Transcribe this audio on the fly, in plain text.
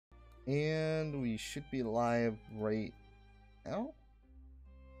And we should be live right now.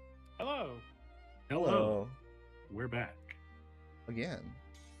 Hello. Hello. We're back. Again.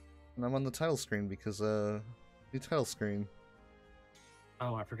 And I'm on the title screen because, new title screen.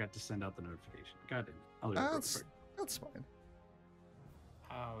 Oh, I forgot to send out the notification. God damn it. I'll do it real quick. That's fine.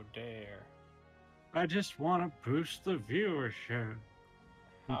 How dare. I just want to boost the viewership.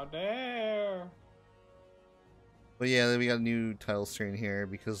 How dare. But yeah, we got a new title screen here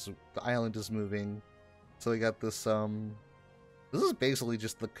because the island is moving. So we got this, this is basically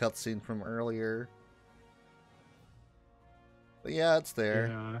just the cutscene from earlier. But yeah, it's there.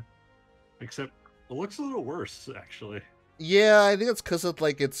 Yeah. Except it looks a little worse, actually. Yeah, I think it's because of,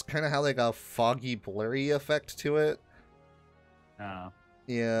 like, it's kind of had, like, a foggy, blurry effect to it.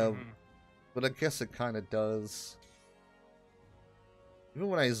 Yeah, but I guess it kind of does. Even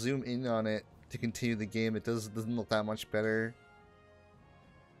when I zoom in on it to continue the game, it doesn't look that much better.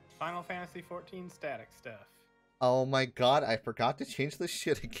 Final Fantasy 14 static stuff. Oh my god, I forgot to change this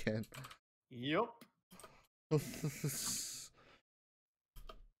shit again. Yup.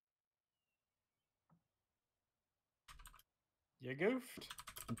 You goofed.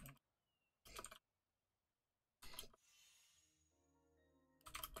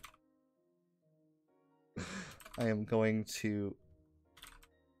 I am going to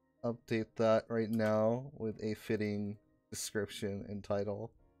update that right now with a fitting description and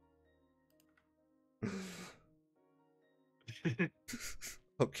title.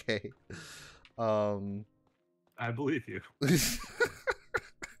 Okay. I believe you.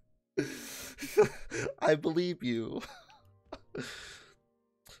 I believe you.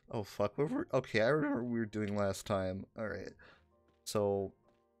 Oh fuck. Okay, I remember what we were doing last time. Alright. So,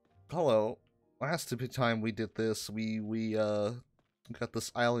 hello. Last time we did this, we got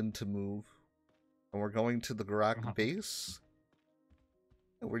this island to move. And we're going to the Garak base.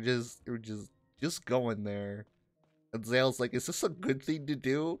 And we're just going there. And Zael's like, is this a good thing to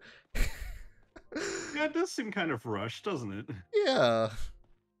do? Yeah, it does seem kind of rushed, doesn't it? Yeah.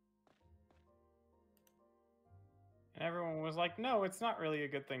 And everyone was like, no, it's not really a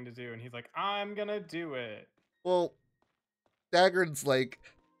good thing to do. And he's like, I'm gonna do it. Well, Dagger's like,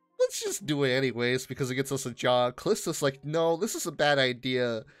 let's just do it anyways because it gets us a job. Callista's like, no, this is a bad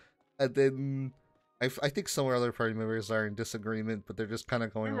idea. And then I think some other party members are in disagreement, but they're just kind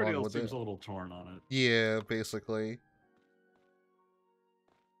of going Everybody along else with seems it. a little torn on it. Yeah, basically.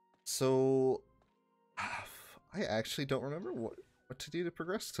 So, I actually don't remember what to do to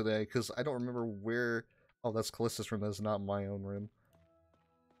progress today because I don't remember where. Oh, that's Callista's room. That's not my own room.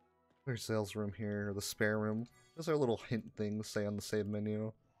 Where's Zael's room here? The spare room. Those are little hint things, say on the save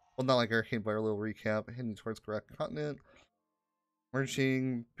menu. Well, not like our hint, but our little recap. Heading towards correct continent.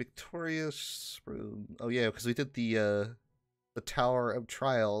 Merging victorious room. Oh yeah, because we did the Tower of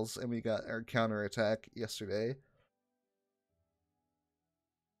Trials and we got our counterattack yesterday.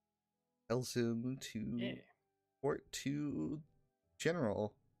 Elsim to port to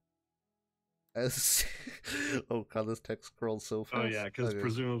General. As oh god, this text scrolls so fast. Oh yeah, because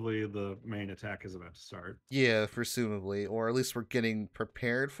presumably the main attack is about to start. Yeah, presumably, or at least we're getting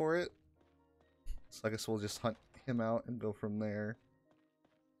prepared for it. So I guess we'll just hunt him out and go from there.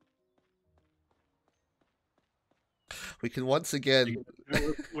 We can once again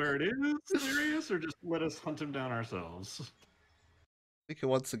where it is serious, or just let us hunt him down ourselves. We can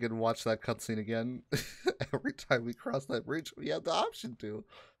once again watch that cutscene again. Every time we cross that bridge, we have the option to.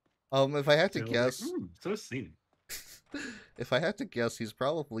 If I had to guess, like, so scenic. If I had to guess, he's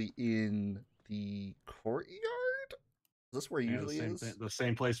probably in the courtyard. Is this where he usually is? The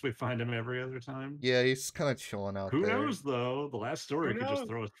same place we find him every other time. Yeah, he's kind of chilling out there. Who knows though? The last story could just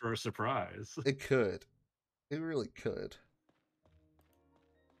throw us for a surprise. It could. It really could.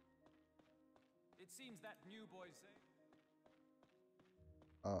 It seems that new boy's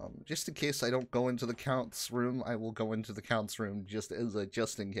just in case I don't go into the Count's room, I will go into the Count's room just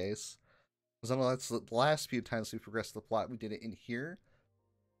in case. Because I know that's the last few times we progressed the plot, we did it in here.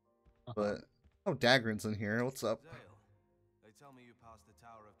 But oh, Dagrin's in here. What's up? Zael, they tell me you passed the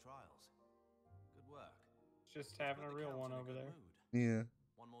Tower of Trials. Good work. Just having a real one over there. Yeah.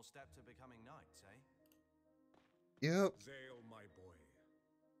 One more step to becoming knights, eh? Yep. Zael, my boy.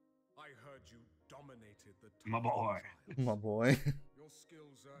 I heard you dominated the My boy. My boy. Your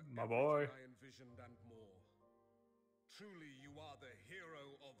skills are My boy. everything I envisioned and more. Truly, you are the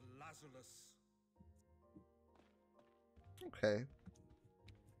hero of Lazarus. Okay.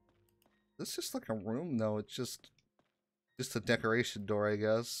 This is just like a room, though. It's just a decoration door, I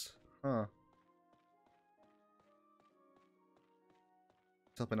guess. Huh.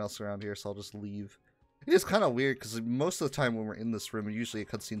 Something else around here, so I'll just leave. It is kind of weird because most of the time when we're in this room, usually a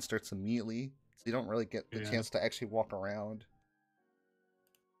cutscene starts immediately, so you don't really get the Yeah. chance to actually walk around.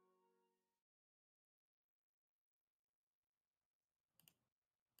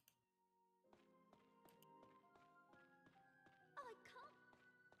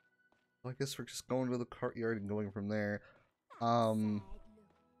 Well, I guess we're just going to the courtyard and going from there. I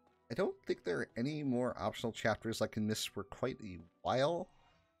don't think there are any more optional chapters I can miss for quite a while.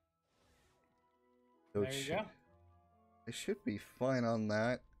 So There you go. I should be fine on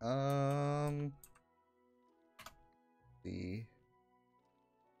that. See.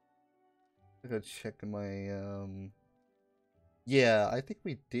 I gotta check my yeah, I think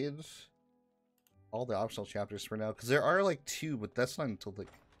we did all the optional chapters for now, because there are like 2, but that's not until the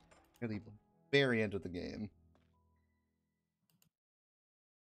really very end of the game.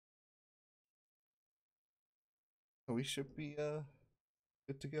 So we should be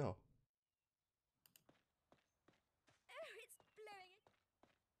good to go.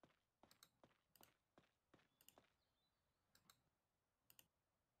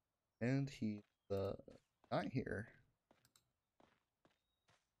 And he's not here.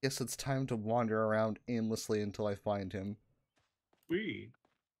 Guess it's time to wander around aimlessly until I find him.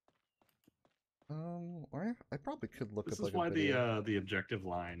 Or I probably could look This up is like why a video. the objective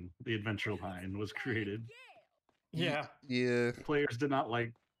line, the adventure line, was created. Yeah. Yeah. Players did not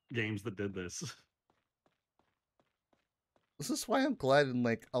like games that did this. This is why I'm glad in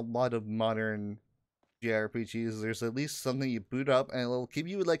like a lot of modern JRPGs, there's at least something you boot up and it'll give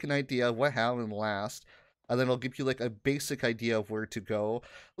you like an idea of what happened last, and then it'll give you like a basic idea of where to go,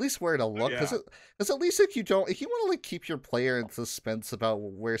 at least where to look, because Yeah. at least if you want to like keep your player in suspense about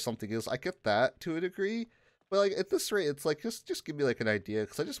where something is, I get that to a degree, but like at this rate, it's like just give me like an idea,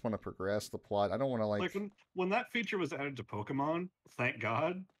 because I just want to progress the plot. I don't want to Like when that feature was added to Pokemon, thank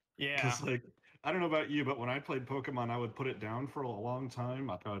God. Yeah. Because like I don't know about you, but when I played Pokemon, I would put it down for a long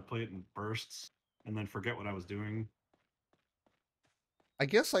time. I would play it in bursts and then forget what I was doing. I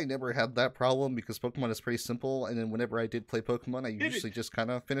guess I never had that problem because Pokemon is pretty simple, and then whenever I did play Pokemon, I usually just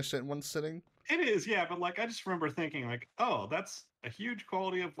kind of finished it in one sitting. It is, yeah, but like I just remember thinking like, oh, that's a huge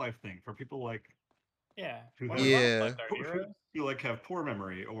quality of life thing for people like Yeah. who When have, we Yeah. last played our heroes. who like have poor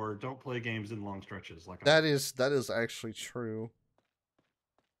memory or don't play games in long stretches. Like That is actually true.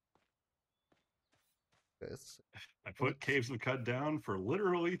 It's, I put Caves of Cut down for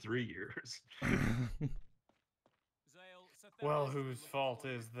literally 3 years. Well, whose fault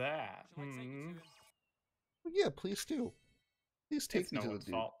is that? Hmm. yeah, please do. Please take It's me no to the one's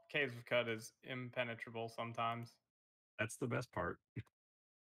dude. fault. Caves of Cut is impenetrable sometimes. That's the best part.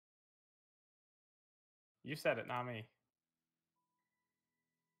 You said it, not me.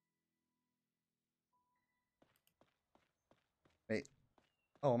 Wait.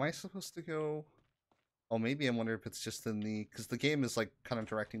 Oh, am I supposed to go? Oh, maybe I wonder if it's just in the... Because the game is, like, kind of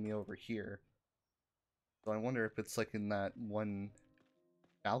directing me over here. So I wonder if it's, like, in that one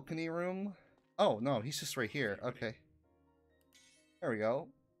balcony room? Oh, no, he's just right here. Okay. There we go.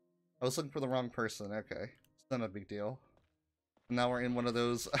 I was looking for the wrong person. Okay. It's not a big deal. Now we're in one of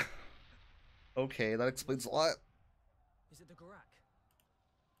those... okay, that explains a lot. Is it the Garak?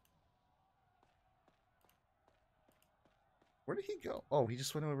 Where did he go? Oh, he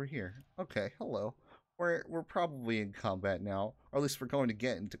just went over here. Okay, hello. We're probably in combat now, or at least we're going to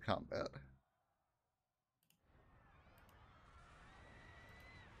get into combat.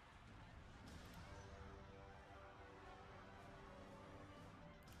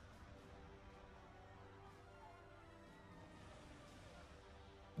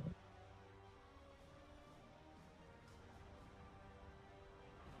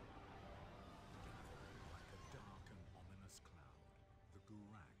 Like a dark and ominous cloud, the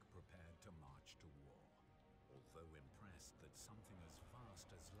Gurak prepared to march to war. Although impressed that something as vast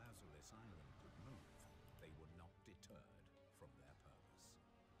as Lazulis Island could move, they were not deterred from their purpose.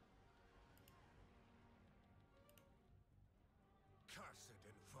 Cursed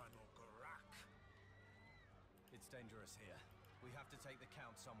infernal Gurak! It's dangerous here. We have to take the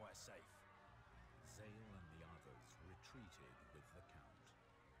Count somewhere safe. Zael and the others retreated with the Count,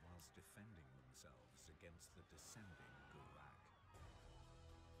 whilst defending themselves against the descending Gurak.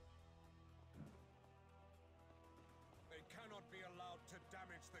 They cannot be allowed to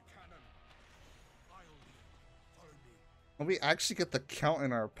damage the cannon. I'll lead. Follow me. And we actually get the Count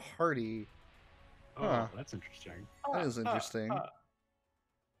in our party. Oh, Huh. that's interesting. That is interesting.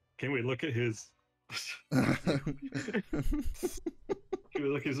 Can we look at his Can we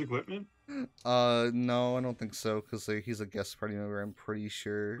look at his equipment? No, I don't think so, because he's a guest party member, I'm pretty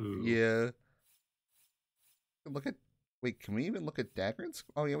sure. Ooh. Yeah. Look at... Wait, can we even look at Dagger's?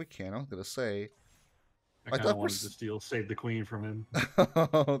 Oh, yeah, we can. I was gonna say. I I kind thought of we're wanted to steal Save the Queen from him.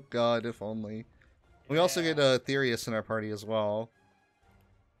 Oh god, if only. We also get Yeah. Therius in our party as well.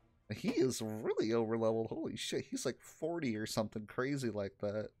 He is really over leveled. Holy shit, he's like 40 or something crazy like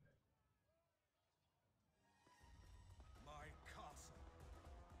that. My castle.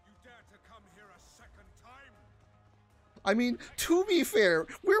 You dare to come here a second time? I mean, to be fair,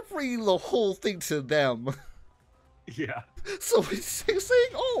 we're bringing the whole thing to them. Yeah. So it's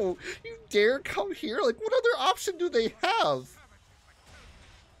saying, oh, you dare come here? Like, what other option do they have?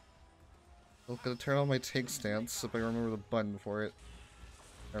 I'm gonna turn on my tank stance if I remember the button for it.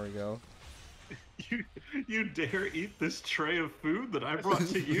 There we go. You dare eat this tray of food that I brought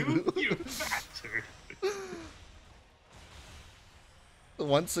to you? You bastard!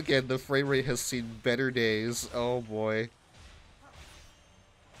 Once again, the frame rate has seen better days. Oh boy.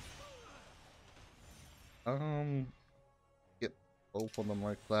 Get both of them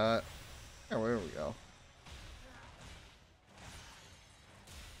like that. Oh, there we go.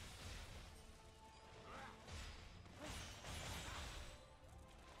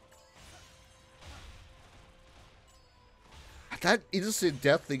 That instant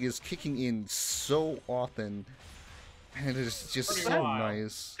death thing is kicking in so often. And it's just Pretty so wild.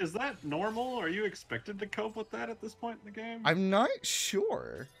 nice. Is that normal? Are you expected to cope with that at this point in the game? I'm not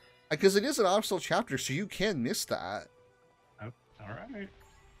sure. Because it is an optional chapter, so you can miss that. Oh, alright.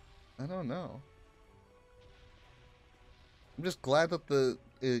 I don't know. I'm just glad that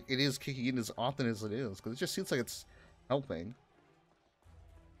it is kicking in as often as it is, because it just seems like it's helping.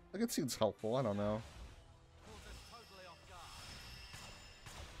 Like, it seems helpful, I don't know.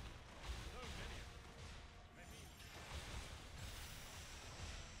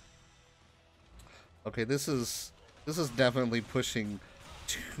 Okay, this is definitely pushing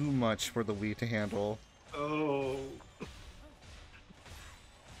too much for the Wii to handle. Oh.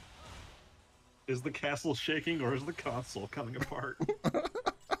 Is the castle shaking or is the console coming apart?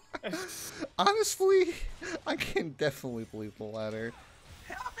 Honestly, I can definitely believe the latter.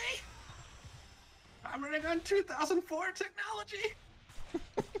 Help me! I'm running on 2004 technology!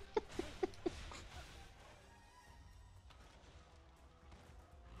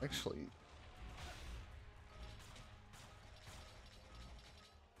 Actually,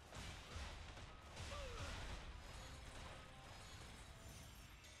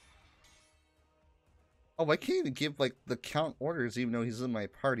 oh, I can't even give like the count orders even though he's in my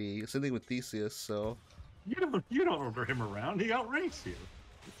party. Same thing with Theseus, so You don't order him around, he outranks you.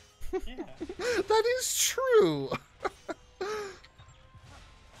 Yeah. that is true. I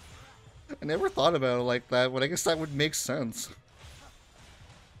never thought about it like that, but I guess that would make sense.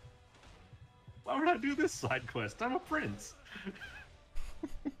 Why would I do this side quest? I'm a prince.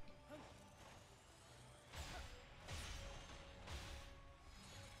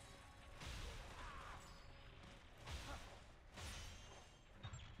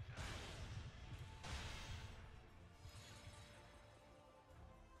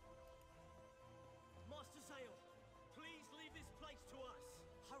 Master Zael, please leave this place to us.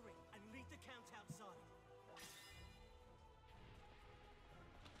 Hurry and lead the count outside.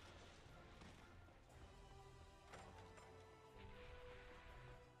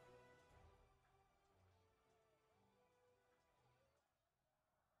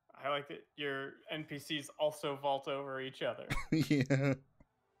 I like that your NPCs also vault over each other. Yeah.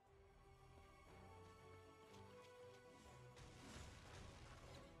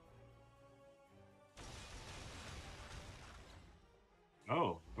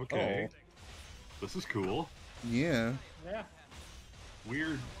 Oh, okay. This is cool. Yeah. Yeah.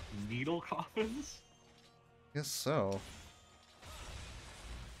 Weird needle coffins? Guess so.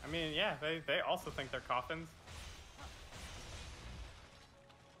 I mean, yeah, they also think they're coffins.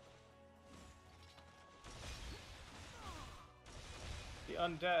 The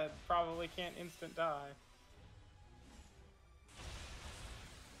undead probably can't instant die.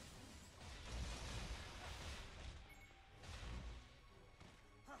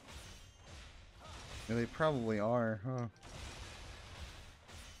 Yeah, they probably are, huh?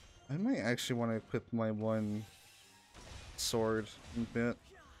 I might actually want to equip my one sword in a bit.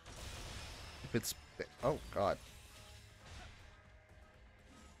 If it's... Oh, God.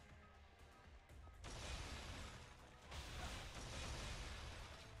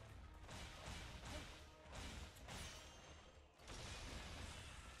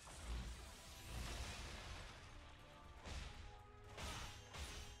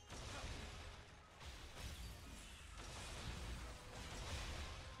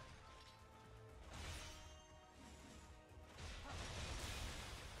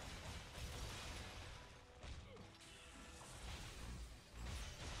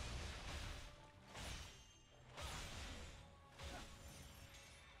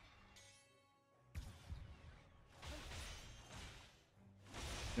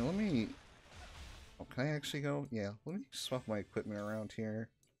 Yeah, let me... Oh, can I actually go? Yeah, let me swap my equipment around here.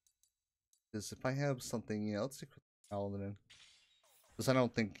 Because if I have something, yeah, let's equip the Paladin. Because I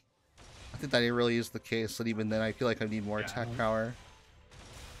don't think... I think that it really is the case, that even then I feel like I need more Yeah. attack power.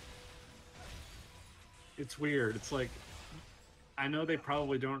 It's weird. It's like, I know they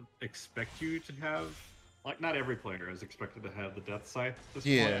probably don't expect you to have, like, not every player is expected to have the Death Scythe at this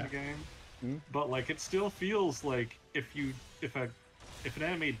point Yeah. in the game. Hmm? But like, it still feels like if an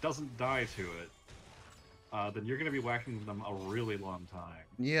enemy doesn't die to it, then you're gonna be whacking them a really long time.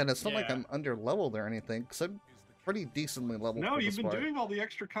 Yeah, and it's not like Yeah. I'm under leveled or anything, because I'm pretty decently leveled No, for you've this been part. doing all the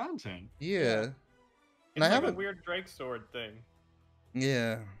extra content. Yeah. Yeah. And It's I like haven't... a weird Drake sword thing.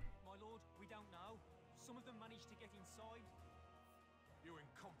 Yeah. My lord, we don't know. Some of them managed to get inside. You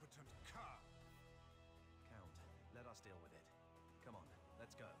incompetent cur! Count, let us deal with it. Come on,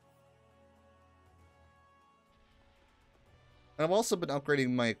 let's go. And I've also been upgrading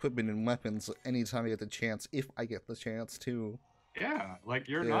my equipment and weapons anytime I get the chance, if I get the chance to. Yeah, like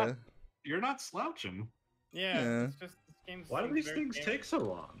you're Yeah. not slouching. Yeah, Yeah. it's just this game. Why do seems these very things standard. take so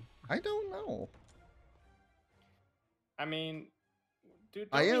long? I don't know. I mean, dude,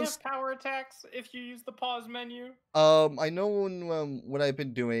 I don't we am have power attacks if you use the pause menu? I know what I've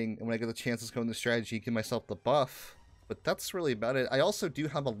been doing, and when I get the chance to go into strategy, give myself the buff. But that's really about it. I also do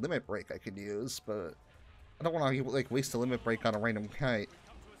have a limit break I could use, but I don't want to like waste a limit break on a random kite.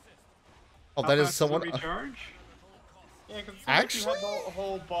 Oh, How that is fast does it someone. recharge? Yeah, because you Actually? had the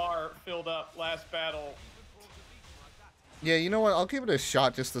whole bar filled up last battle. Yeah, you know what? I'll give it a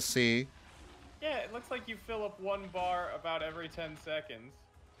shot just to see. Yeah, it looks like you fill up one bar about every 10 seconds.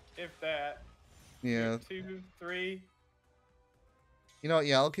 If that. Yeah. 2, 3. You know what?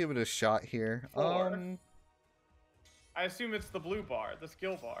 Yeah, I'll give it a shot here. 4. I assume it's the blue bar, the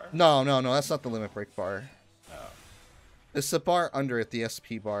skill bar. No, that's not the limit break bar. Oh. It's the bar under it, the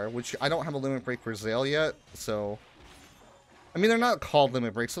SP bar, which I don't have a limit break for Zael yet, so... I mean, they're not called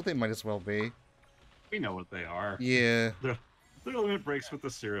limit breaks, so they might as well be. We know what they are. Yeah, They're limit breaks with the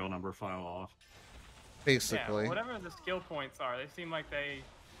serial number file off. basically. Yeah, whatever the skill points are, they seem like they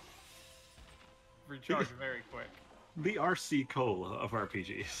recharge very quick. The RC cola of RPGs.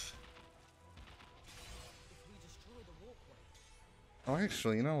 If we destroy the walkway, Oh,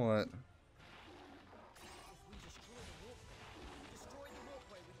 actually, you know what? destroy the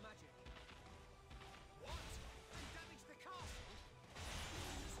walkway with magic. What? You damaged the castle?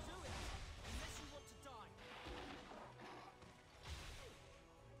 Just do it, unless you want to die.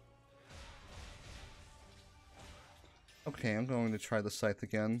 Okay, I'm going to try the scythe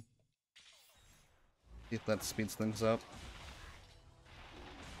again. See if that speeds things up.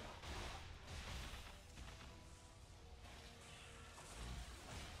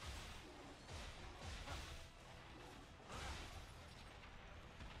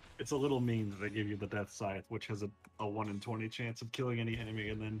 It's a little mean that they give you the Death Scythe, which has a 1 in 20 chance of killing any enemy,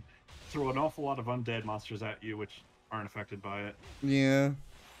 and then throw an awful lot of undead monsters at you, which aren't affected by it. Yeah.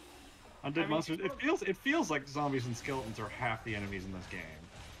 Undead monsters. It feels like zombies and skeletons are half the enemies in this game.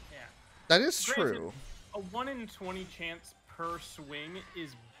 Yeah. That is Granted, true. A 1 in 20 chance per swing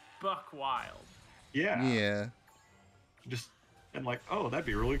is buck wild. Yeah. Yeah. Just and like, oh, that'd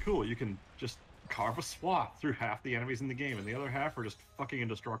be really cool. You can just carve a swath through half the enemies in the game, and the other half are just fucking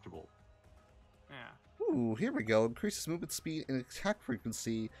indestructible. Yeah. Ooh, here we go. Increases movement speed and attack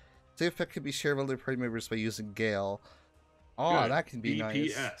frequency. The effect can be shared with other party members by using Gale. Oh, Good. that can be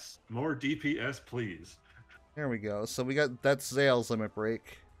DPS. nice. More DPS, please. There we go. So we got that's Zael's limit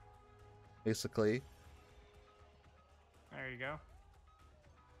break, basically. There you go.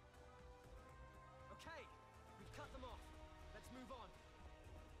 Okay, we've cut them off. Let's move on.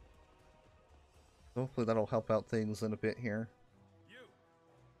 Hopefully that'll help out things in a bit here. You!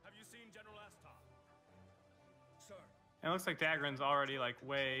 Have you seen General Astar? Sir, And it looks like Dagran's already like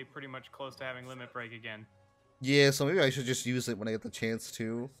way pretty much close to having limit break again. Yeah, so maybe I should just use it when I get the chance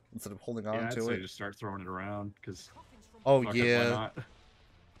to, instead of holding on Yeah, I'd to say it. just start throwing it around, because coffins from Oh, why yeah. not?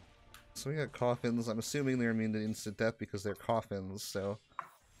 So we got coffins. I'm assuming they're immune to instant death because they're coffins, so...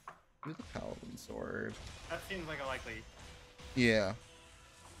 Do the Paladin Sword. That seems like a likely Yeah.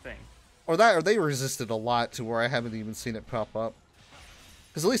 thing. Or they resisted a lot to where I haven't even seen it pop up.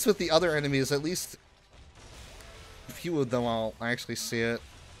 Because at least with the other enemies, at least... a few of them I'll actually see it.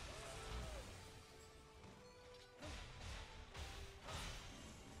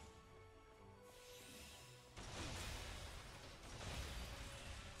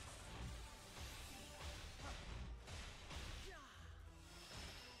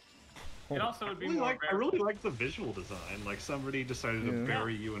 It also would be I more. really like the visual design. Like somebody decided to Yeah.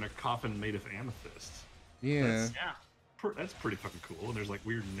 bury you in a coffin made of amethyst. Yeah. Yeah. that's pretty fucking cool. And there's like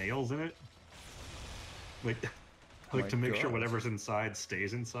weird nails in it, like Oh like my to make sure God. whatever's inside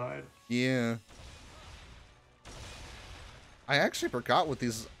stays inside. Yeah. I actually forgot what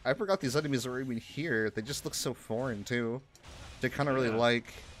these. I forgot these enemies are even here. They just look so foreign too. They kind of really Yeah.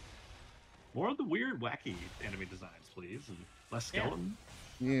 like. More of the weird, wacky enemy designs, please, and less skeleton.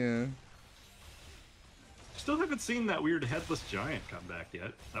 Yeah. Still haven't seen that weird headless giant come back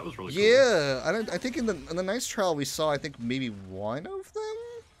yet. That was really cool. Yeah. I think in the Nice Trial we saw maybe one of them,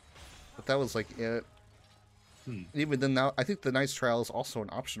 but that was like it. Even then, now I think the Nice Trial is also an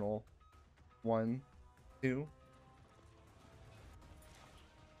optional one, too.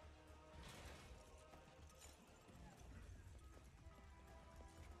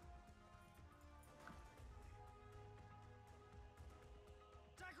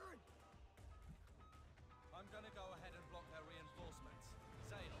 Daggerin! I'm gonna go ahead and block their reinforcements.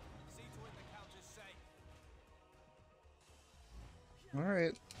 Zael, see to it the count is safe. All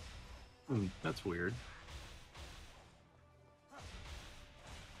right. That's weird.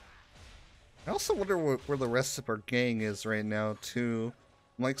 I also wonder where the rest of our gang is right now, too.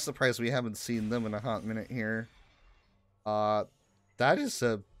 I'm like surprised we haven't seen them in a hot minute here. That is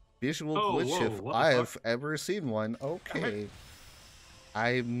a visual Oh, glitch whoa, if what the I fuck? have ever seen one. Okay.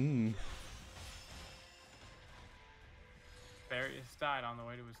 Various died on the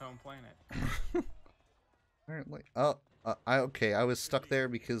way to his home planet. Apparently. Oh, okay. I was stuck there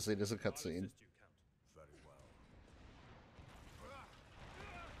because it is a cutscene.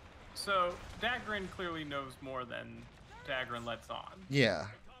 So Daggerin clearly knows more than Daggerin lets on. Yeah.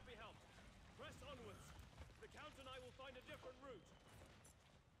 Can't be helped. Press onwards. The Count and I will find a different route.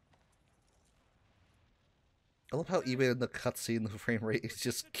 I love how even in the cutscene, the frame rate is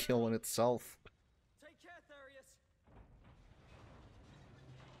just killing itself. Take care, Therius.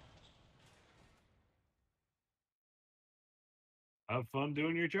 Have fun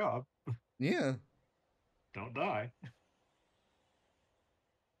doing your job. Yeah. Don't die.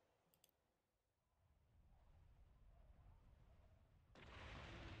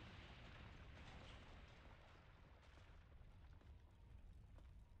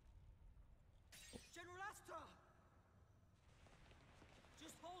 General Astar!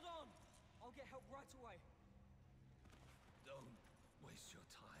 Just hold on. I'll get help right away. Don't waste your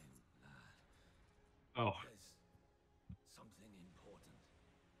time, lad. Oh, There's something important.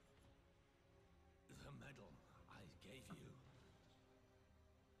 The medal I gave you.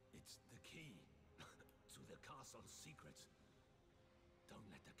 It's the key to the castle's secrets. Don't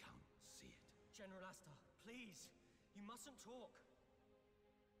let the Count see it. General Astar, please. You mustn't talk.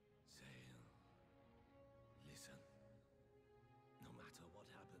 Zael, listen. No matter what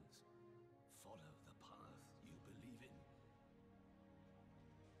happens, follow the path you believe in.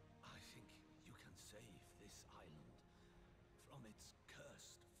 I think you can save this island from its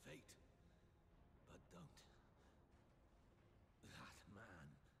cursed fate. But don't. That man.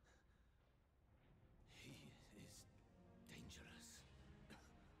 He is dangerous.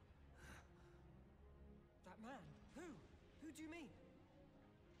 That man? Who? Who do you mean?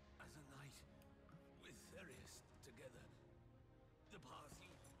 As a knight, with Therius together, the path you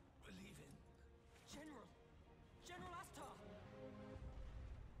believe in. General! General Astar!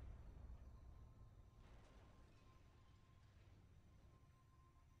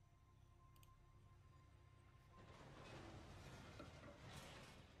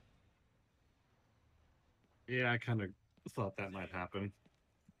 yeah, I kind of thought that might happen.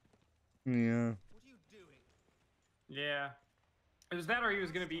 Yeah. What are you doing? Yeah. It was that or he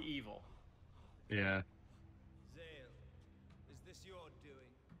was gonna be evil. Yeah. Zael, is this your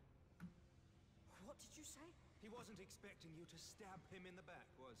doing? What did you say? He wasn't expecting you to stab him in the back,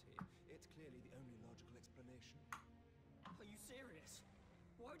 was he? It's clearly the only logical explanation. Are you serious?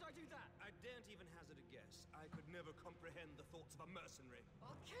 Why would I do that? I daren't even hazard a guess. I could never comprehend the thoughts of a mercenary.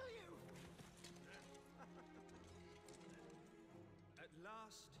 I'll kill you! At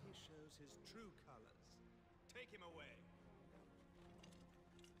last, he shows his true colors. Take him away.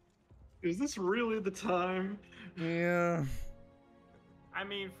 Is this really the time? Yeah. I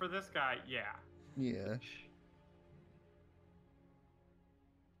mean, for this guy, yeah. Yeah.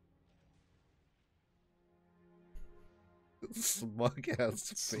 Smug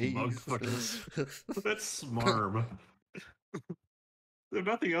ass face. Smug fucking. That's smarm. If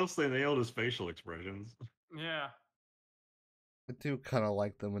nothing else, they nailed his facial expressions. Yeah. I do kind of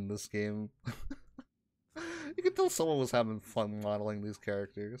like them in this game. You can tell someone was having fun modeling these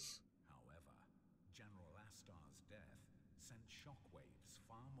characters. However, General Astar's death sent shockwaves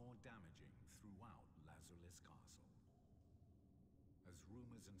far more damaging throughout Lazulis Castle. As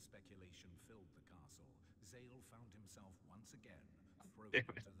rumors and speculation filled the castle, Zael found himself once again thrown Damn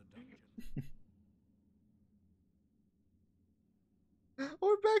into it. the dungeon.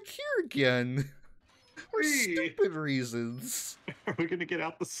 We're back here again. For Hey! stupid reasons. Are we gonna get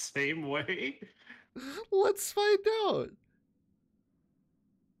out the same way? Let's find out.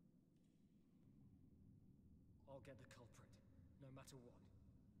 I'll get the culprit, no matter what.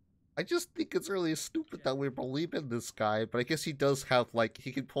 I just think it's really stupid that we believe in this guy, but I guess he does have, like,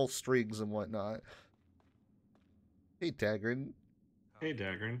 he can pull strings and whatnot. Hey, Dagrin. Hey,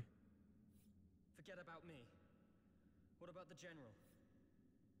 Dagrin. Forget about me. What about the general?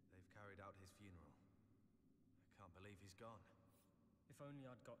 They've carried out his funeral. I can't believe he's gone. If only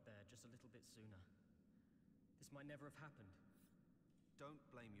I'd got there just a little bit sooner. This might never have happened. Don't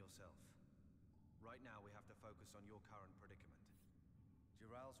blame yourself. Right now we have to focus on your current predicament.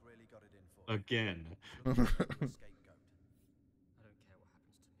 Jiral's really got it in for you. Again. He's looking for a scapegoat. I don't care what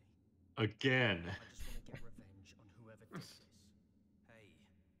happens to me. Again. I just want to get revenge on whoever did this. Hey,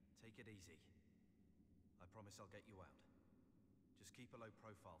 take it easy. I promise I'll get you out. Just keep a low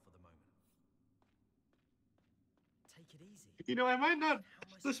profile for the moment. Take it easy. You know, I might not. How am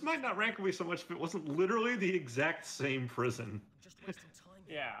I This supposed might to not rank do me so much if it wasn't literally the exact same prison. I'm just wasting time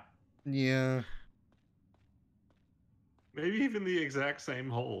here. Yeah. Yeah. Maybe even the exact same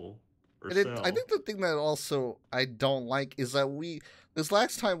hole. Or And cell. I think the thing that also I don't like is that this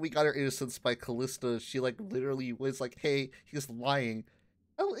last time we got our innocence by Callista, she like literally was like, "Hey, he's lying."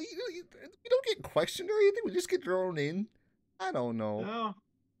 Oh, we don't get questioned or anything. We just get thrown in. I don't know. No.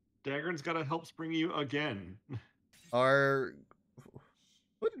 Dagrin's got to help spring you again. Our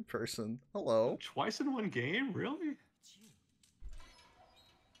hooded person. Hello. Twice in one game? Really? It's you.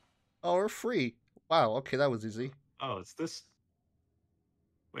 Oh, we're free. Wow. Okay, that was easy. Oh, it's this.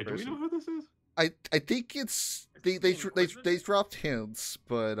 Wait, do we Person. know who this is? I think it's they dropped hints,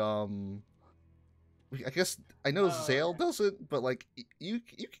 but I guess I know Zael okay. doesn't, but like you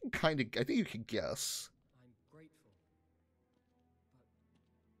can kind of I think you can guess. I'm grateful. But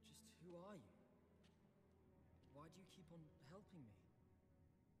just who are you? Why do you keep on helping me?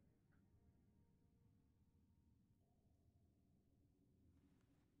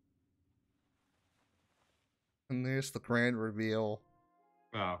 And there's the grand reveal.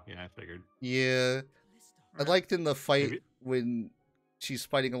 Oh, yeah, I figured. Yeah, Callista. I liked in the fight Maybe- when she's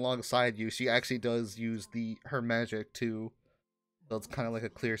fighting alongside you, she actually does use her magic too. So it's kind of like a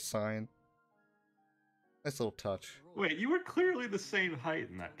clear sign. Nice little touch. After all, Wait, you were clearly the same height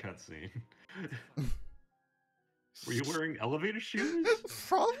in that cutscene. Were you wearing elevator shoes?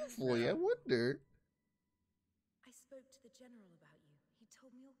 Probably, I wonder. I spoke to the general about you. He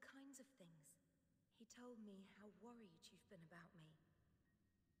told me all kinds of things. He told me how worried you've been about me.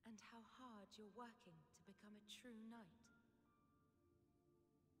 And how hard you're working to become a true knight.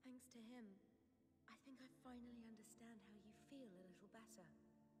 Thanks to him, I think I finally understand how you feel a little better.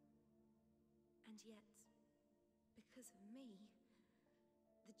 And yet, because of me,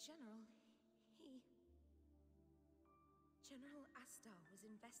 the general, General Astar was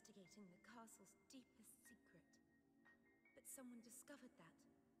investigating the castle's deepest secret. But someone discovered that.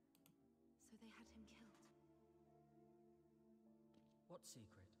 So they had him killed. what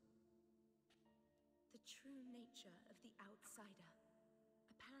secret? The true nature of the outsider.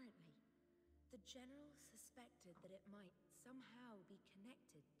 Apparently, the general suspected that it might somehow be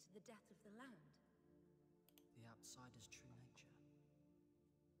connected to the death of the land. The outsider's true nature.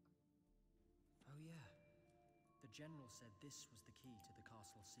 Oh yeah. The general said this was the key to the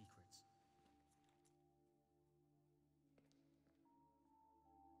castle's secrets.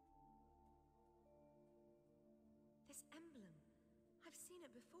 This emblem. I've seen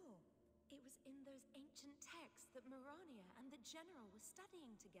it before. It was in those ancient texts that Marania and the general were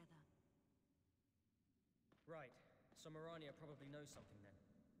studying together. Right. So Marania probably knows something then.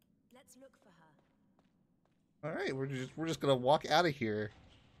 Let's look for her. All right, we're just gonna walk out of here.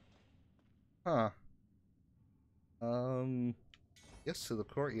 Huh. Yes, to the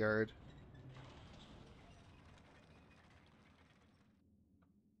courtyard.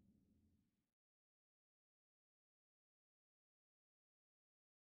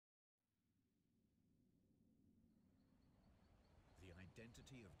 The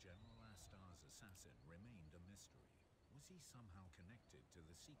identity of General Astar's assassin remained a mystery. Was he somehow connected to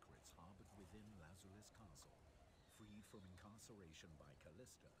the secrets harbored within Lazulus Castle? Freed from incarceration by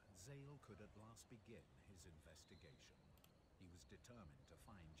Callista, Zael could at last begin his investigation. He was determined to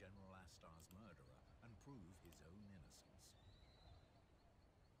find General Astar's murderer and prove his own innocence.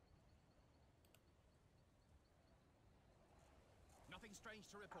 Nothing strange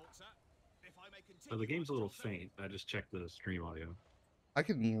to report, sir. If I may continue. So the game's a my little instruction- faint. I just checked the stream audio. I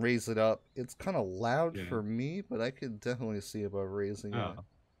can raise it up. It's kind of loud Yeah. for me, but I could definitely see about raising it. Oh.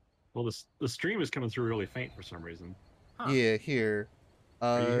 Well, the stream is coming through really faint for some reason. Huh. Yeah, here.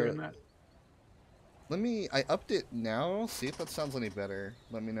 Are you hearing that? I upped it now. See if that sounds any better.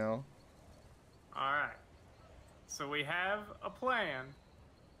 Let me know. All right. So we have a plan.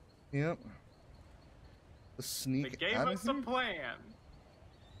 Yep. The sneak They gave out us of a here? plan.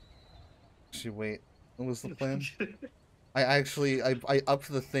 Actually, wait. What was the plan? I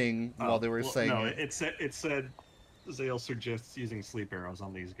upped the thing while they were saying no, it. it said Zael suggests using sleep arrows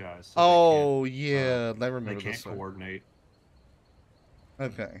on these guys. So Oh, yeah. I they remember can't this one. coordinate.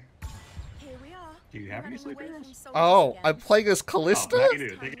 Okay. Here we are. Do you have any running sleep away arrows? from soldiers Oh, again. I'm playing as Callista? Oh, now you do.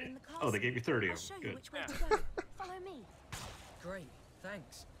 Time we're in the Oh, they gave you 30 I'll of show them. you Good. which way to go. Follow me. Great,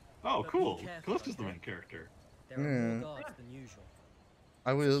 thanks. Oh, But be cool. careful, Callista's the okay? main character. There are Yeah. more guards than usual.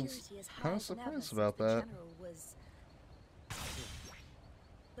 I was Security is kind higher of than ever surprised since about the that. general was...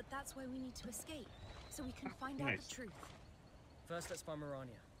 But that's why we need to escape, so we can find out Nice. the truth. First, let's find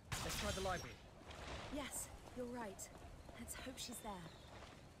Marania. Let's try the library. Yes, you're right. Let's hope she's there.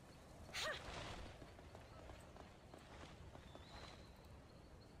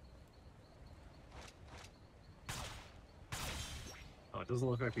 Oh, it doesn't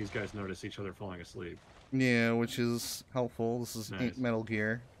look like these guys notice each other falling asleep. Yeah, which is helpful. This is Nice. Metal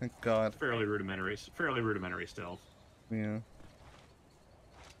Gear. Thank God. Fairly rudimentary stealth. Yeah.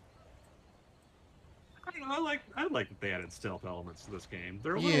 I don't know, I like that they added stealth elements to this game.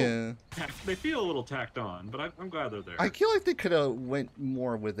 They're a little, Yeah. they feel a little tacked on, but I'm glad they're there. I feel like they could have went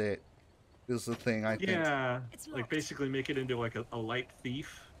more with it. Is the thing I think. Yeah, It's like locked. basically make it into like a light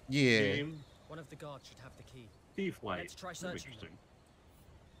thief Yeah. game. One of the guards should have the key. Thief light. Let's try That'd be searching them.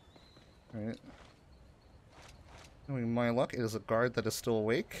 interesting. Right. Knowing my luck, it is a guard that is still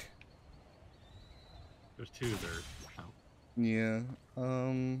awake. There's two there. Oh. Yeah.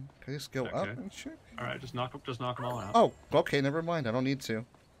 Can I just go up Okay. and check? All right, just knock them all out. Oh, okay, never mind. I don't need to.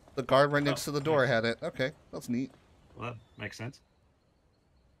 The guard right next to the door nice. had it. Okay, that's neat. Well, that makes sense.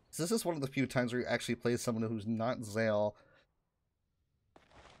 So this is one of the few times where you actually play someone who's not Zael.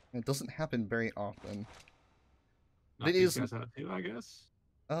 It doesn't happen very often. Knock It these is- guys out too, I guess.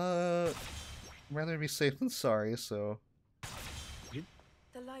 Rather be safe than sorry, so...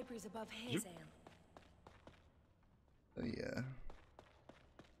 The library's above here, Yep. Zael. Yeah.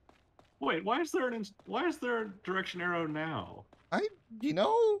 Wait, why is there a direction arrow now? I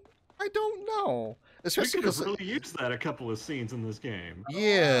don't know. We Especially could have because... really used that a couple of scenes in this game.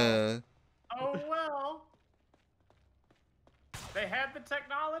 Yeah. Oh well. They had the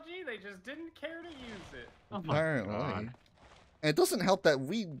technology, they just didn't care to use it. Oh my Apparently. God. And it doesn't help that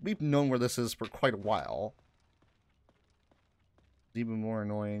we've known where this is for quite a while. It's even more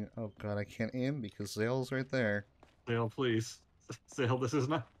annoying. Oh god, I can't aim because Zael's right there. Zael, please. Zael, this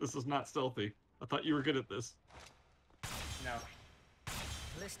is not stealthy. I thought you were good at this. No.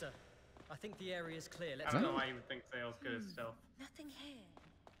 Callista, I think the area is clear. Let's I don't go. know why you would think Zael's good at stealth. Nothing here.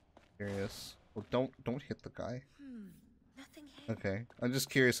 Curious. Well, don't hit the guy. Nothing here. Okay. I'm just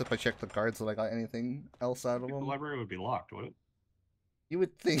curious if I check the guards that I got anything else out of The them. library would be locked, would it? You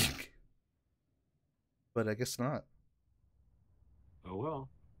would think. But I guess not. Oh well.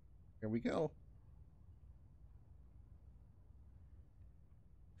 Here we go.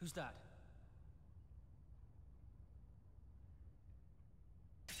 Who's that?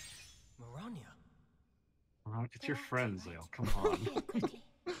 Marania. Alright, it's your friend, Zael. Come on. Here, quickly.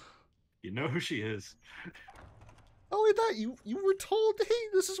 You know who she is. Not only that, you were told, hey,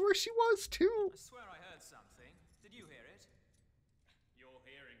 this is where she was too. I swear I heard something. Did you hear it? You're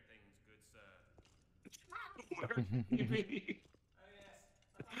hearing things, good sir.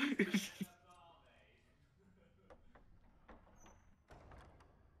 Oh yes.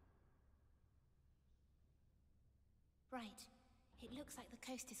 Right. It looks like the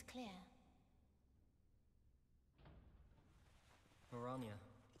coast is clear. Marania,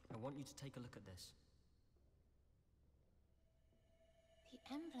 I want you to take a look at this. The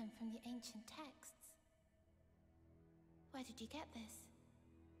emblem from the ancient texts. Where did you get this?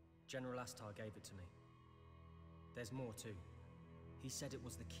 General Astar gave it to me. There's more too. He said it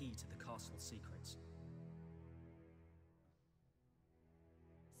was the key to the castle's secrets.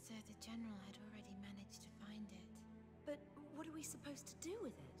 So the general had already managed to find it. But what are we supposed to do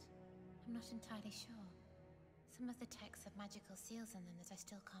with it? I'm not entirely sure. Some of the texts have magical seals on them that I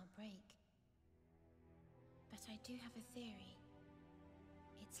still can't break. But I do have a theory.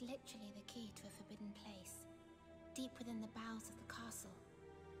 It's literally the key to a forbidden place, deep within the bowels of the castle.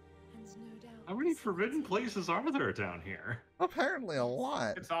 And no doubt. How many forbidden places are there down here? Apparently a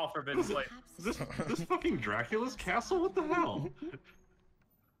lot. It's all forbidden place. Is this fucking Dracula's castle? What the hell?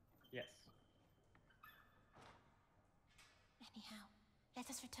 Yes. Anyhow, let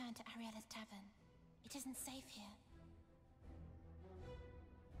us return to Ariella's tavern. It isn't safe here.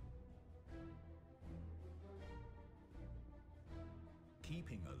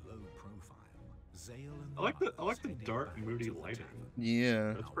 Keeping a low profile, Zael and I like the others dark, headed back moody to the lighting. tavern.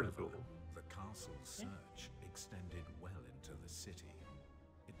 Yeah. That's pretty However, cool. the castle's search extended well into the city.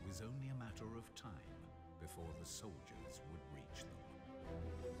 It was only a matter of time before the soldiers would reach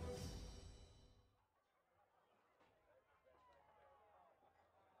them.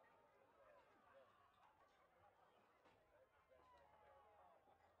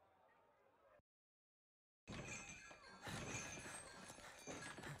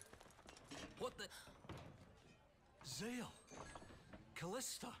 What the... Zael!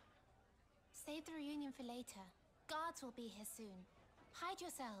 Callista! Save the reunion for later. Guards will be here soon. Hide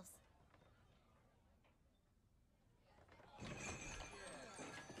yourselves.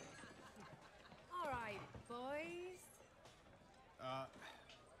 All right, boys.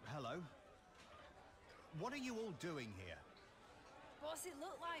 Hello? What are you all doing here? What's it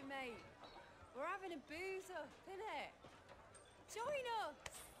look like, mate? We're having a booze up, innit? Join us!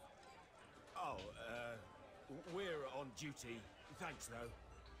 Oh, we're on duty. Thanks, though.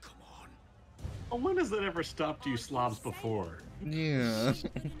 Come on. Well, when has that ever stopped you slobs before? Yeah.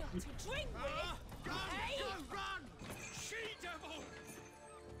 Good enough to drink with, Go! eh? Go, run! She-devil!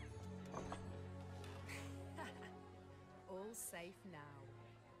 All safe now.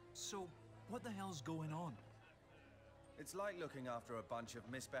 So, what the hell's going on? It's like looking after a bunch of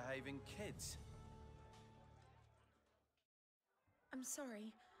misbehaving kids. I'm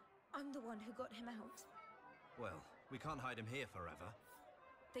sorry. I'm the one who got him out. Well, we can't hide him here forever.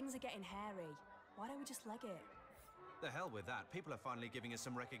 Things are getting hairy. Why don't we just leg it? The hell with that. People are finally giving us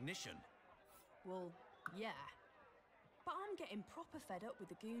some recognition. Well, yeah. But I'm getting proper fed up with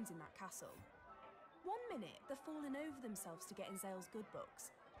the goons in that castle. One minute, they're falling over themselves to get in Zael's good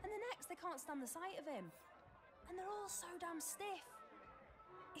books, and the next, they can't stand the sight of him. And they're all so damn stiff.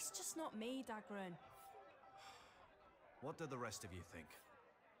 It's just not me, Dagran. What do the rest of you think?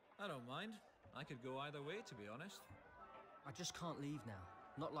 I don't mind. I could go either way, to be honest. I just can't leave now.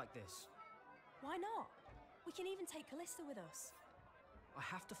 Not like this. Why not? We can even take Callista with us. I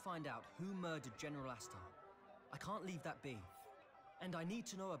have to find out who murdered General Astar. I can't leave that be. And I need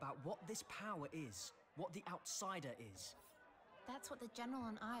to know about what this power is, what the outsider is. That's what the General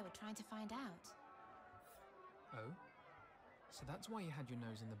and I were trying to find out. Oh? So that's why you had your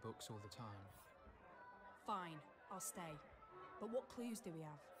nose in the books all the time. Fine, I'll stay. But what clues do we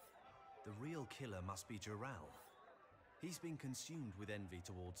have? The real killer must be Zael. He's been consumed with envy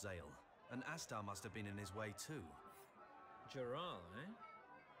towards Zael, and Astar must have been in his way too. Jaral, eh?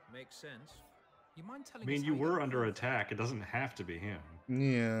 Makes sense. You mind I telling mean, us you how were under attack. It doesn't have to be him.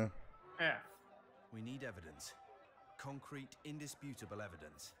 Yeah. Yeah. We need evidence. Concrete, indisputable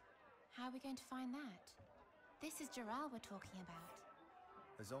evidence. How are we going to find that? This is Jaral we're talking about.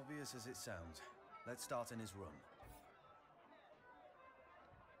 As obvious as it sounds. Let's start in his room.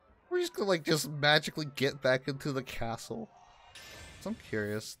 We're just gonna like just magically get back into the castle. So I'm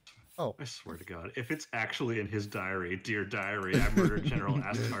curious. Oh, I swear to God, if it's actually in his diary, dear diary, I murdered General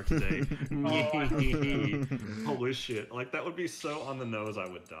Astar today. Holy shit! Like that would be so on the nose. I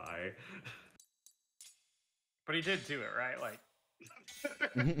would die. But he did do it, right? Like,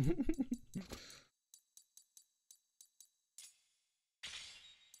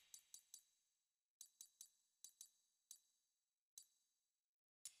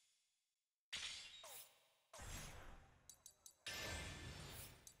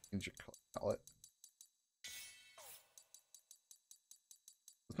 change your color palette.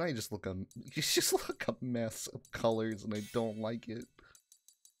 Now you just look you just look a mess of colors, and I don't like it.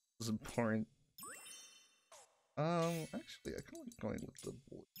 It's important. Actually, I kind of like going with the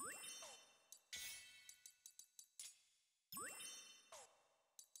blue.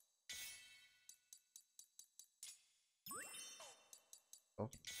 Oh.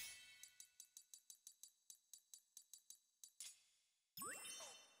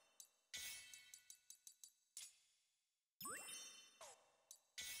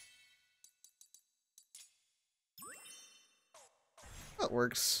 That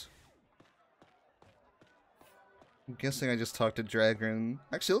works. I'm guessing I just talked to Dragon.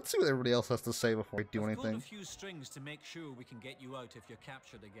 Actually, let's see what everybody else has to say before I do I've pulled anything. a few strings to make sure we can get you out if you're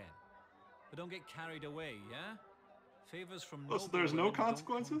captured again. But don't get carried away, yeah? Favors from Oh, so there's no noblewomen don't come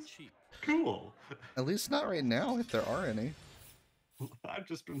consequences? cheap. Cool. At least not right now, if there are any. I've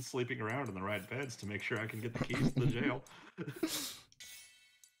just been sleeping around in the right beds to make sure I can get the keys to the jail.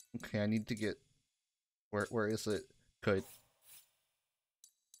 Okay, I need to get... Where is it? Good.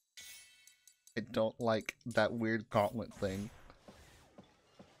 don't like that weird gauntlet thing.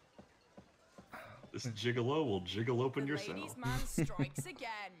 This gigolo will jiggle open your cell. Ladies' man strikes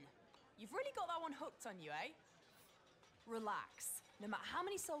again. You've really got that one hooked on you, eh? Relax. No matter how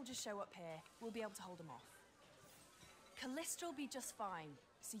many soldiers show up here, we'll be able to hold them off. Callista will be just fine,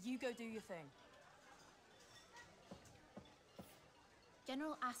 so you go do your thing.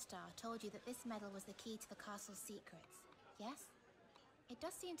 General Astar told you that this medal was the key to the castle's secrets, yes? It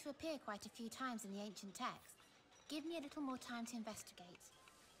does seem to appear quite a few times in the ancient text. Give me a little more time to investigate.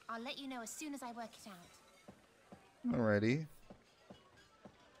 I'll let you know as soon as I work it out. Alrighty.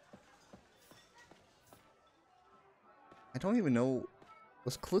 I don't even know.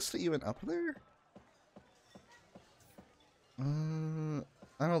 Was Callista even up there?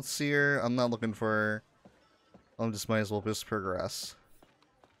 I don't see her. I'm not looking for her. I just might as well just progress.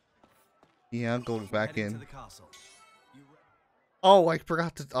 Yeah, I'm going back in. Oh, I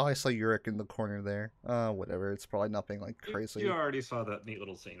forgot to. Oh, I saw Yurik in the corner there. Whatever. It's probably nothing like crazy. You already saw that neat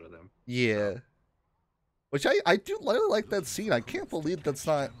little scene with him. Yeah. Which I do really like that scene. I can't believe that's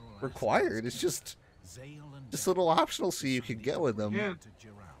not required. It's just a little optional scene you can get with them. Yeah.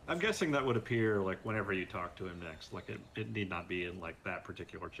 I'm guessing that would appear like whenever you talk to him next. Like it need not be in like that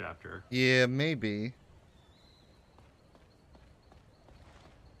particular chapter. Yeah, maybe.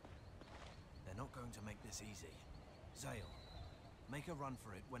 They're not going to make this easy. Zael, make a run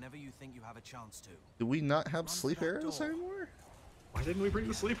for it whenever you think you have a chance to. Do we not have sleep arrows anymore? Why didn't we bring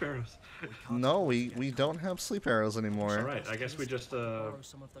the sleep arrows? No, we don't have sleep arrows anymore. All right, I guess we just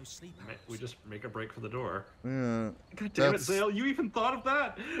make a break for the door. Yeah. God damn it, Zael! You even thought of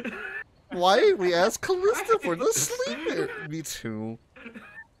that? Why we asked Callista for the sleep arrow? Me too.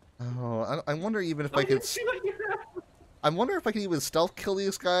 Oh, I wonder even if I could. I wonder if I can even stealth kill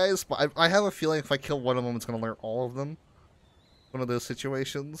these guys, but I have a feeling if I kill one of them, it's gonna learn all of them. One of those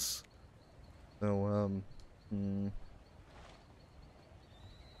situations. So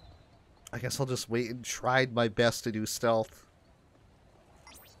I guess I'll just wait and try my best to do stealth.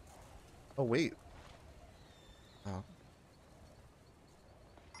 Oh, wait. Oh.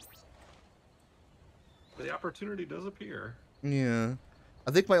 The opportunity does appear. Yeah.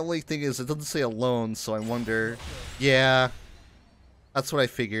 I think my only thing is it doesn't say alone, so I wonder... Yeah. That's what I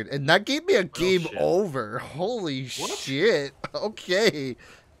figured. And that gave me a game over. Holy shit. Okay.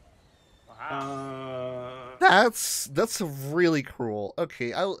 That's really cruel.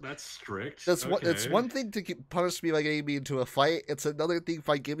 Okay, that's strict. That's what. It's one thing to punish me by getting me into a fight. It's another thing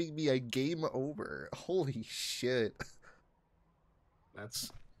by giving me a game over. Holy shit.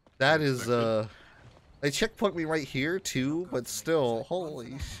 That is They checkpoint me right here too, but still,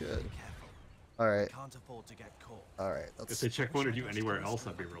 holy shit. All right. All right. If they checkpointed you anywhere else,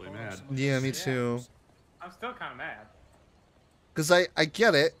 I'd be really mad. Yeah, me too. I'm still kind of mad. Because I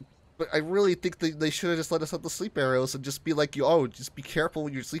get it. But I really think they should have just let us have the sleep arrows and just be like, oh, just be careful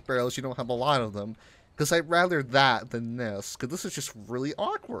with your sleep arrows. You don't have a lot of them. Because I'd rather that than this. Because this is just really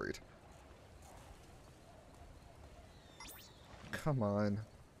awkward. Come on.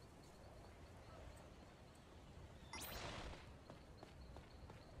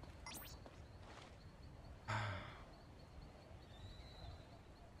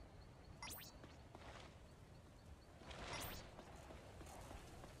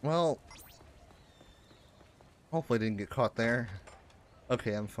 Well, hopefully I didn't get caught there.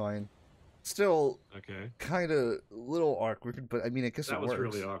 Okay, I'm fine. Still, kind of a little awkward, but I mean, I guess it works. That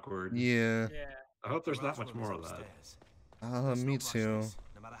was really awkward. Yeah. I hope there's not much more of that. Me too.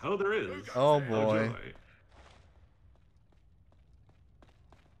 Oh, there is. Oh boy.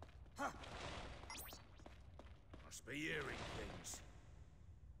 Must be hearing things.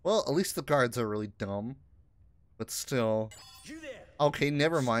 Well, at least the guards are really dumb. But still. Okay,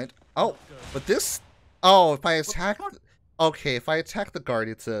 never mind. Oh, but this... Oh, if I attack... Okay, if I attack the guard,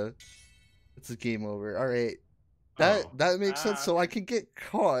 it's a game over. Alright. That makes sense, so I can get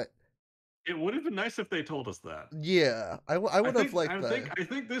caught. It would have been nice if they told us that. Yeah, I would have liked that. I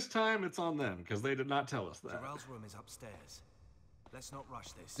think this time it's on them, because they did not tell us that. Zael's room is upstairs. Let's not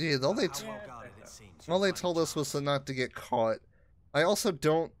rush this. Yeah, all they told us was not to get caught. I also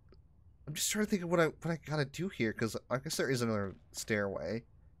don't... I'm just trying to think of what I gotta do here, because I guess there is another stairway.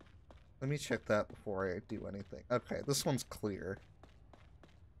 Let me check that before I do anything. Okay, this one's clear.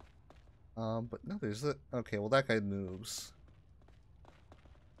 But no, there's the... Okay, well that guy moves.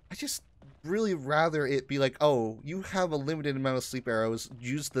 I just really rather it be like, oh, you have a limited amount of sleep arrows,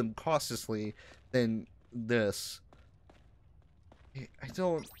 use them cautiously, than this. I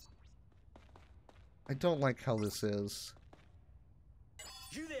don't like how this is.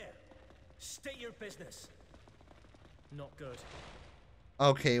 You there! State your business. Not good.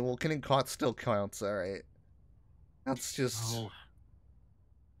 Okay, well, getting caught still counts. All right. That's just.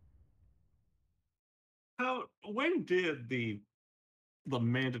 Oh. When did the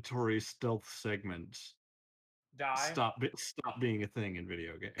mandatory stealth segment Die. stop being a thing in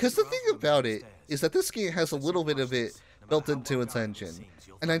video games? Because the thing about it is that this game has a little bit of it built into its engine,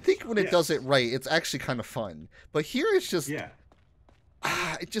 and I think when it does it right, it's actually kind of fun. But here it's just,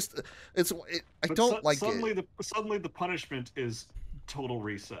 I don't like it. Suddenly the punishment is total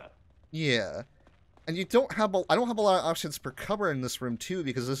reset. Yeah, and I don't have a lot of options for cover in this room too,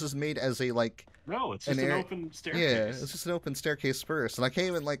 because this is made as a like. No, it's just an open staircase. Yeah, it's just an open staircase first, and I can't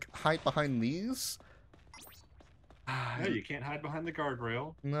even like hide behind these. No, you can't hide behind the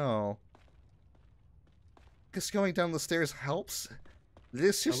guardrail. No. Because going down the stairs helps.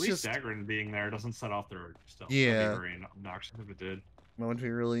 This is At least just... Dagrin being there doesn't set off their stealth. Yeah. That'd be very obnoxious if it did. That would be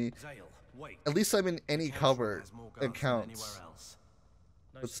really... Zael, wait. At least I'm in any cover. It counts.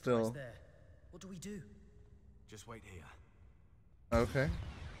 No But still. there. What do we do? Just wait here. Okay.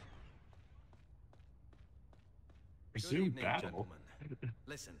 Resume evening, battle. gentlemen.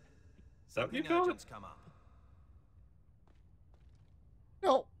 Listen, That you something call it? urgent's come up.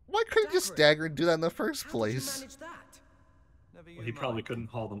 No, why couldn't just Dagrin do that in the first place? Never Well, you he probably mind. couldn't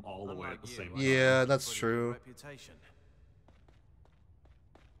haul them all the way at the same time. Yeah, that's Put in true. your reputation.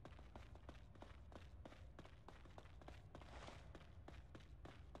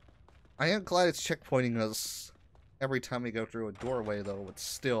 I am glad it's checkpointing us every time we go through a doorway, though. But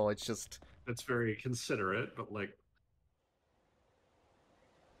still, it's just... It's very considerate, but like...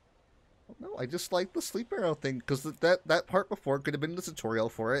 No, I just like the sleep arrow thing, because that part before could have been the tutorial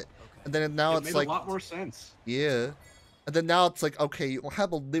for it. And then now it's made like... a lot more sense. Yeah. And then now it's like, okay, you'll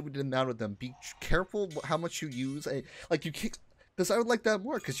have a limited amount of them. Be careful how much you use. Like, you can't... Because I would like that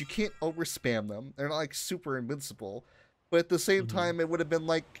more, because you can't overspam them. They're not, like, super invincible. But at the same time, it would have been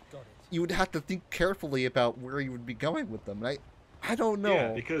like... You would have to think carefully about where you would be going with them. And I don't know.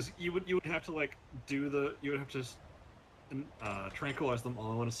 Yeah, because you would have to, like, you would have to tranquilize them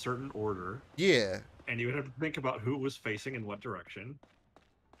all in a certain order. Yeah. And you would have to think about who was facing in what direction.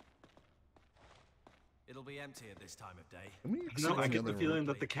 It'll be empty at this time of day. No, I get the feeling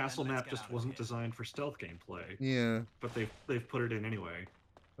that the castle map just wasn't designed for stealth gameplay. Yeah. But they've put it in anyway.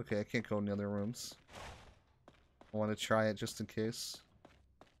 Okay, I can't go in the other rooms. I want to try it just in case.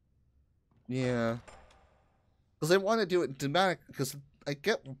 Yeah. Because I want to do it dramatic, because I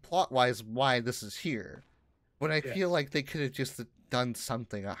get plot-wise why this is here. But I feel like they could have just done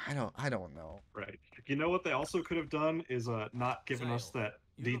something. I don't know. Right. You know what they also could have done is not given us that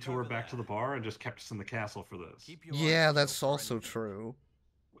detour back to the bar and just kept us in the castle for this. Yeah, that's also true.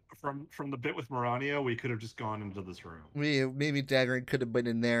 From the bit with Mirania, we could have just gone into this room. Maybe Dagrin could have been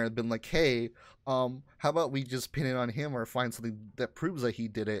in there and been like, hey, how about we just pin it on him or find something that proves that he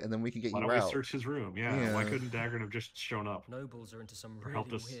did it, and then we can get Why you don't out. we search his room? Yeah. Why couldn't Dagrin have just shown up? Nobles are into some Or really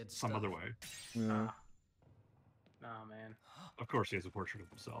helped us weird some stuff. other way. Yeah. Nah, man. Of course he has a portrait of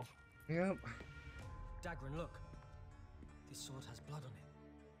himself. Yep. Dagrin, look. This sword has blood on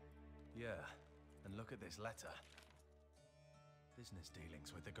it. Yeah, and look at this letter. Business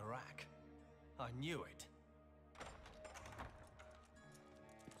dealings with the Garak. I knew it.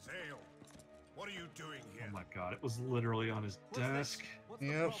 Zael, what are you doing here? Oh my god, it was literally on his desk.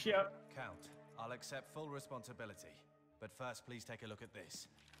 Yep. Count, I'll accept full responsibility. But first, please take a look at this.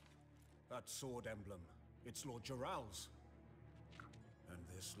 That sword emblem. It's Lord Jaral's. And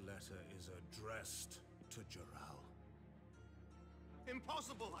this letter is addressed to Jaral.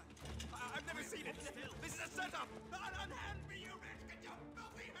 Impossible! I've never seen it! This is a setup! Unhand me, you wretch! Get your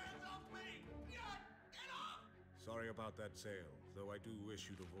filthy hands off me! Get off! Sorry about that, Zael, though I do wish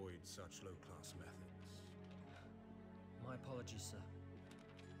you'd avoid such low-class methods. My apologies, sir.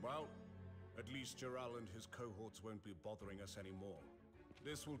 Well, at least Jaral and his cohorts won't be bothering us anymore.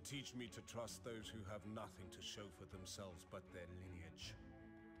 This will teach me to trust those who have nothing to show for themselves but their lineage.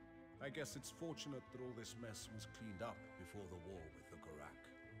 I guess it's fortunate that all this mess was cleaned up before the war with the Garak.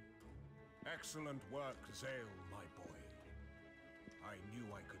 Excellent work, Zael, my boy. I knew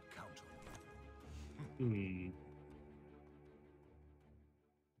I could count on you.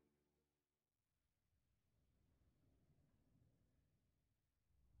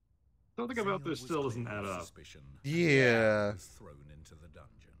 Something about this still doesn't add up. Yeah. Was thrown into the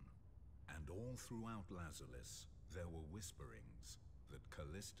dungeon, and all throughout Lazulis, there were whisperings that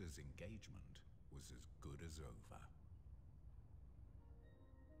Callista's engagement was as good as over.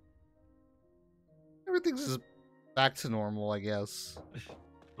 Everything's just back to normal, I guess.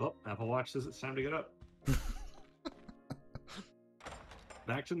 Well, Apple Watch says it's time to get up.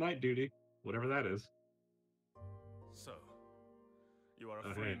 Back to night duty, whatever that is. So, You are a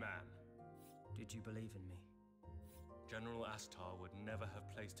Okay. free man. Did you believe in me? General Astar would never have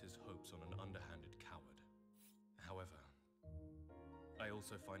placed his hopes on an underhanded coward. However, I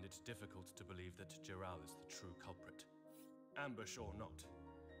also find it difficult to believe that Zael is the true culprit. Ambush or not,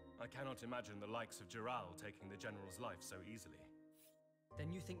 I cannot imagine the likes of Zael taking the General's life so easily.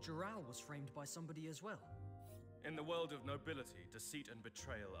 Then you think Zael was framed by somebody as well? In the world of nobility, deceit and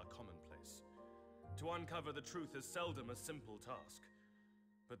betrayal are commonplace. To uncover the truth is seldom a simple task.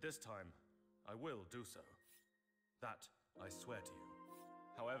 But this time, I will do so. That I swear to you.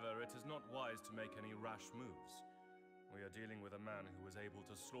 However, it is not wise to make any rash moves. We are dealing with a man who was able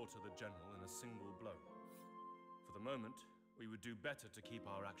to slaughter the General in a single blow. For the moment, we would do better to keep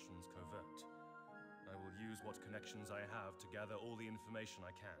our actions covert. I will use what connections I have to gather all the information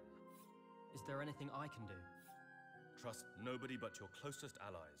I can. Is there anything I can do? Trust nobody but your closest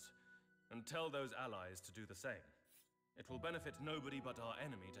allies, and tell those allies to do the same. It will benefit nobody but our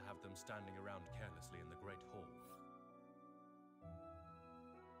enemy to have them standing around carelessly in the Great Hall.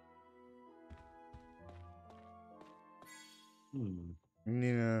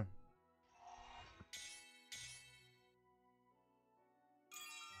 Yeah.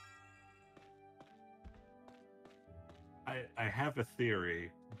 I have a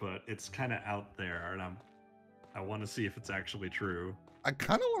theory, but it's kind of out there, and I want to see if it's actually true. I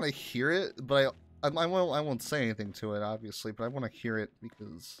kind of want to hear it, but I won't say anything to it, obviously, but I want to hear it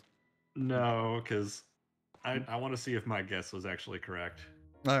because... No, because I want to see if my guess was actually correct.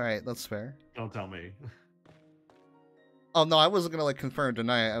 Alright, that's fair. Don't tell me. Oh, no, I wasn't gonna, like, confirm or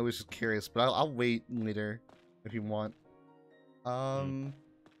deny it. I was just curious, but I'll wait later if you want.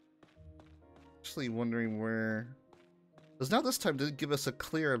 Actually wondering where... Because now this time didn't give us a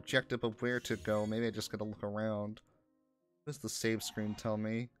clear objective of where to go. Maybe I just gotta look around. What does the save screen tell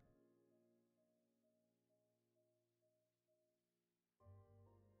me?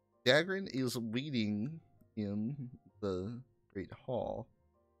 Dagrin is waiting in the Great Hall.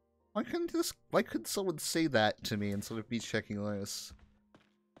 Why couldn't someone say that to me instead of me checking this?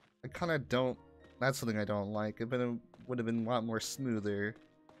 I kinda don't... That's something I don't like. It would have been a lot more smoother.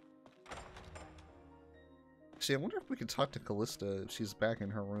 Actually, I wonder if we could talk to Callista if she's back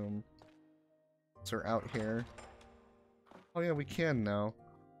in her room. Is her out here? Oh yeah, we can now.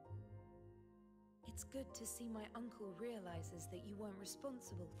 It's good to see my uncle realizes that you weren't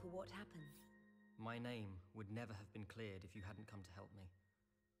responsible for what happened. My name would never have been cleared if you hadn't come to help me.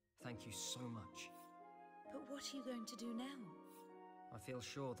 Thank you so much. But what are you going to do now? I feel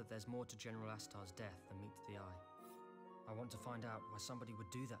sure that there's more to General Astar's death than meets the eye. I want to find out why somebody would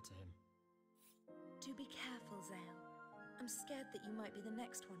do that to him. Do be careful, Zael. I'm scared that you might be the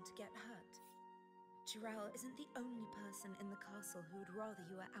next one to get hurt. Zael isn't the only person in the castle who would rather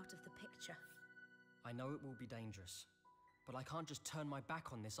you were out of the picture. I know it will be dangerous, but I can't just turn my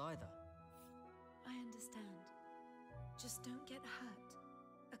back on this either. I understand. Just don't get hurt,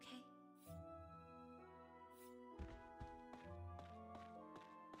 okay?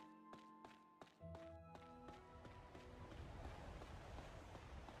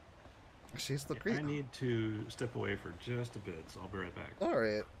 She's the I great... need to step away for just a bit, so I'll be right back.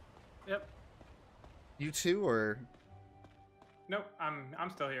 Alright. Yep. You too, or... Nope, I'm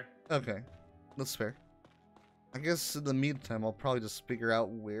still here. Okay. That's fair. I guess in the meantime, I'll probably just figure out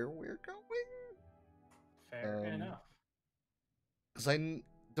where we're going. Fair enough. Because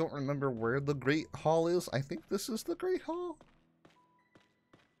don't remember where the Great Hall is. I think this is the Great Hall.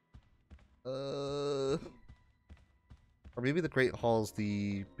 Or maybe the Great Hall is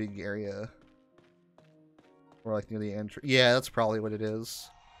the big area. Or like near the entry. Yeah, that's probably what it is.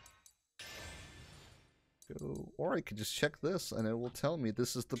 Go. Or I could just check this and it will tell me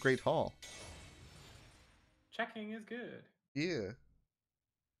this is the Great Hall. Checking is good. Yeah.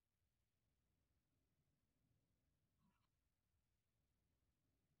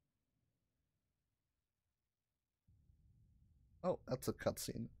 Oh, that's a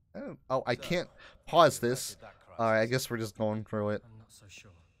cutscene. Oh, I can't pause this. Alright, I guess we're just going through it. I'm not so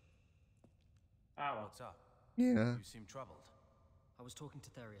sure. Ah, well. What's up? Yeah. You seem troubled. I was talking to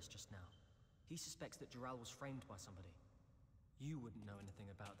Therius just now. He suspects that Zael was framed by somebody. You wouldn't know anything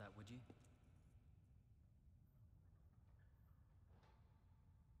about that, would you?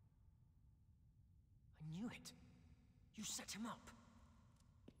 I knew it. You set him up.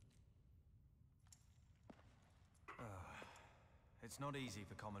 It's not easy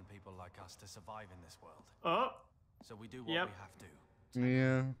for common people like us to survive in this world. Oh. So we do what we have to.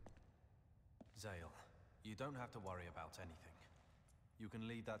 Yeah. Zael, you don't have to worry about anything. You can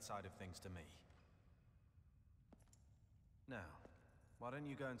leave that side of things to me. Now, why don't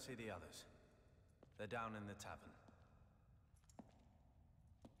you go and see the others? They're down in the tavern.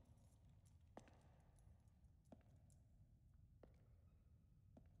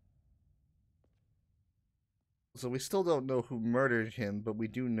 So we still don't know who murdered him, but we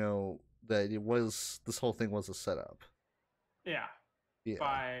do know that this whole thing was a setup. Yeah. Yeah.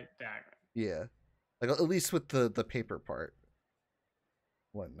 By Dagger. Yeah. Like, at least with the paper part.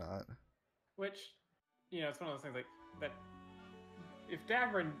 Whatnot. Which, it's one of those things like that. If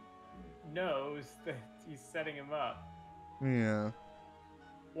Dagrin knows that he's setting him up, Yeah.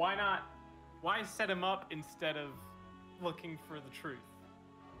 why not? Why set him up instead of looking for the truth?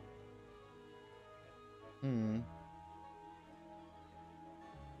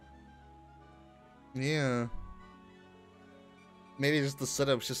 Yeah. Maybe just the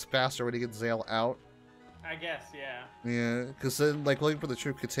setup's just faster when he gets Zael out. I guess, yeah. Yeah, because then, like, looking for the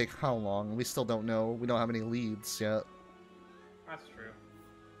truth could take how long? We still don't know. We don't have any leads yet. That's true.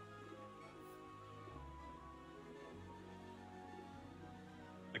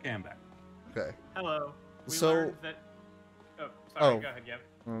 Okay, I'm back. Okay. Hello. We So- learned that. Oh, sorry. Oh. Go ahead. Yep.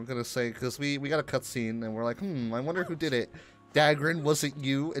 I'm gonna say, because we got a cutscene, and we're like, I wonder who did it. Dagrin, was it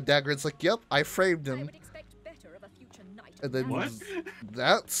you? And Dagrin's like, yep, I framed him. And then What?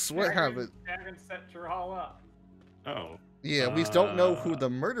 that's what happened. Dagrin set Jaral up. Oh. Yeah, we don't know who the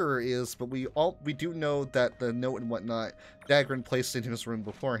murderer is, but we do know that the note and whatnot Dagrin placed in his room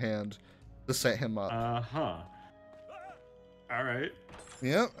beforehand to set him up. Uh-huh. All right.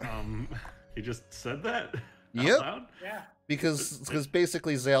 Yep. He just said that? Yep. Out loud? Yeah. Because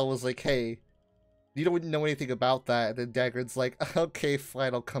basically Zael was like, hey, you don't know anything about that. And then Dagrin's like, okay,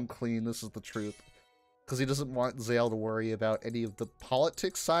 fine, I'll come clean. This is the truth. Because he doesn't want Zael to worry about any of the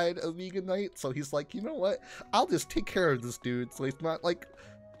politics side of Vegan Knight. So he's like, you know what? I'll just take care of this dude so he's not, like,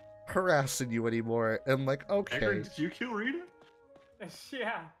 harassing you anymore. And I'm like, okay. Dagrin, did you kill Rita?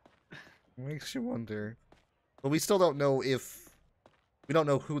 Yeah. Makes you wonder. But we still don't know if... We don't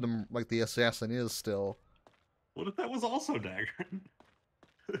know who the assassin is still. What if that was also Dagrin?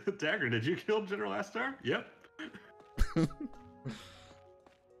 Dagrin, did you kill General Astar? Yep.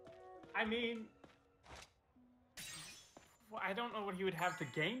 I mean, well, I don't know what he would have to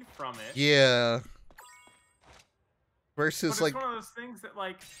gain from it. Yeah. Versus, but it's like... one of those things that,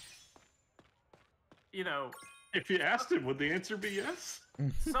 like, If you asked him, would the answer be yes?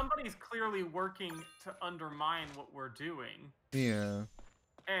 somebody's clearly working to undermine what we're doing. Yeah.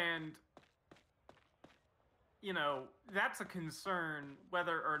 And, that's a concern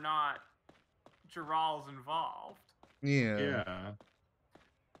whether or not Jaral's involved. Yeah. Yeah.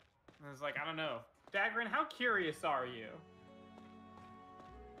 And it's like, I don't know. Dagrin, how curious are you?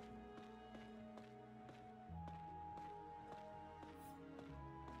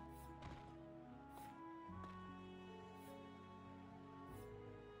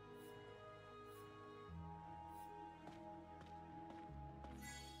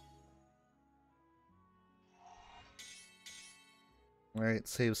 Alright,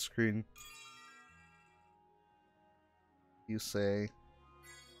 save screen. You say.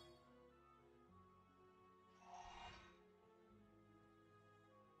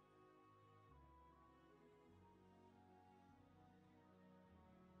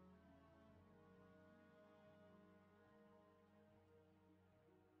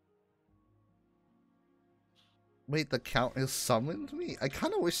 Wait, the Count has summoned me? I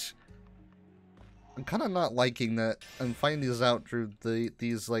kind of wish... I'm kind of not liking that I'm finding these out through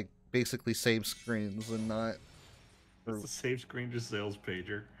these, like, basically save screens and not... That's the save screen, just Zael's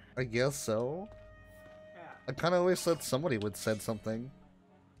pager. I guess so. Yeah. I kind of wish that somebody would said something.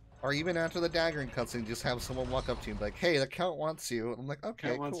 Or even after the Dagrin cutscene, just have someone walk up to you and be like, hey, the Count wants you. I'm like, okay,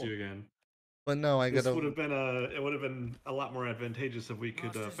 Count wants cool. you again. But no, This would have been it would have been a lot more advantageous if we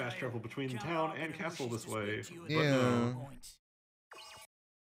could fast travel between the town and castle this way. But Yeah.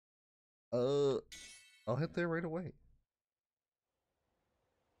 no. I'll hit there right away.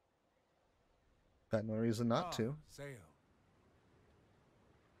 Got no reason not to.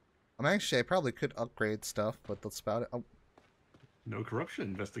 I probably could upgrade stuff, but that's about it. Oh. No corruption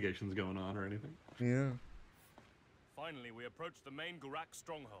investigations going on or anything. Yeah. Finally, we approach the main Gurak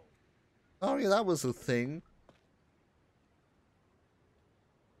stronghold. Oh yeah, that was a thing.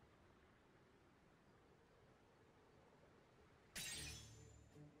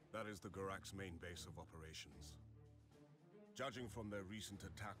 That is the Gurak's main base of operations. Judging from their recent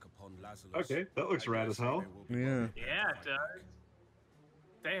attack upon Lazarus... Okay, that looks rad as hell. Yeah. Yeah, it does.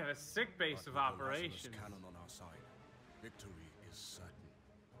 They have a sick base of operations. Cannon on our side. Victory is certain.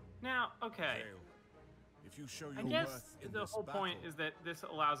 Now, okay. If you show I your guess worth in the this whole point battle, is that this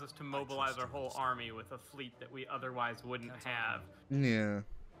allows us to mobilize our whole army with a fleet that we otherwise wouldn't have. Yeah.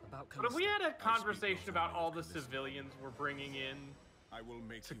 But if we had a conversation about all the civilians we're bringing in I will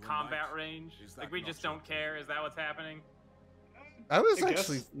make to you a combat knight. range, Is that like we not just your don't care, is that what's happening? I was I guess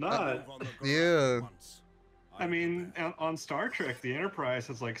actually not. yeah. I mean, on Star Trek, the Enterprise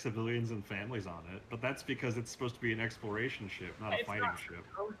has like civilians and families on it, but that's because it's supposed to be an exploration ship, not a fighting ship.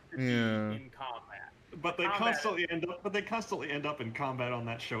 Supposed to be Yeah. in combat. But they Combat constantly end up in combat on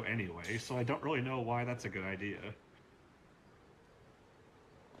that show anyway, so I don't really know why that's a good idea.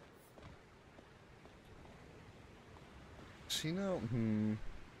 So, you know,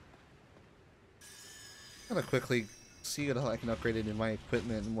 Gotta quickly see how I can upgrade it in my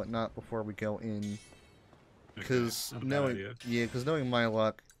equipment and whatnot before we go in. Because knowing my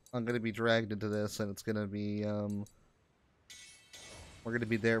luck, I'm gonna be dragged into this, and it's gonna be we're gonna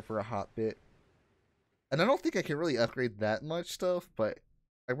be there for a hot bit. And I don't think I can really upgrade that much stuff, but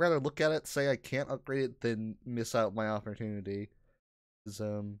I'd rather look at it, say I can't upgrade it, than miss out my opportunity. Because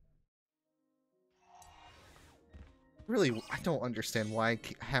really, I don't understand why I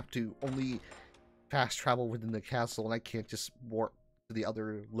have to only fast travel within the castle and I can't just warp to the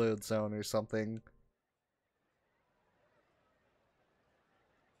other load zone or something.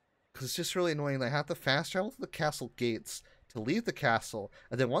 Because it's just really annoying. I have to fast travel to the castle gates to leave the castle,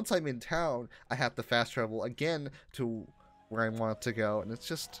 and then once I'm in town, I have to fast travel again to where I want to go, and it's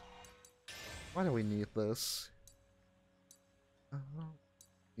just... Why do we need this?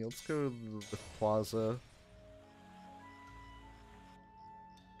 Yeah, let's go to the plaza.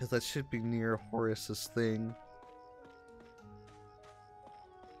 Because that should be near Horace's thing.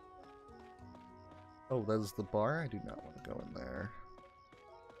 Oh, that is the bar? I do not want to go in there.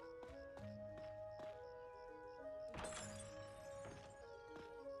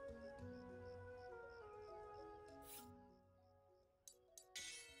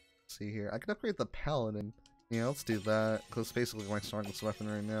 See here. I can upgrade the paladin. Yeah, let's do that, because it's basically my strongest weapon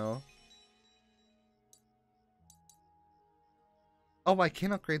right now. Oh, I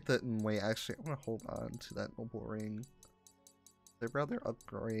can upgrade that. Wait, actually, I'm gonna hold on to that noble ring. I'd rather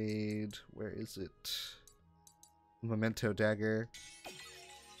upgrade. Where is it? Memento dagger.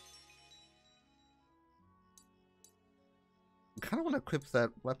 I kind of want to equip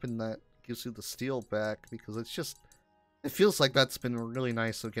that weapon that gives you the steel back, because it's just... It feels like that's been really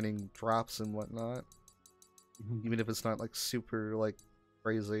nice of getting drops and whatnot. Even if it's not, like, super, like,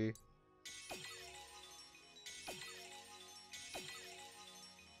 crazy.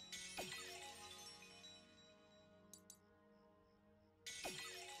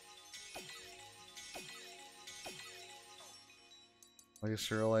 I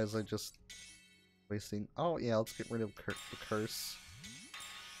just realized I just... wasting... Oh, yeah, let's get rid of the curse.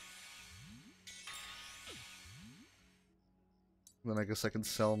 Then I guess I can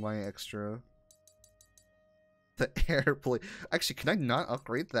sell my extra... The airplane. Actually, can I not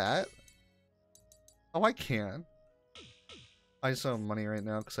upgrade that? Oh, I can. I just don't have money right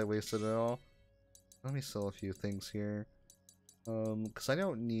now because I wasted it all. Let me sell a few things here. Because I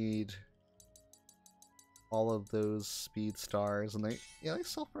don't need all of those speed stars, and they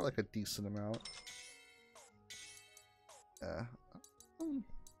sell for like a decent amount. Yeah.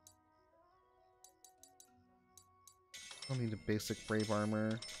 I'll need a basic brave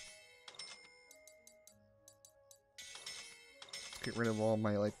armor. Get rid of all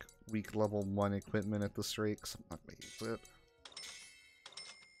my, like, weak level 1 equipment at this rate, because I'm not going to use it.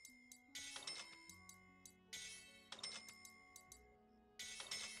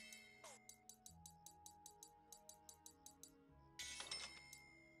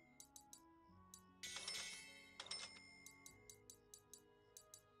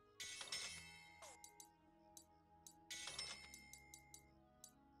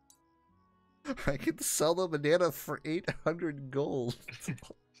 I can sell the banana for 800 gold.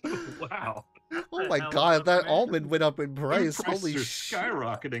 Wow. Oh my god, that almond went up in price. Holy shit.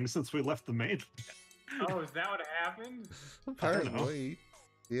 Skyrocketing since we left the mainland. Oh, is that what happened? Apparently.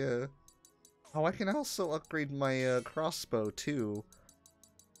 Yeah. Oh, I can also upgrade my crossbow too.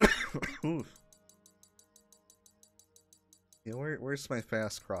 Oof. Yeah, where's my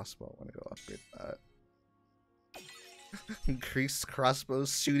fast crossbow? I want to go upgrade that. Increased crossbow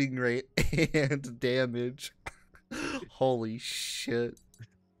shooting rate and damage. Holy shit.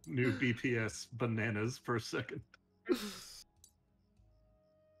 New BPS bananas per second.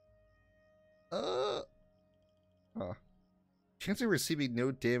 Chance of receiving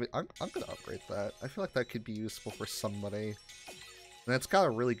no damage. I'm gonna upgrade that. I feel like that could be useful for somebody. And it's got a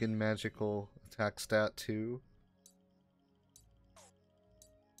really good magical attack stat too.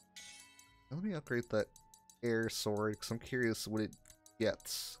 Let me upgrade that air sword, because I'm curious what it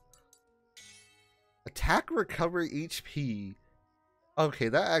gets. Attack recover HP. Okay,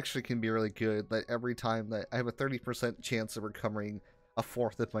 that actually can be really good. That every time that I have a 30% chance of recovering a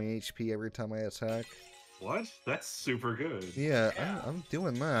fourth of my HP every time I attack. What? That's super good. Yeah, I'm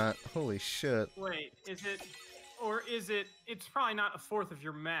doing that. Holy shit. Wait, is it Or is it? It's probably not a fourth of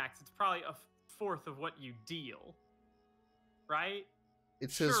your max. It's probably a fourth of what you deal. Right?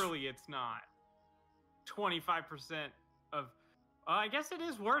 It says surely it's not 25% of. I guess it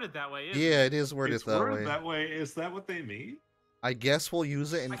is worded that way. Isn't yeah, it? it is worded It's that worded way. that way. Is that what they mean? I guess we'll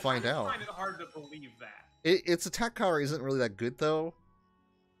use it and find I out. find it hard to believe that. Its attack power isn't really that good though,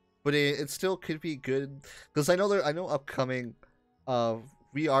 but it still could be good because I know upcoming,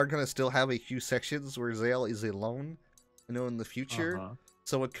 we are gonna still have a few sections where Zael is alone. I know in the future,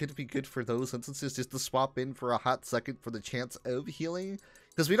 so it could be good for those instances just to swap in for a hot second for the chance of healing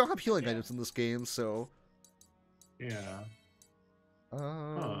because we don't have healing items in this game, so yeah.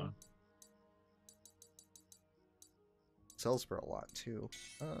 Sells for a lot too.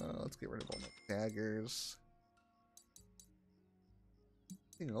 Let's get rid of all my daggers.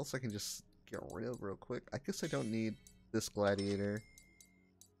 Anything else I can just get rid of real quick? I guess I don't need this gladiator.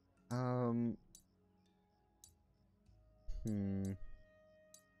 I'll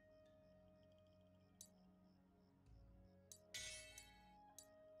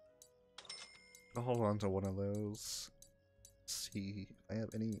hold on to one of those. See if I have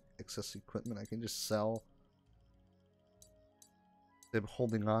any excess equipment I can just sell. I'm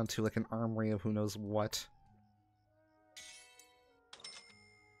holding on to like an armory of who knows what.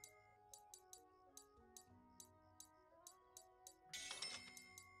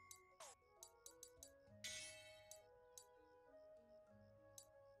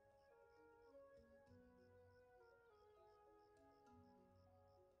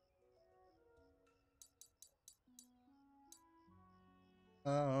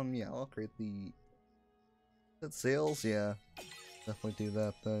 Yeah, I'll upgrade the Zael's, yeah. Definitely do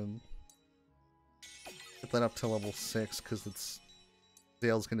that then. Get that up to level 6, because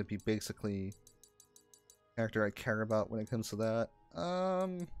Zael's gonna be basically character I care about when it comes to that. I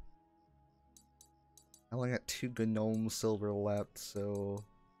only got 2 Gnome silver left, so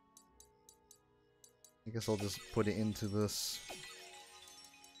I guess I'll just put it into this.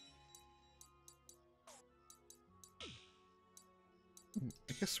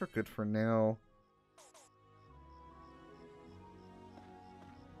 I guess we're good for now.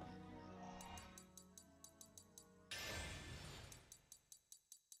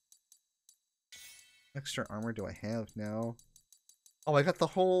 Extra armor do I have now? Oh, I got the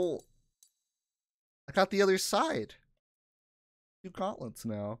whole... I got the other side! 2 gauntlets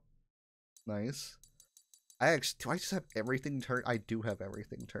now. Nice. Do I just have everything turned? I do have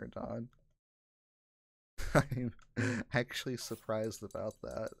everything turned on. I'm actually surprised about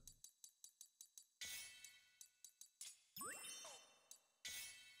that.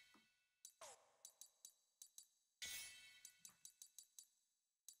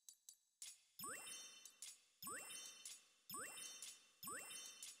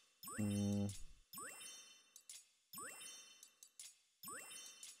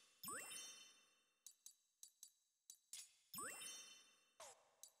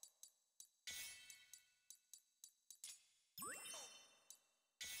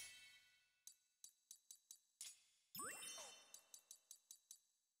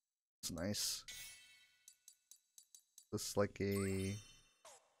 It's nice. This is like a...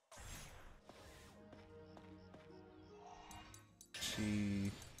 Let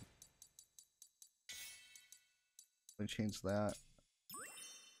me change that.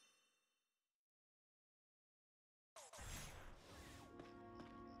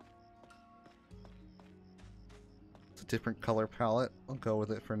 It's a different color palette. I'll go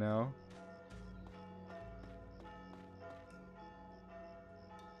with it for now.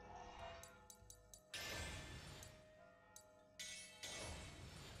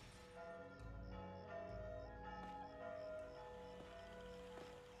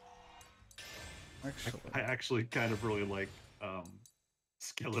 I actually kind of really like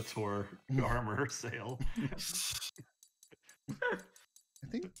Skeletor armor sale. I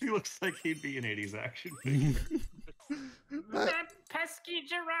think he looks like he'd be an 80s action figure. That pesky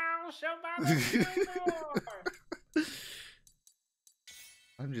Gerald shall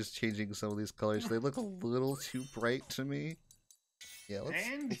I'm just changing some of these colors. They look a little too bright to me. Yeah, let's...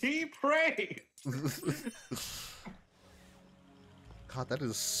 And he prayed! God, that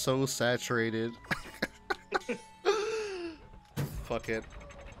is so saturated. Fuck it.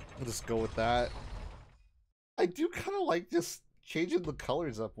 I'll just go with that. I do kind of like just changing the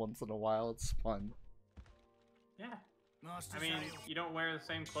colors up once in a while. It's fun. Yeah. I mean, you don't wear the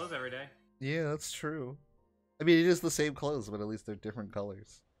same clothes every day. Yeah, that's true. I mean, it is the same clothes, but at least they're different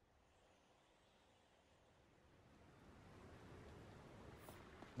colors.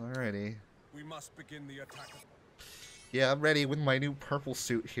 Alrighty. We must begin the attack. Yeah, I'm ready with my new purple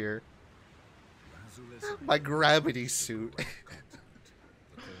suit here. My gravity suit. The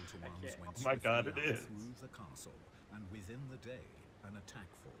call to arms went Oh my god, it swiftly is. out through the castle, and within the day, an attack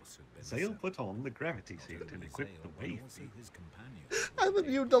force had been Zael assembled. put on the gravity suit and Only equipped Zael, the but wave also feet. his companions I'm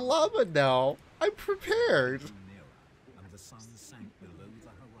immune to lava now. I'm prepared. drew nearer, and the sun sank below the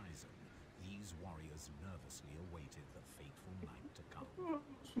horizon. These warriors nervously awaited the fateful night to come.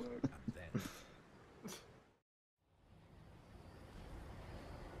 And then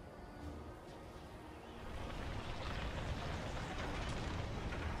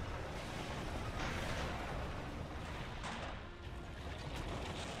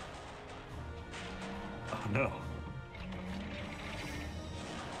Oh no.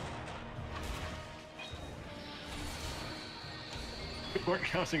 We're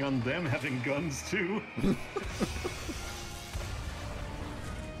counting on them having guns too.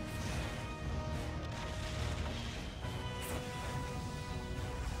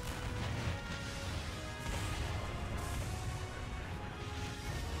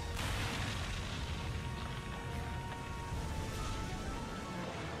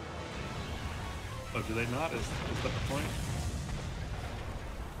 Oh, do they not? Is that the point?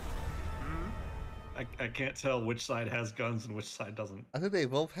 I can't tell which side has guns and which side doesn't. I think they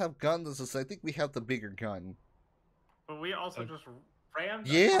both have guns. I think we have the bigger gun. But we also just rammed.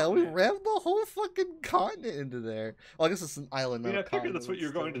 the Yeah, we continent. rammed the whole fucking continent into there. Well, I guess it's an island. I mean, not I a figured continent, that's what but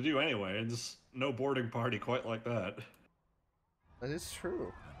you're going to still. do anyway, and just no boarding party quite like that. That is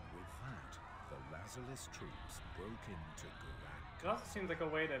true. and with that, the Lazarus troops broke into It also seems like a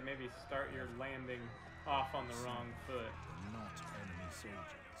way to maybe start your landing off on the wrong foot. were not enemy soldiers.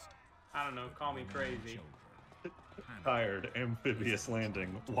 I don't know, call me crazy. Tired, amphibious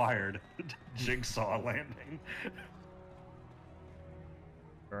landing, wired, jigsaw landing.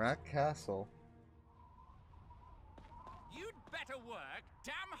 Garak Castle. You'd better work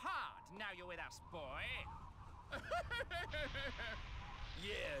damn hard now you're with us, boy.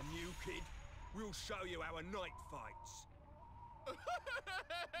 Yeah, new kid. We'll show you our night fights.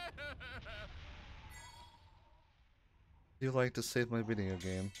 Do you like to save my video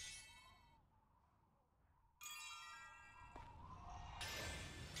game?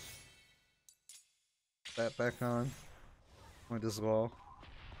 That back on. Might as well.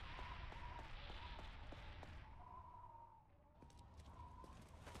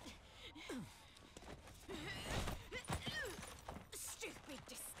 Stupid,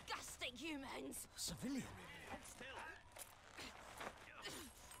 disgusting humans! Civilian?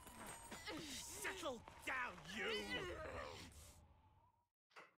 Settle down, you!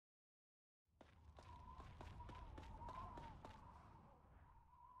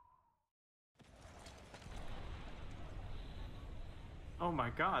 Oh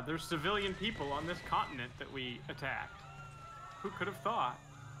my god, there's civilian people on this continent that we attacked. Who could have thought?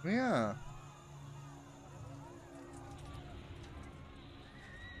 Yeah.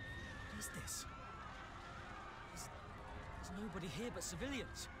 What is this? There's nobody here but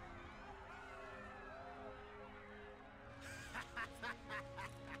civilians.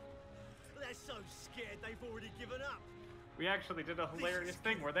 They're so scared they've already given up. We actually did a hilarious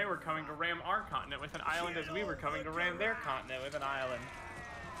thing where they were coming to ram our continent with an island as we were coming to ram their continent with an island.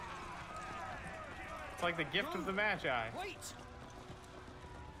 It's like the gift of the Magi. Wait!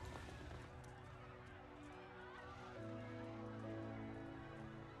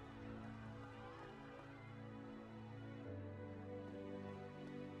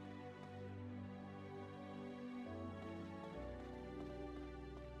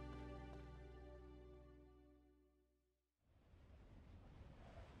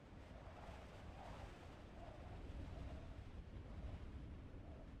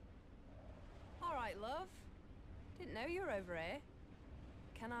 All right, love. Didn't know you were over here.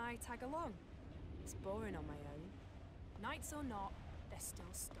 Can I tag along? It's boring on my own. Knights or not, they're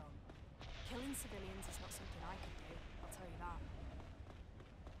still scum. Killing civilians is not something I could do, I'll tell you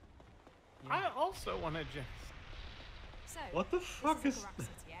that. I also want to just... So, What the fuck this is... a Garak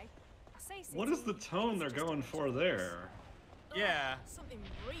city, eh? I say What is the city, tone it's they're just a going bunch for of there? Yeah. Something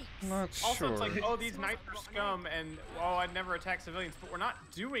reeks. Not Also, sure. it's like, oh, these knights are scum, and oh, I'd never attack civilians, but we're not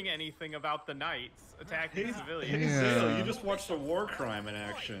doing anything about the knights attacking Hey, civilians. Zael, you just watched a war crime in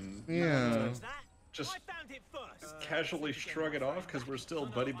action. Yeah. Just casually shrug it off because we're still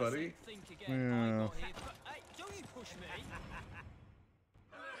buddy-buddy. Yeah. Don't you push me!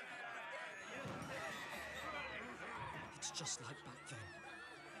 It's just like back then.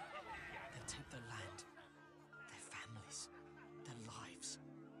 They take their land, their families, their lives.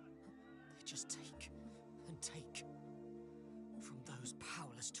 They just take and take from those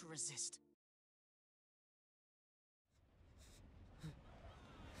powerless to resist.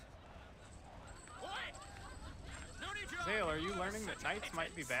 Zael, are you learning that knights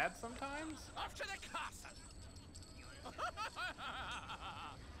might be bad sometimes? Off to the castle!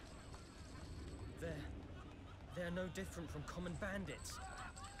 They're no different from common bandits.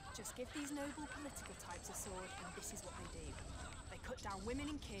 Just give these noble political types a sword, and this is what they do. They cut down women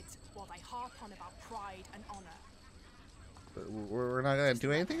and kids while they harp on about pride and honor. But we're not gonna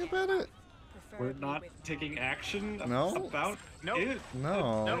do anything about it? We're not taking action about Nope. it?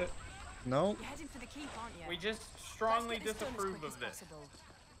 No. Nope. No. You're heading for the keep, aren't you? We just strongly Let's get this done as disapprove quick of as this. possible.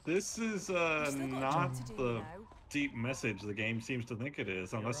 This is still got a not job to do, the you know. deep message the game seems to think it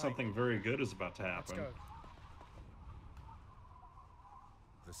is, unless right. something very good is about to happen. Let's go.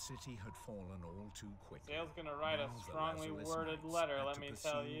 The city had fallen all too quickly. Zael's gonna write a Now the strongly Lazarus worded Knights letter, had let to me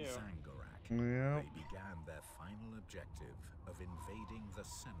tell pursue you. Zangorak. Yeah. They began their final objective of invading the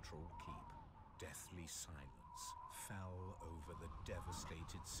central keep. Deathly silence fell over the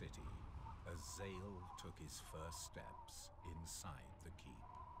devastated city as Zael took his first steps inside the keep.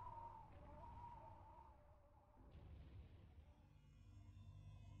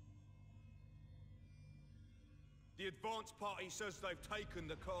 The advance party says they've taken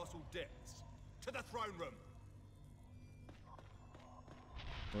the castle depths. To the throne room.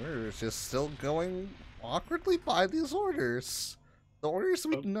 We're just still going awkwardly by these orders. The orders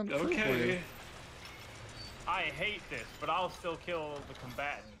we didn't approve Okay. with. I hate this, but I'll still kill the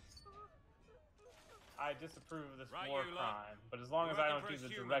combatants. I disapprove of this Right, war you lot. crime, but as long You're as I working don't for do us the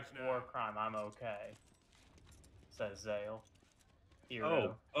humans direct now. war crime, I'm okay. Says Zael. Oh,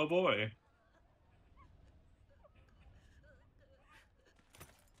 Hero. oh boy.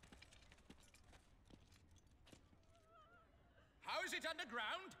 How is it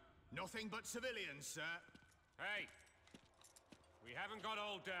underground? Nothing but civilians, sir. Hey, we haven't got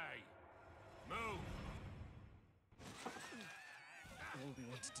all day. Move. All we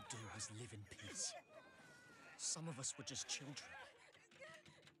wanted to do was live in peace. Some of us were just children.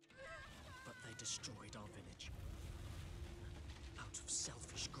 But they destroyed our village. Out of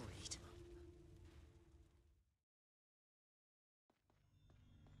selfish greed.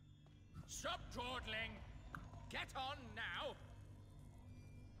 Stop dawdling. Get on now.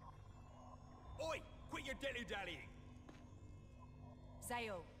 Oi, quit your dilly-dallying.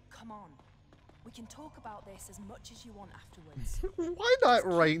 Zael, come on. We can talk about this as much as you want afterwards. Why not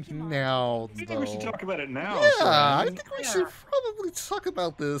right now, I think though? we should talk about it now. Yeah, I Sven. think we should probably talk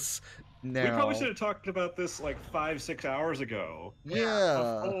about this now. We probably should have talked about this like 5-6 hours ago.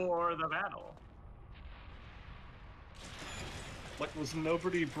 Yeah. Before the battle. Like, was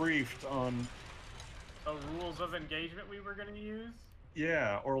nobody briefed on? The rules of engagement we were gonna use?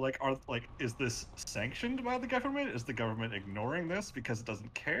 Yeah, or like, is this sanctioned by the government? Is the government ignoring this because it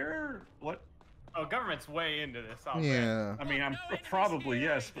doesn't care? What? Oh, government's way into this already. Yeah. I mean, I'm probably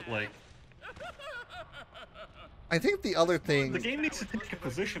yes, but like, I think the other thing. the game needs to take a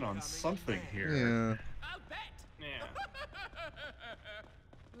position on something here. Yeah. Yeah.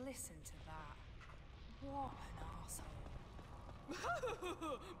 Listen to that. What an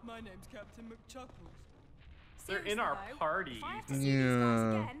arsehole. My name's Captain McChuckles. They're in our Seriously, though, party. If I have to see these guys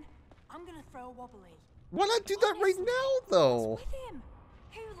Yeah. again, I'm gonna throw a wobbly. Why not do that right now, though? What's with him?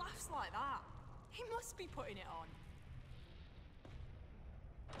 Who laughs like that? He must be putting it on.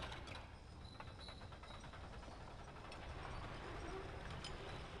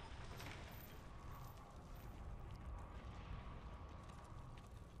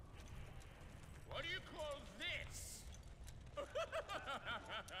 What do you call this?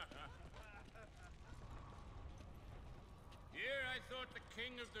 Here I thought the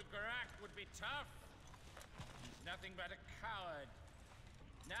king of the Garak would be tough. He's nothing but a coward.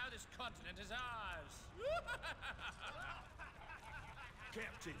 Now this continent is ours.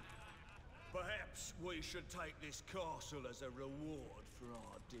 Captain, perhaps we should take this castle as a reward for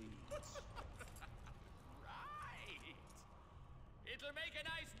our deeds. Right. It'll make a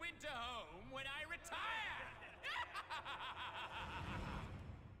nice winter home when I retire.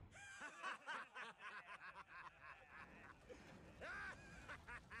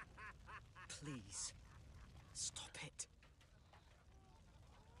 Please, stop it.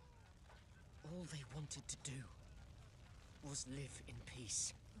 All they wanted to do was live in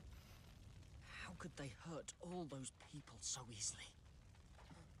peace. How could they hurt all those people so easily?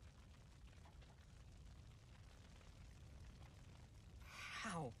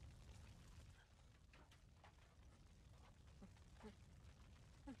 How?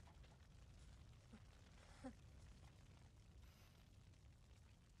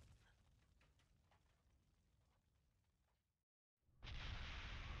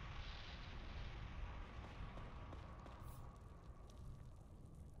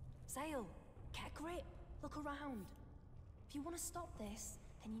 Zael, get a grip. Look around. If you want to stop this,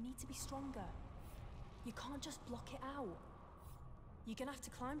 then you need to be stronger. You can't just block it out. You're gonna have to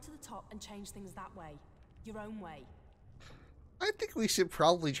climb to the top and change things that way. Your own way. I think we should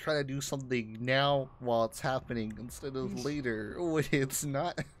probably try to do something now while it's happening instead of later when it's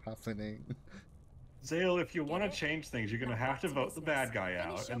not happening. Zael, if you want to change things, you're going to have to vote the bad guy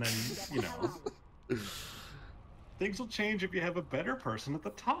out, and then, you know, things will change if you have a better person at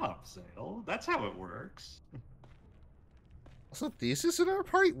the top, Zael. That's how it works. So this is in our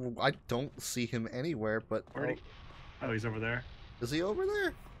party? I don't see him anywhere, but... Oh, he's over there. Is he over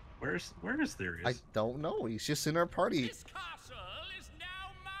there? Where is Thereus? I don't know. He's just in our party. This castle is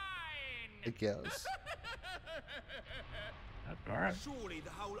now mine. I guess. All right. Surely the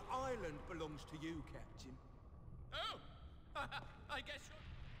whole island belongs to you, Captain. Oh, I guess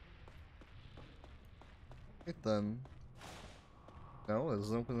you're... Right then. No, it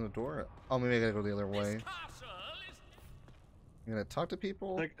doesn't open the door. Oh, maybe I gotta go the other way. You gonna talk to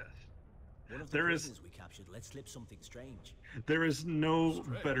people? One of the prisoners we captured let slip something strange. There is no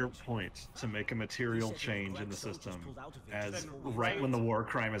better point to make a material change in the system as right when the war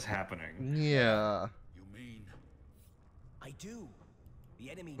crime is happening. Yeah. You mean? I do.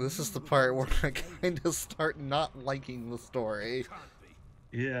 The enemy. This is the part where I kind of start not liking the story.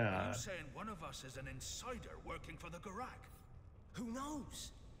 Yeah. I'm saying one of us is an insider working for the Gurak. Who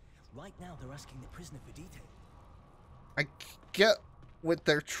knows? Right now they're asking the prisoner for detail. I get what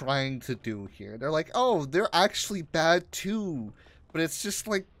they're trying to do here. They're like, oh, they're actually bad too. But it's just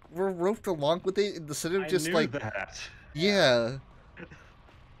like, we're roped along with it instead of just like... that. Yeah.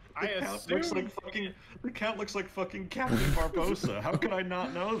 The count looks like fucking Captain Barbosa. How could I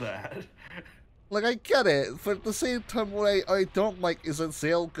not know that? Like, I get it, but at the same time, what I don't like is that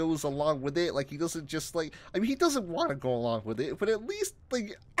Zael goes along with it. Like, he doesn't just, like... I mean, he doesn't want to go along with it, but at least,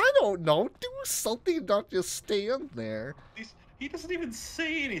 like, I don't know, do something, not just stand there. He doesn't even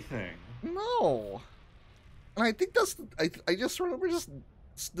say anything. No. And I think that's... I just remember just...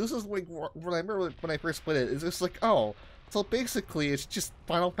 This is, like, what I remember when I first played it. It's just like, oh... So basically, it's just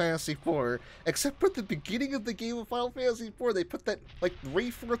Final Fantasy IV, except for the beginning of the game of Final Fantasy IV, they put that, like,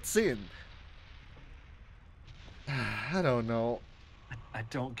 reference in. I don't know. I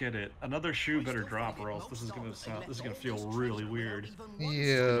don't get it. Another shoe better drop, or else this is gonna feel really weird.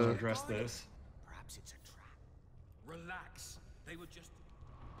 Yeah. Address this. Perhaps it's a trap. Relax. They were just...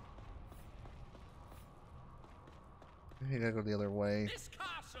 I gotta go the other way. This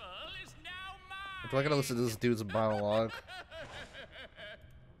castle is now mine. Do I gotta listen to this dude's monologue?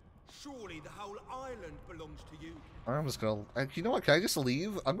 Surely the whole island belongs to you. I'm just gonna... You know what, can I just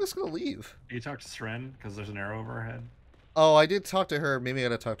leave? I'm just gonna leave. You talk to Sren, because there's an arrow over her head. Oh, I did talk to her. Maybe I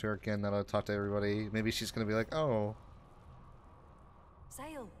gotta talk to her again. Now I talk to everybody. Maybe she's gonna be like, oh.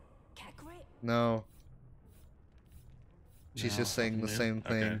 Zael, get a grip. No. She's just saying the new? same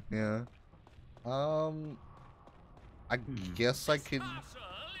thing. Okay. Yeah. I guess I could...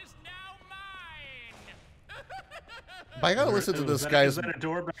 But I gotta listen to this guy's... Is that a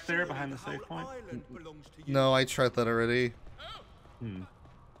door back there behind the save point? No, I tried that already.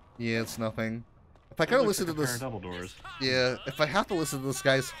 Yeah, it's nothing. If I gotta listen to this... Double doors. Yeah, if I have to listen to this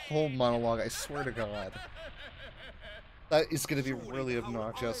guy's whole monologue, I swear to God. That is gonna be really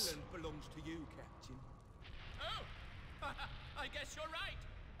obnoxious. Belongs to you, Captain. Oh, I guess you're right.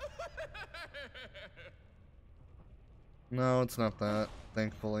 No, it's not that,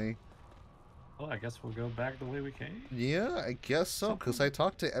 thankfully. Well, I guess we'll go back the way we came. Yeah, I guess so, because I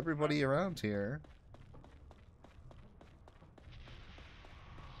talked to everybody around here.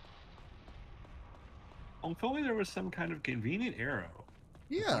 If only there was some kind of convenient arrow.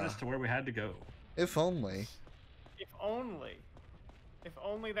 Yeah. As to where we had to go. If only. If only. If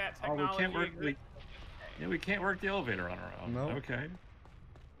only that Oh, technology... we can't work. existed. Yeah, we can't work the elevator on our own. Nope. Okay.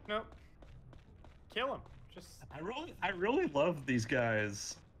 Nope. Kill him. Just... I really love these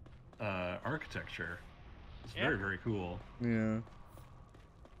guys' architecture. It's very, very cool. Yeah.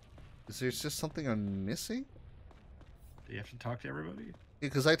 Is there just something I'm missing? Do you have to talk to everybody?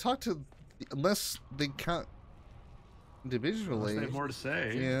 Because I talked to... Unless they count individually. Unless they have more to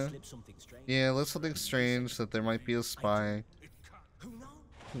say. Yeah. Yeah, unless something strange, that there might be a spy.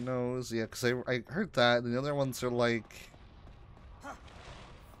 Who knows? Yeah, because I heard that. And the other ones are like...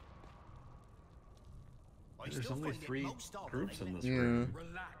 There's only 3 groups in this Yeah. room.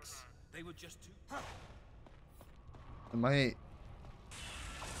 Relax. They were just too... It might...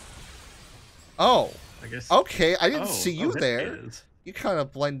 Oh! I guess... Okay, I didn't see you there there. it is. You kind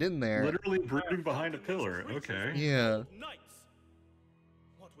of blend in there. Literally brooding behind a pillar. Okay. Yeah. Knights!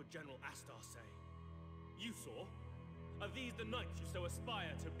 What would General Astar say? You saw? Are these the knights you so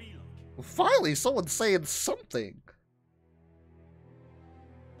aspire to be like? Well, finally, someone's saying something.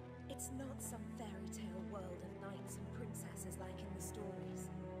 It's not some fairy tale world of knights and princesses like in the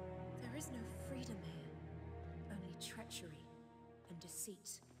stories. There is no freedom here, only treachery and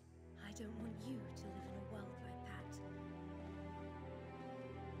deceit. I don't want you to live in a world like that.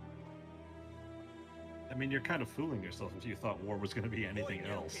 I mean, you're kind of fooling yourself if you thought war was going to be anything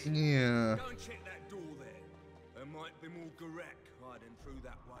else. Yeah. Go and check that door there. There might be more Garek hiding through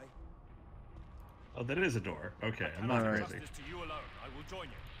that way. Oh, that is a door. Okay, I'm not Trust crazy. this to you alone. I will join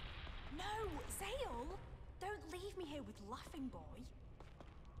you. No, Zael! Don't leave me here with Laughing Boy.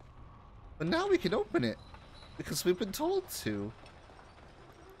 But now we can open it because we've been told to.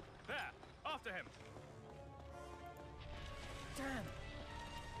 There, after him. Damn!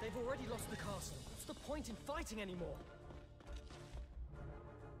 They've already lost the castle. What's the point in fighting anymore?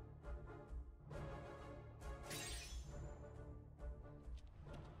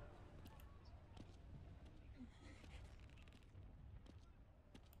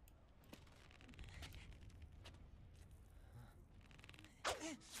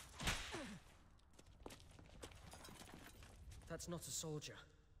 That's not a soldier.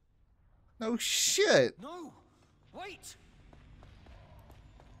 No shit. No! Wait!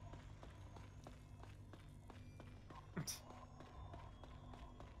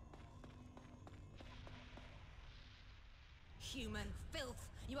 Human filth!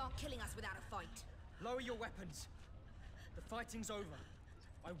 You aren't killing us without a fight. Lower your weapons. The fighting's over.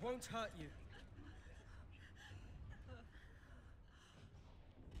 I won't hurt you.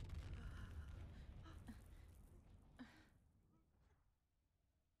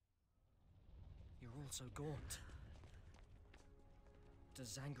 You're all so gaunt.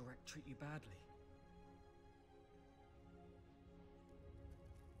 Does Zangarak treat you badly?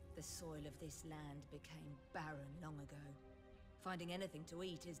 The soil of this land became barren long ago. Finding anything to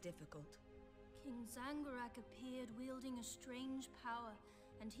eat is difficult. King Zangarak appeared wielding a strange power,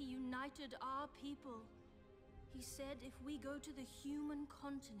 and he united our people. He said if we go to the human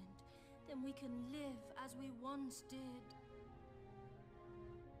continent, then we can live as we once did.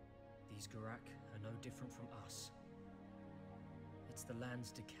 These Garak are no different from us. It's the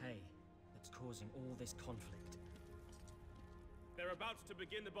land's decay that's causing all this conflict. They're about to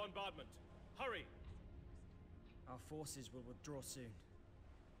begin the bombardment. Hurry! Our forces will withdraw soon.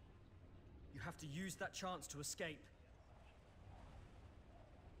 You have to use that chance to escape.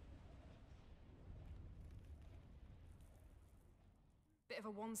 Bit of a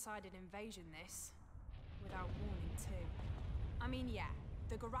one-sided invasion, this. Without warning, too. I mean, yeah,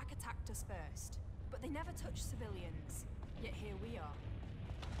 the Garak attacked us first, but they never touched civilians. Yet here we are.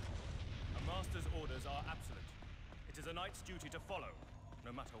 A master's orders are absolute. It is a knight's duty to follow,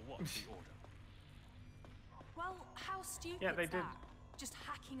 no matter what the order. Well, how stupid Yeah, they is did. that? Just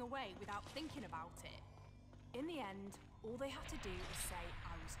hacking away without thinking about it. In the end, all they have to do is say,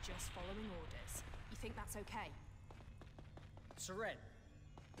 I was just following orders. You think that's okay? Seren.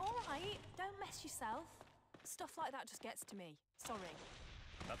 All right, don't mess yourself. Stuff like that just gets to me. Sorry.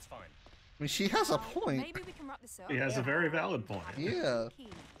 That's fine. I mean, she has a point. Maybe we can wrap this up. He has a very valid point. Yeah.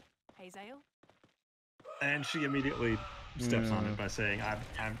 Hey, Zael. And she immediately steps on it by saying, I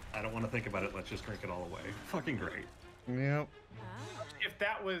don't want to think about it, let's just drink it all away. Fucking great. Yep. If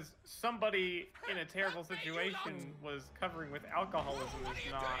that was somebody in a terrible situation was covering with alcoholism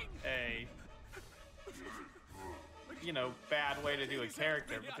is not a, you know, bad way to do a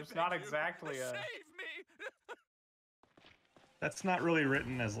character, but there's not exactly a... That's not really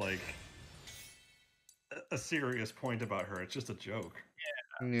written as, like, a serious point about her. It's just a joke.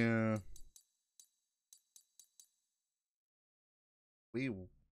 Yeah. I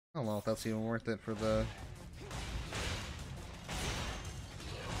don't know if that's even worth it for the...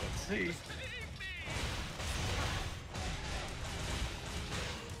 Let's see.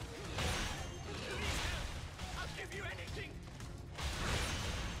 I'll give you anything.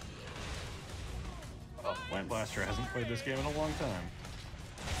 Oh, Plant Blaster hasn't played this game in a long time.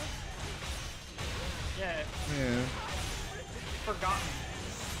 Yeah. Yeah. Forgotten.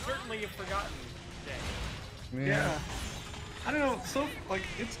 Certainly you've forgotten game. Yeah. I don't know, so, like,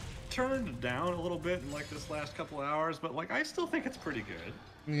 it's turned down a little bit in, like, this last couple hours, but, like, I still think it's pretty good.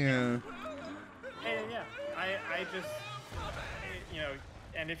 Yeah. Yeah. I just, you know,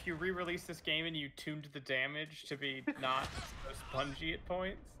 and if you re-release this game and you tuned the damage to be not so spongy at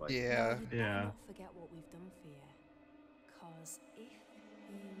points, like... Yeah. No, you better not forget what we've done for you. 'Cause if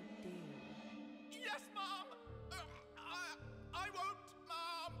you do... Yes, Mom! I won't,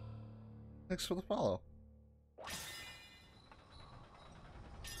 Mom! Thanks for the follow.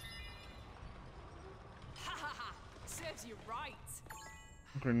 Ha ha ha! Serves you right!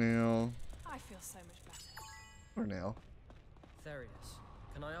 Grinnell. I feel so much better. Grinnell. Therius,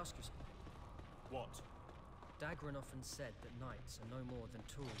 Can I ask you something? What? Dagran often said that knights are no more than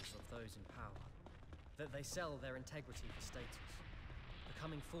tools of those in power. That they sell their integrity for status,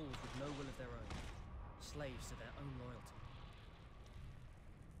 becoming fools with no will of their own, slaves to their own loyalty.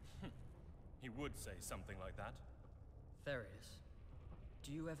 He would say something like that. Therius,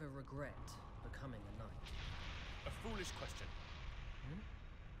 do you ever regret becoming a knight? A foolish question.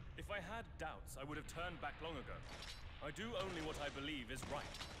 If I had doubts, I would have turned back long ago. I do only what I believe is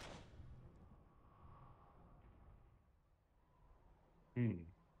right.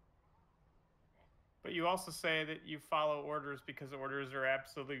 But you also say that you follow orders because orders are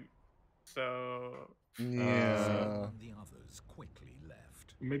absolute. So yeah. The others quickly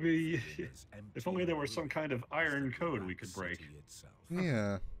left. Maybe if only there were some kind of iron code we could break.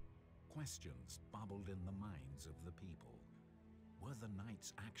 Yeah. Questions bubbled in the minds of the people. Were the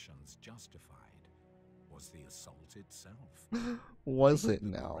knight's actions justified? Was the assault itself? Was it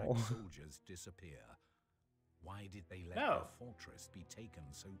Did the now? Gorek soldiers disappear? Why did they let their fortress be taken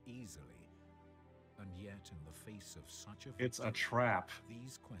so easily? And yet, in the face of such a It's a trap.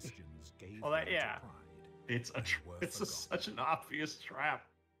 These questions gave well, way to yeah. pride. Such an obvious trap.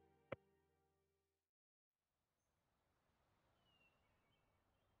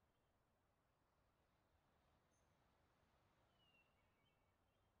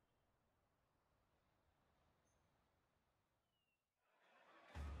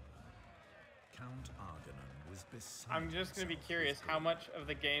 Count Arganon was beside I'm just gonna be himself curious with how grief. much of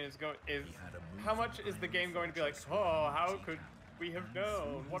the game is had a move how much from is the iron game going to be like, fortress with a oh, how mighty could cannon, we have and through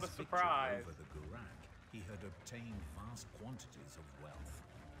known? What a his victory surprise. Over the Gorek, he had obtained vast quantities of wealth.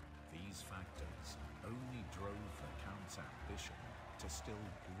 These factors only drove the Count's ambition to still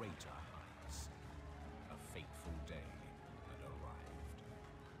greater heights. A fateful day had arrived.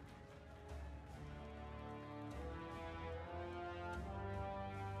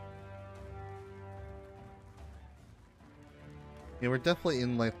 Yeah, we're definitely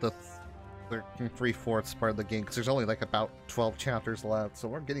in like the 3/4 part of the game because there's only like about 12 chapters left, so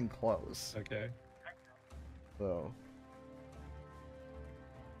we're getting close. Okay. So.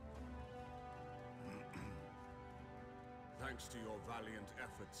 Thanks to your valiant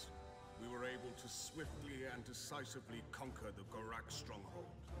efforts, we were able to swiftly and decisively conquer the Gorek stronghold.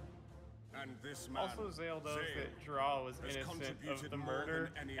 And this man, Also, Zael knows Zael, that Jral was has innocent contributed of the more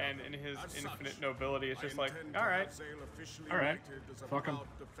murder, than any and other. in his As infinite such, nobility, it's I just like, intend to all right, have Zael officially All right. elected as a Fuck 'em. proud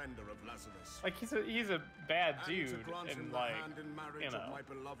defender of Lazarus. like he's a bad And to dude, grant him and the like, hand in marriage you of know, my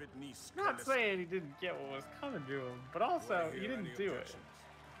beloved niece, not Calista. saying he didn't get what was coming to him, but also Do I he hear didn't any do it. objections?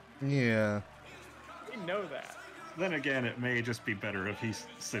 Yeah. We know that. Then again, it may just be better if he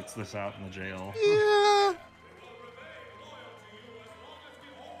sits this out in the jail. Yeah.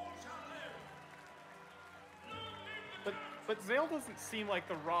 But Zael doesn't seem like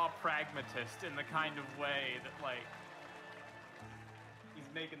the raw pragmatist in the kind of way that like he's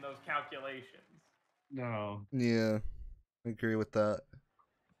making those calculations. No. Yeah. I agree with that.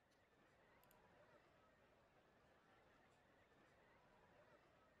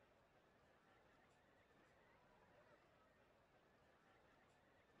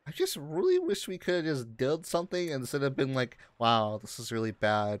 I just really wish we could have just did something instead of been like, wow, this is really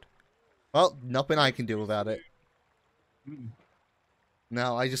bad. Well, nothing I can do about it.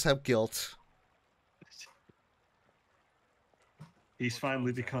 Now I just have guilt. He's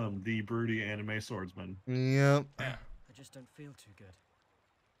finally become the broody anime swordsman. Yep. I just don't feel too good.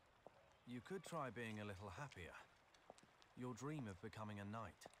 You could try being a little happier. Your dream of becoming a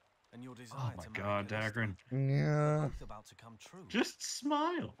knight, and your desire Oh my to god, Dagran. Yeah. both about to come true. Just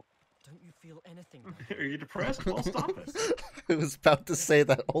smile. Don't you feel anything? Are you depressed? Well, stop it. I was about to say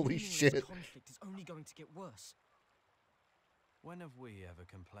that. Holy Meaningless shit. conflict is only going to get worse. When have we ever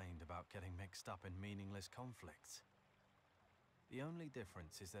complained about getting mixed up in meaningless conflicts? The only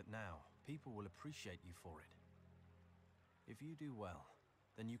difference is that now, people will appreciate you for it. If you do well,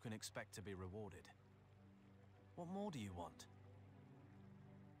 then you can expect to be rewarded. What more do you want?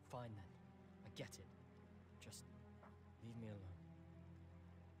 Fine then. I get it. Just leave me alone.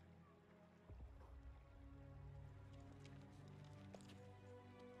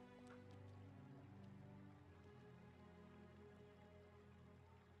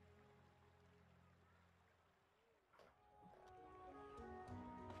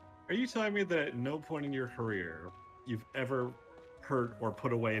 Are you telling me that at no point in your career you've ever hurt or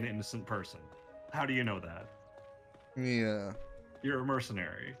put away an innocent person? How do you know that? Yeah. You're a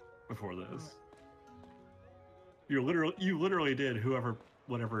mercenary before this. You literally did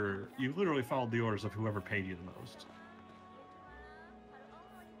whatever. You literally followed the orders of whoever paid you the most.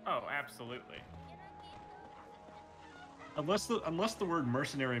 Oh, absolutely. Unless the word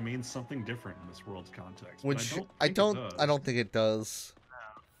mercenary means something different in this world's context. Which But I don't think it does. I don't think it does.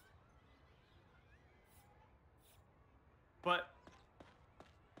 But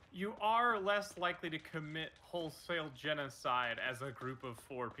you are less likely to commit wholesale genocide as a group of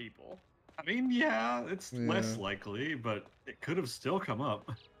 4 people. I mean, yeah, it's less likely, but it could have still come up.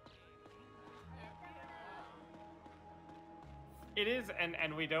 It is,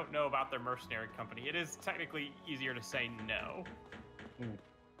 and we don't know about their mercenary company. It is technically easier to say no.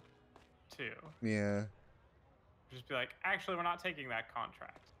 Too. Yeah. Just be like, actually, we're not taking that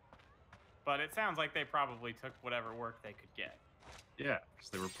contract. But it sounds like they probably took whatever work they could get. Yeah,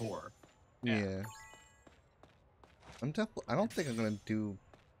 because they were poor. Yeah. I don't think I'm gonna do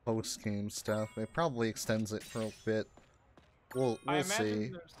post-game stuff. It probably extends it for a bit. We'll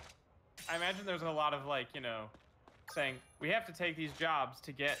see. I imagine there's a lot of, like, you know, saying, we have to take these jobs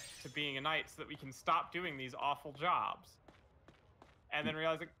to get to being a knight so that we can stop doing these awful jobs. And then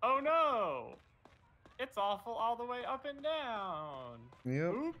realizing, oh no! It's awful all the way up and down.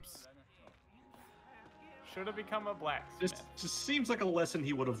 Yep. Oops. Should have become a blacksmith. This just seems like a lesson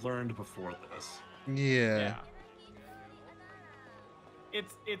he would have learned before this. Yeah.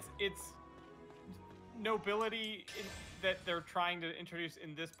 It's nobility that they're trying to introduce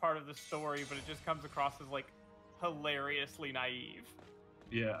in this part of the story, but it just comes across as, like, hilariously naive.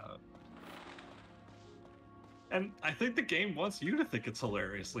 Yeah. And I think the game wants you to think it's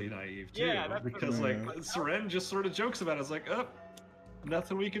hilariously naive too, because like Seren just sort of jokes about it. It's like, oh,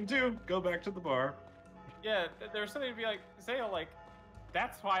 nothing we can do. Go back to the bar. Yeah, there's something to be like, Zael, like,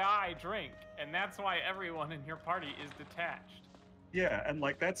 that's why I drink, and that's why everyone in your party is detached. Yeah, and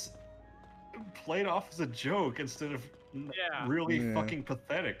like that's played off as a joke instead of really fucking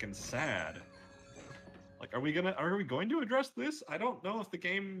pathetic and sad. Like, are we going to address this? I don't know what the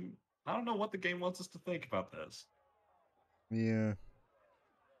game wants us to think about this. Yeah.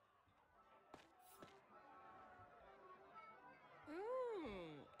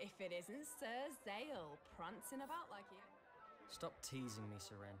 If it isn't Sir Zael prancing about like you. Stop teasing me,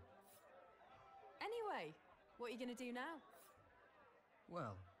 Seren. Anyway, what are you gonna do now?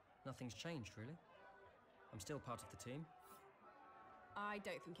 Well, nothing's changed, really. I'm still part of the team. I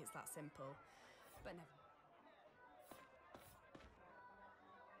don't think it's that simple, but never.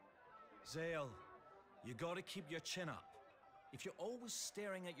 Zael, you gotta keep your chin up. If you're always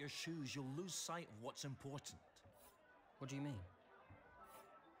staring at your shoes, you'll lose sight of what's important. What do you mean?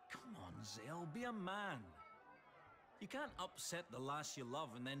 Come on, Zael, be a man. You can't upset the lass you love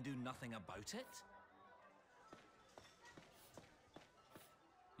and then do nothing about it.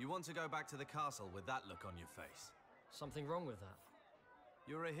 You want to go back to the castle with that look on your face? Something wrong with that?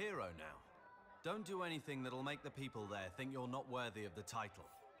 You're a hero now. Don't do anything that'll make the people there think you're not worthy of the title.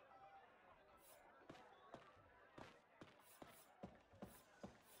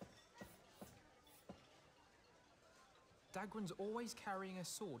 Dagran's always carrying a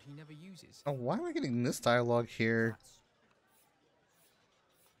sword he never uses. Oh, why am I getting this dialogue here?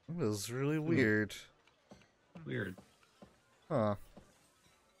 That was really weird. Weird. Huh.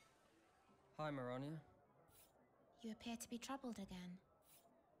 Hi, Maronia. You appear to be troubled again.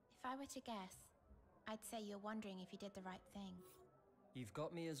 If I were to guess, I'd say you're wondering if you did the right thing. You've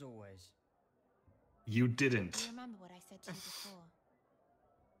got me as always. You Do didn't. you remember what I said to you before?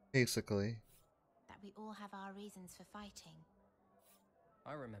 Basically. That we all have our reasons for fighting.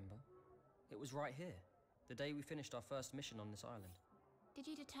 I remember. It was right here, the day we finished our first mission on this island. Did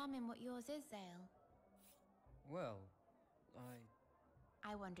you determine what yours is, Zael? Well,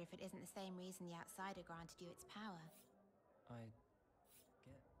 I wonder if it isn't the same reason the Outsider granted you its power.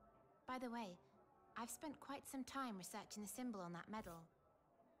 By the way, I've spent quite some time researching the symbol on that medal.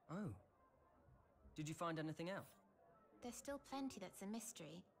 Oh. Did you find anything out? There's still plenty that's a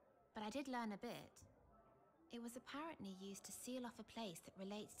mystery, but I did learn a bit. It was apparently used to seal off a place that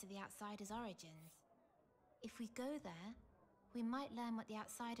relates to the Outsider's origins. If we go there, we might learn what the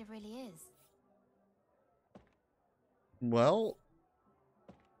Outsider really is. Well,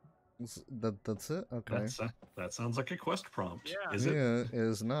 that's it? Okay. That sounds like a quest prompt. Yeah. Is it? Yeah, it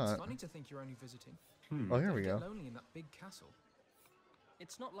is not. It's funny to think you're only visiting. Oh, here we Don't go. get lonely in that big castle.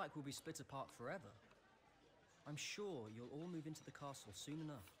 It's not like we'll be split apart forever. I'm sure you'll all move into the castle soon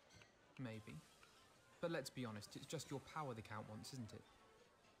enough. Maybe. But let's be honest, it's just your power the Count wants, isn't it?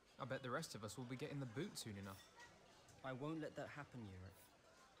 I bet the rest of us will be getting the boot soon enough. I won't let that happen, Yurik.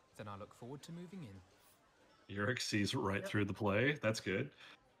 Then I look forward to moving in. Yurik sees right through the play. That's good.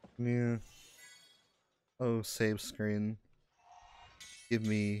 Yeah. Oh, save screen. Give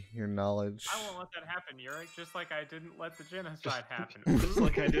me your knowledge. I won't let that happen, Yurik, just like I didn't let the genocide happen. Just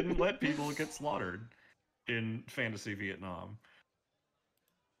like I didn't let people get slaughtered. in fantasy Vietnam.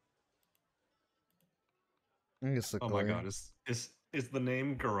 Basically. Oh my god, is the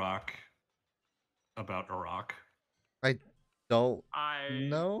name Garak about Iraq? I don't I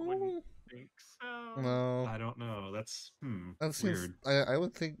know. wouldn't think so. No. I don't know. That's That seems. weird. I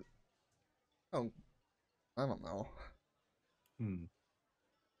would think. Oh, I don't know.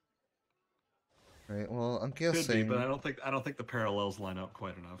 Right. Well, I'm guessing. Could be, but I don't think the parallels line up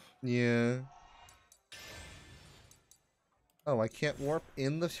quite enough. Yeah. Oh, I can't warp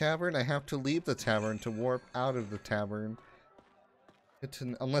in the tavern. I have to leave the tavern to warp out of the tavern.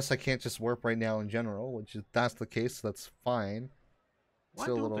 Unless I can't just warp right now in general, which if that's the case, that's fine. Why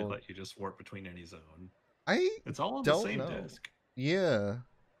Still don't they let you just warp between any zone? It's all on don't the same know. disc. Yeah.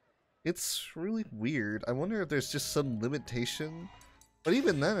 It's really weird. I wonder if there's just some limitation. But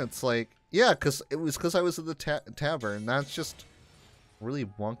even then, it's like, yeah, because I was in the tavern. That's just really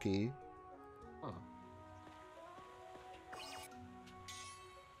wonky. Huh.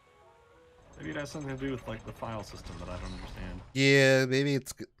 Maybe it has something to do with like the file system that I don't understand. Yeah, maybe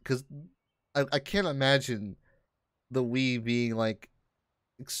it's because I can't imagine the Wii being like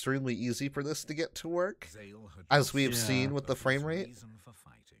extremely easy for this to get to work, as we've seen with the frame rate.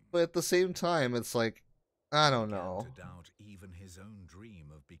 But at the same time, it's like, I don't know. To doubt even his own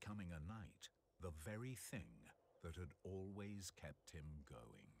dream of becoming a knight, the very thing that had always kept him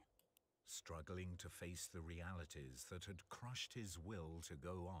going. Struggling to face the realities that had crushed his will to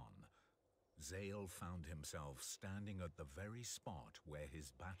go on, Zael found himself standing at the very spot where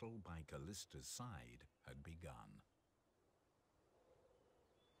his battle by Callista's side had begun.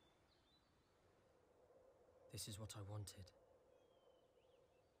 This is what I wanted.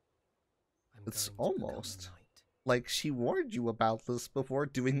 It's almost like she warned you about this before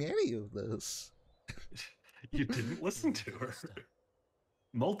doing any of this. You didn't listen to her.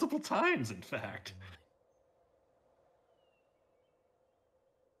 Multiple times, in fact.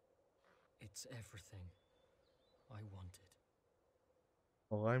 It's everything I wanted.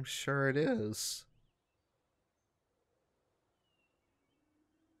 Well, I'm sure it is.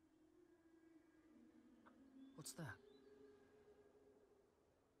 What's that?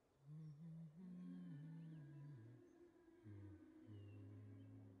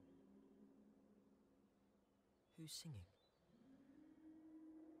 Who's singing?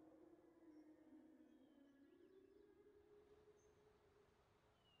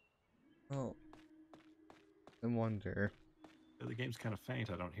 Oh, I wonder. The game's kind of faint.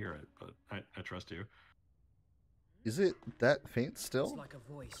 I don't hear it, but I trust you. Is it that faint still? It's like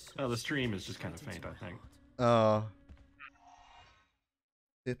a voice. Oh, the stream is just kind of faint, I think.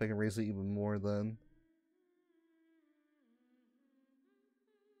 See if I can raise it even more then.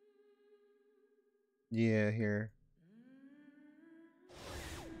 Yeah, here.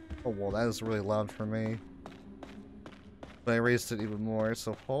 Oh, well, that is really loud for me. But I raised it even more,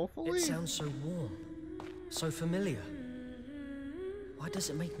 so hopefully... It sounds so warm, so familiar. Why does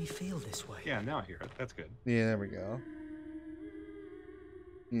it make me feel this way? Yeah, now I hear it. That's good. Yeah, there we go.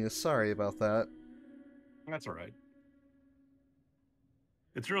 Yeah, sorry about that. That's alright.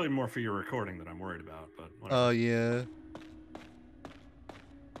 It's really more for your recording that I'm worried about, but whatever. Oh, yeah.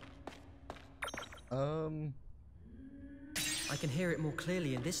 I can hear it more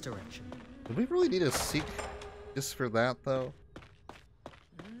clearly in this direction. Do we really need a seek just for that, though?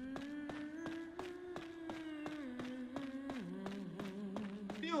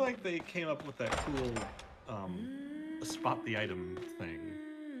 I feel like they came up with that cool spot the item thing,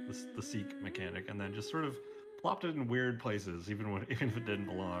 the seek mechanic, and then just sort of plopped it in weird places, even if it didn't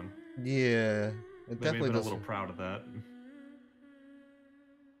belong. Yeah, it They definitely may have been does. a little proud of that.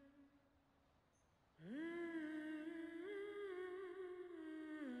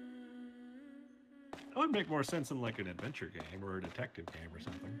 That would make more sense in like an adventure game or a detective game or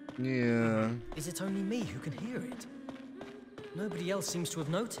something. Yeah. Is it only me who can hear it? Nobody else seems to have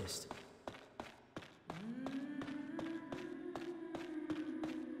noticed.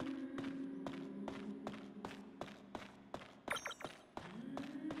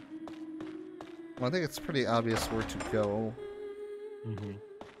 Well, I think it's pretty obvious where to go. Mm-hmm.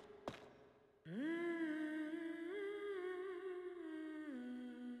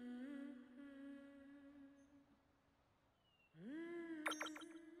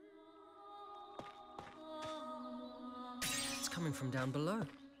 It's coming from down below.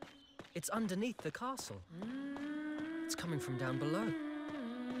 It's underneath the castle. It's coming from down below.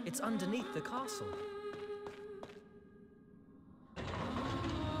 It's underneath the castle.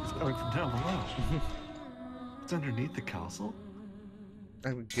 It's coming from down below. It's underneath the castle?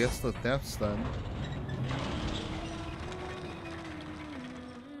 I would guess the depths then.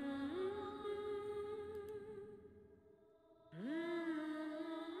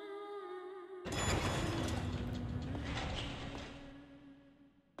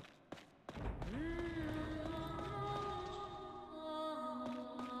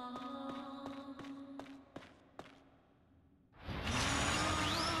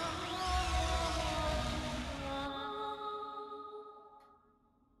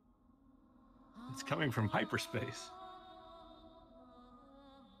 It's coming from hyperspace.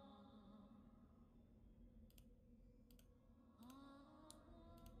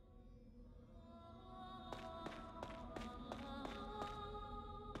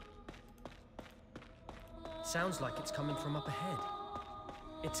 Sounds like it's coming from up ahead.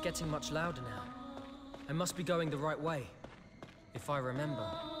 It's getting much louder now. I must be going the right way. If I remember,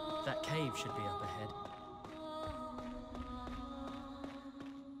 that cave should be up ahead.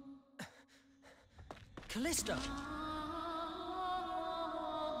 Callista!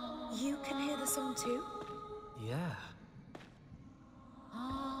 You can hear the song too? Yeah.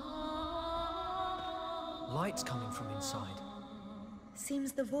 Light's coming from inside.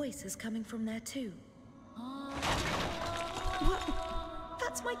 Seems the voice is coming from there too. What?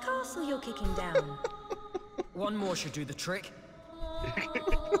 That's my castle you're kicking down. One more should do the trick.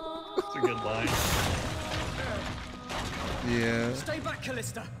 That's a good line. Yeah. Stay back,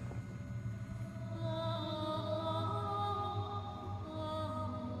 Callista!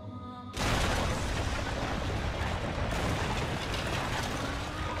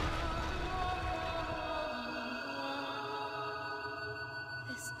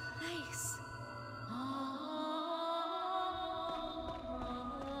 This place.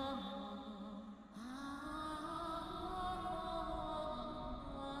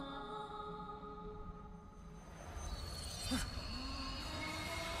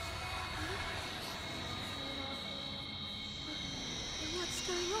 What's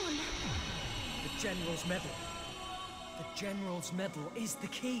going on? The General's medal. The General's medal is the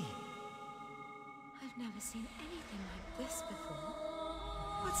key. I've never seen anything like this before.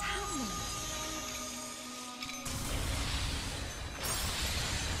 What's happening?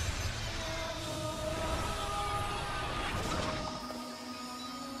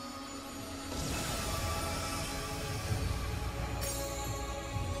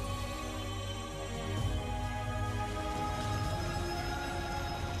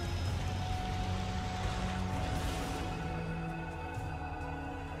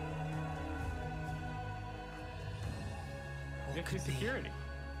 Get to security.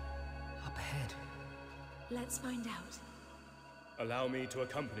 Up ahead. Let's find out. Allow me to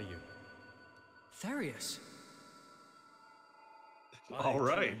accompany you. Therius. All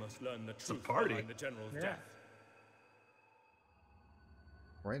right. Must learn the It's a truth party. behind the General's death.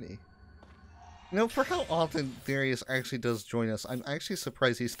 Ready. You know, for how often Darius actually does join us, I'm actually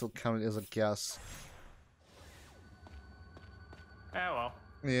surprised he's still counted as a guest. Ah, well.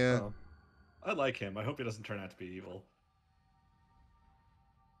 Yeah. Oh. I like him. I hope he doesn't turn out to be evil.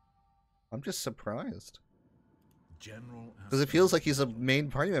 I'm just surprised. General Because it feels like he's a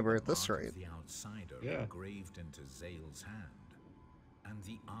main party member at this mark rate. of the outsider Yeah. engraved into Zael's hand, and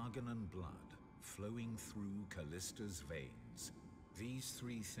the Argonan blood flowing through Callista's veins. These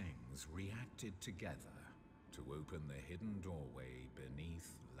three things reacted together to open the hidden doorway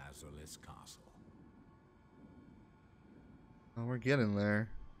beneath Lazarus Castle. Oh, we're getting there.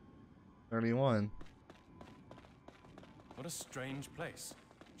 31. What a strange place.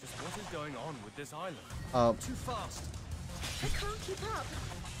 Just what is going on with this island? Too fast. I can't keep up.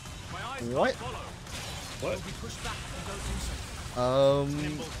 My eyes What? can't follow. What? We'll be pushed back and go do something.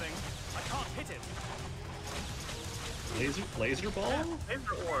 Nimble thing. I can't hit it. Laser ball?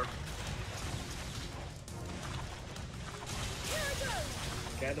 Laser orb. Here I go!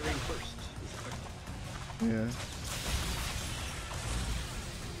 Gathering first. Yeah.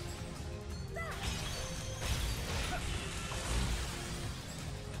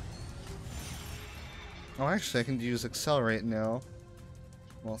 Oh, actually, I can use Accelerate now.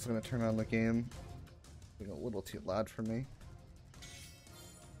 I'm also going to turn on the game. Being a little too loud for me.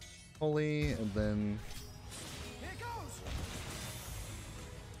 Holy, and then Here goes!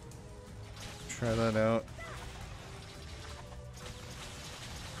 try that out.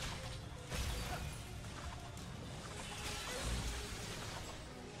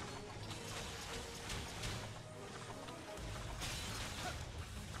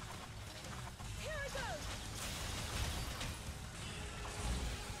 Here I go!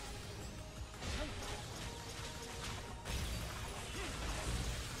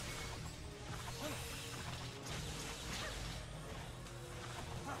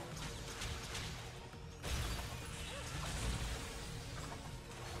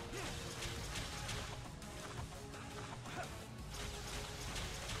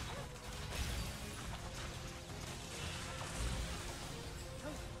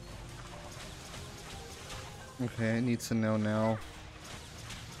 Okay, I need to know now.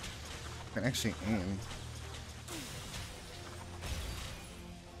 I can actually aim.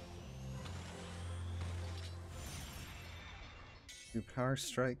 Do Power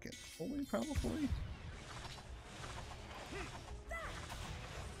strike and fully, probably.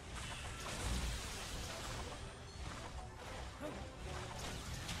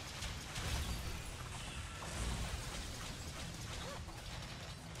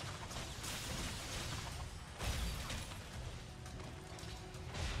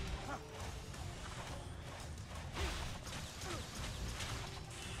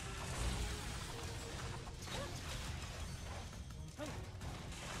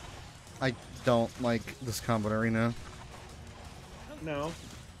 I don't like this combat arena. No.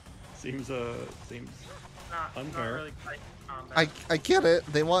 Seems unfair. Not really quite combat. I get it.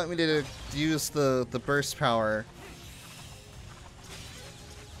 They want me to use the burst power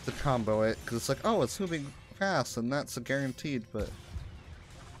to combo it, because it's like, oh, it's moving fast, and that's a guaranteed, but...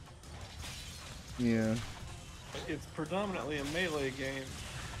 Yeah. It's predominantly a melee game.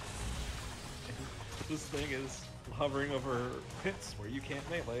 This thing is hovering over pits where you can't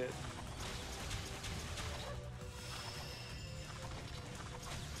melee it.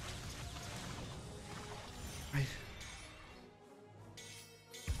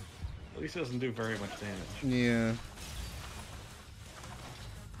 At least it doesn't do very much damage. Yeah.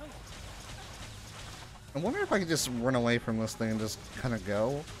 I wonder if I could just run away from this thing and just kind of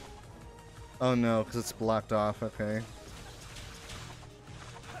go. Oh no, because it's blocked off. Okay.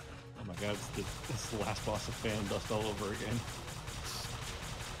 Oh my god, it's the last boss of Phantom Dust all over again.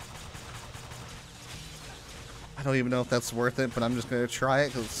 I don't even know if that's worth it, but I'm just going to try it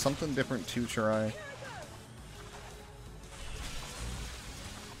because it's something different to try.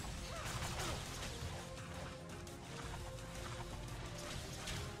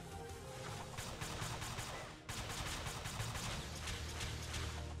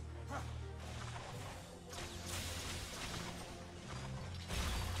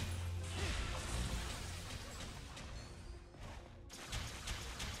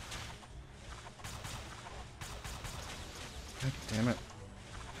 God damn it.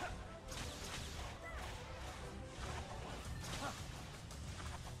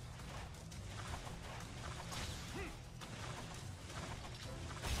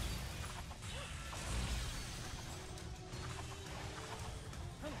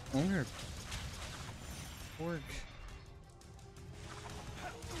 Wonder. Work.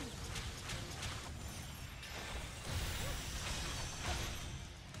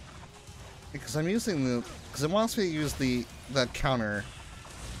 Because I'm using the, because it wants me to use that counter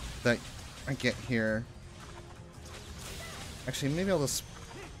that I get here. Actually, maybe I'll just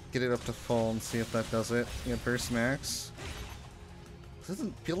get it up to full and see if that does it. Yeah, burst max. It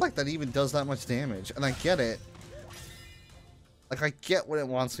doesn't feel like that even does that much damage, and I get it. Like, I get what it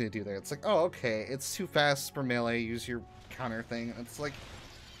wants me to do there. It's like, oh, okay, it's too fast for melee, use your counter thing. It's like,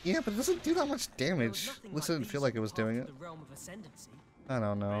 yeah, but it doesn't do that much damage. At least I didn't feel like it was doing it. I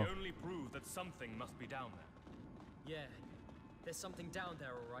don't know. They only prove that something must be down there. Yeah, there's something down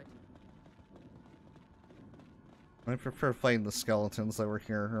there, alright. I prefer fighting the skeletons that were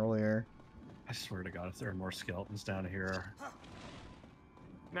here earlier. I swear to God, if there are more skeletons down here.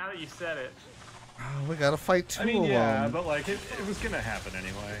 Now that you said it. Oh, we gotta fight two I mean, of yeah, them. but like, it was gonna happen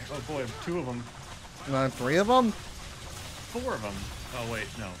anyway. Oh boy, 2 of them. Not 3 of them? 4 of them. Oh wait,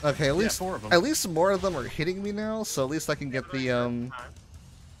 no. Okay, at least 4 of them. at least more of them are hitting me now, so at least I can get the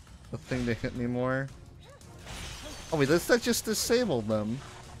thing to hit me more. Oh wait, that just disabled them.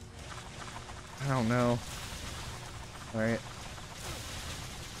 I don't know. Alright.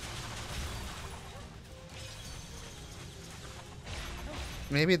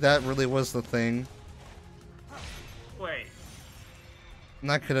 Maybe that really was the thing. Wait. And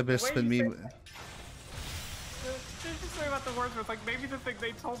that could have just been me. Did you say about the words where it's like, maybe the thing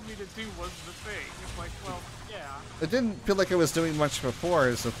they told me to do was the thing? It's like, well, yeah. It didn't feel like I was doing much before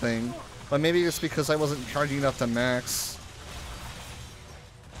is the thing. But maybe it's because I wasn't charging enough to max.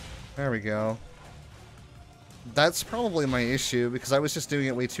 There we go. That's probably my issue, because I was just doing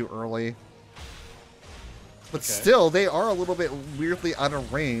it way too early. But still, they are a little bit weirdly out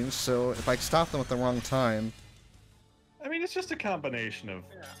of range, so if I stop them at the wrong time... I mean, it's just a combination of...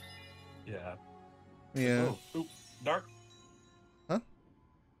 Yeah. Yeah. Oh, ooh, dark. Huh?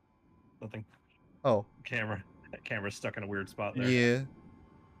 Nothing. Oh. That camera's stuck in a weird spot there. Yeah.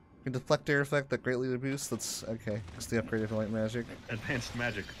 Deflector effect that greatly boosts. That's okay. It's the upgrade of light magic. Advanced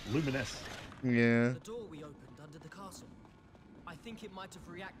magic. Luminesce. Yeah. The door we opened under the castle. I think it might have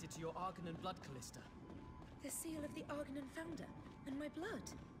reacted to your Argonan blood, Callista. The seal of the Argonan founder and my blood.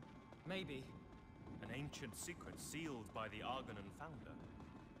 Maybe. An ancient secret sealed by the Argonan founder.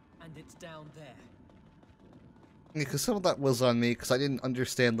 And it's down there. Yeah, because some of that was on me, because I didn't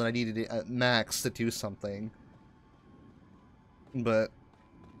understand that I needed it at max to do something. But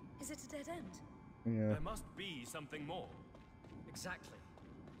Is it a dead end? yeah, There must be something more. Exactly.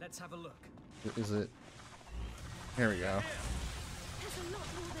 Let's have a look. is it? Here we go. There's a lot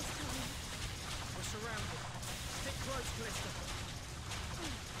more this time. We're surrounded. Stick close, Callista.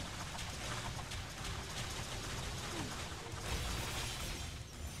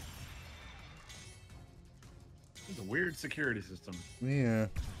 It's a weird security system. Yeah.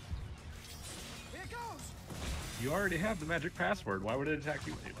 Here goes. You already have the magic password. Why would it attack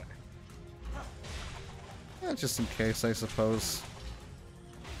you anyway? Just in case, I suppose.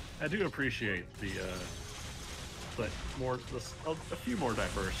 I do appreciate the but a few more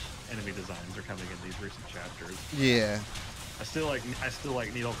diverse enemy designs are coming in these recent chapters. Yeah. I still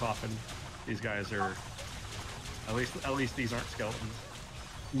like Needle Coffin. These guys are at least these aren't skeletons.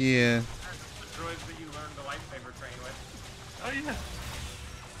 Yeah. The droids that you learned the lightsaber train with. Oh yeah.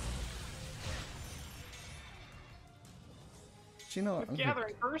 Do you know what? With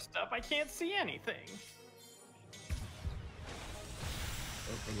gathering burst up, I can't see anything.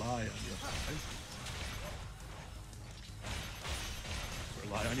 Don't rely on your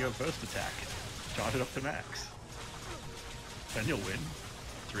rely on your first attack. Charge it up to max. Then you'll win.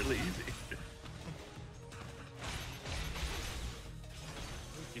 It's really easy.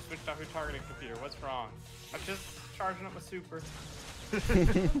 You switched off your targeting computer. What's wrong? I'm just charging up my super. I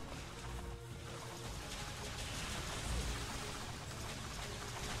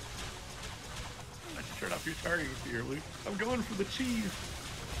just turned off your targeting computer, Luke. I'm going for the cheese.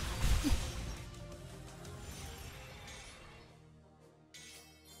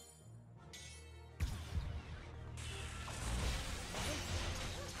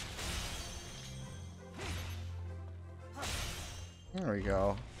 There we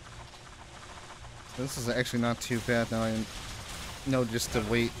go. This is actually not too bad now. I know just to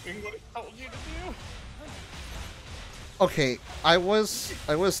wait. Doing what I told you to do. Okay, I was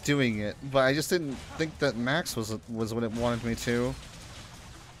doing it, but I just didn't think that max was what it wanted me to.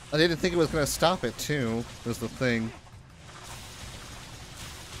 I didn't think it was gonna stop it too. Was the thing.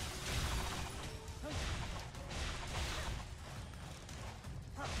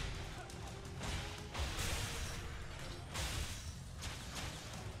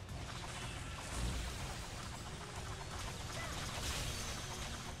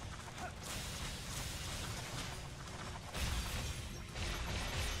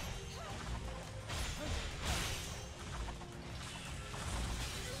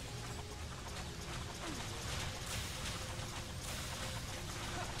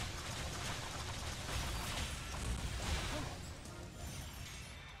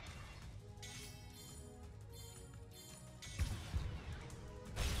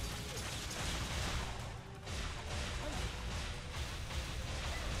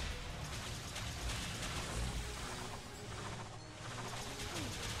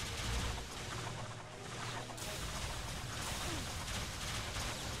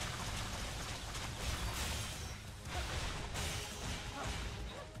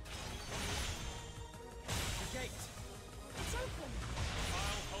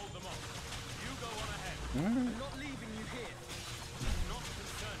 I'm not leaving you here. I'm not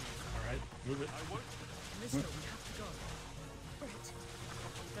concerned. Alright, move it. I won't. Mister, we have to go. Wait.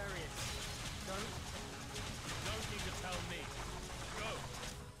 Darius, don't. You don't need to tell me. Go.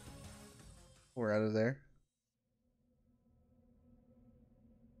 We're out of there.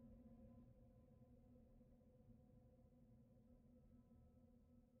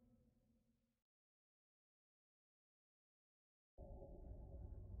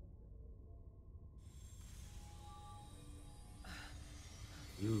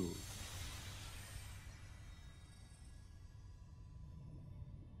 Ooh.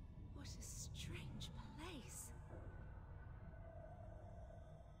 What a strange place.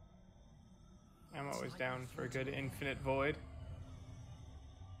 I'm always down for a good infinite void.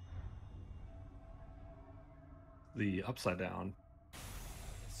 The upside down.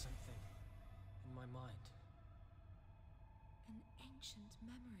 There's something in my mind. An ancient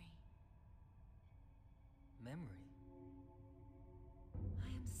memory. Memory? I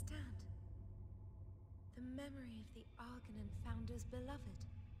understand. The memory of the Argonan founder's beloved.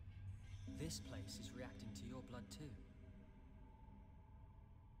 This place is reacting to your blood too.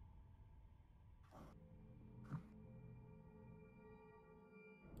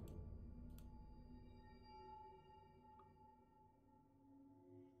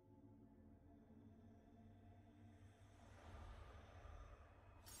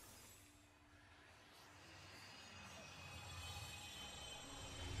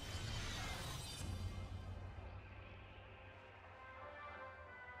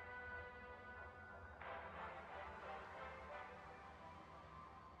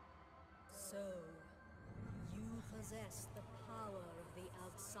 So, you possess the power of the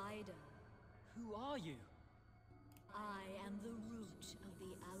outsider. Who are you? I am the root of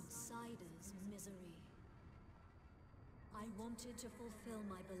the outsider's misery. I wanted to fulfill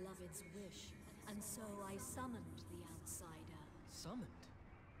my beloved's wish, and so I summoned the outsider. Summoned?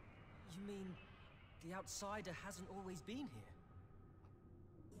 You mean the outsider hasn't always been here?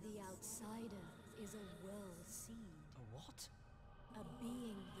 The outsider is a world seed. A what? A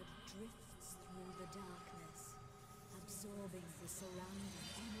being that drifts through the darkness, absorbing the surrounding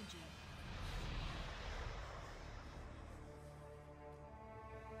energy.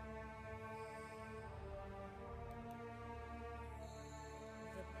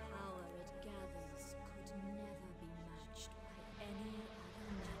 The power it gathers could never be matched by any other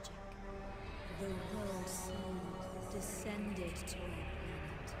magic. The world seed descended to our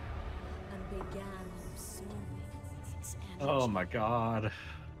planet and began absorbing its energy. Oh my god.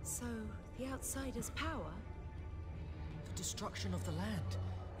 So, the outsider's power? The destruction of the land.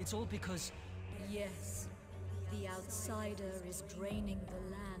 It's all because... Yes. The outsider is draining the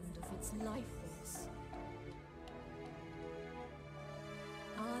land of its life force.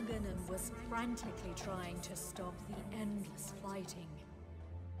 Argonon was frantically trying to stop the endless fighting.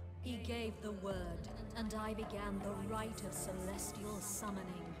 He gave the word, and I began the rite of celestial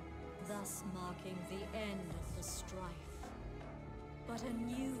summoning, thus marking the end of the strife. But a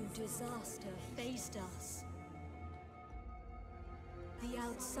new disaster faced us. The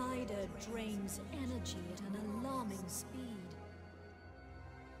outsider drains energy at an alarming speed.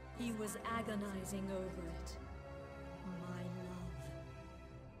 He was agonizing over it. My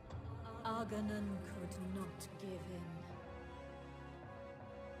love. Argonon could not give in.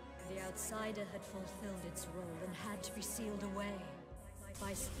 The outsider had fulfilled its role and had to be sealed away.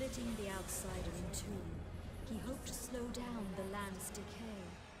 By splitting the outsider in two, he hoped to slow down the land's decay.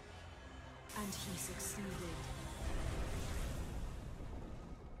 And he succeeded.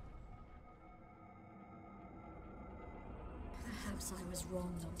 Perhaps I was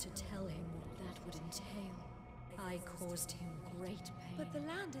wrong not to tell him what that would entail. I caused him great pain. But the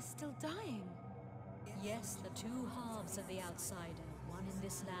land is still dying. Yes, the two halves of the outsider, one in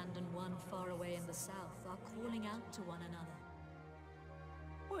this land and one far away in the south, are calling out to one another.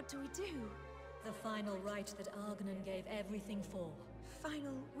 What do we do? The final rite that Argonon gave everything for.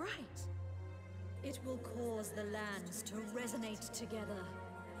 Final rite? It will cause the lands to resonate together.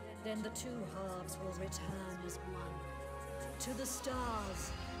 Then the two halves will return as one. To the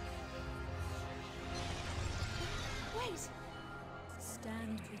stars. Wait!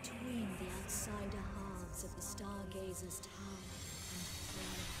 Stand between the outsider halves of the Stargazer's tower and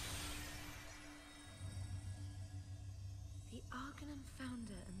pray. The Argonon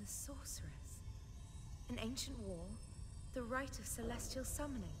founder and the sorceress. An ancient war, the rite of celestial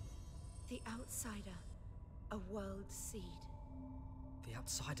summoning. The outsider, a world seed. The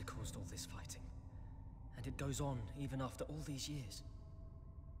outsider caused all this fighting. And it goes on even after all these years.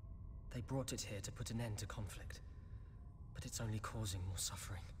 They brought it here to put an end to conflict. But it's only causing more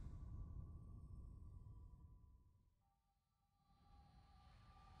suffering.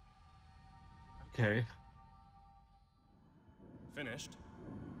 Okay. Finished?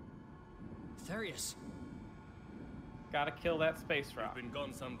 Therius! Gotta kill that space rock. You've been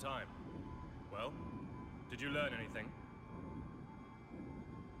gone some time. Well, did you learn anything?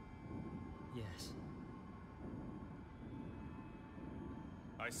 Yes.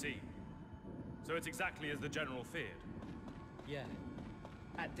 I see. So it's exactly as the General feared. Yeah.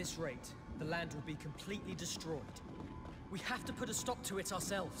 At this rate, the land will be completely destroyed. We have to put a stop to it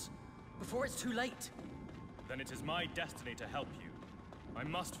ourselves, before it's too late. Then it is my destiny to help you. I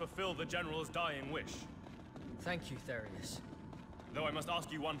must fulfill the General's dying wish. Thank you, Therius. Though I must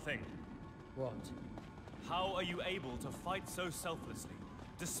ask you one thing. What? How are you able to fight so selflessly,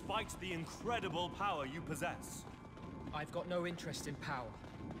 despite the incredible power you possess? I've got no interest in power.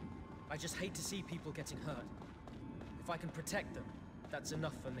 I just hate to see people getting hurt. If I can protect them, that's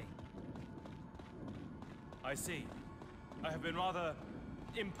enough for me. I see. I have been rather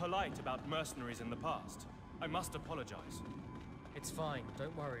impolite about mercenaries in the past. I must apologize. It's fine,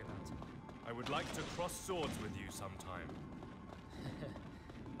 don't worry about it. I would like to cross swords with you sometime.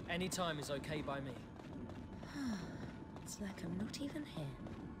 Any time is okay by me. It's like I'm not even here.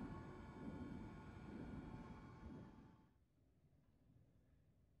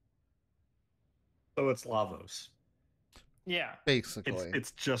 So it's Lavos. Yeah. Basically.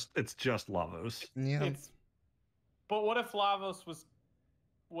 It's just Lavos. Yeah. But what if Lavos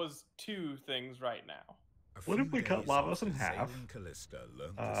was two things right now? What if we cut Lavos in half?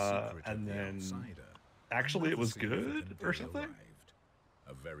 And then actually it was good or something?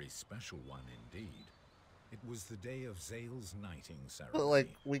 A very special one indeed. It was the day of Zael's knighting ceremony. But like,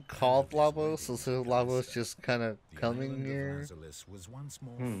 we called Lavos, so Lavos just kind of The coming island here. of Lazulis was once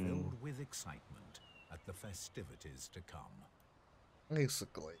more filled with excitement at the festivities to come.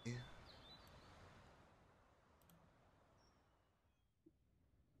 Basically.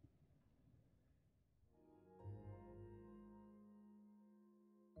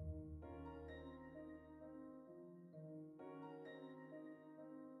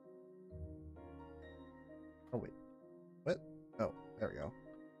 Oh wait, what? Oh, there we go.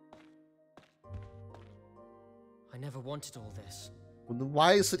 I never wanted all this. Well, then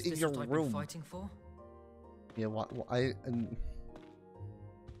why is it Is in this your what I've been room? fighting for? Yeah,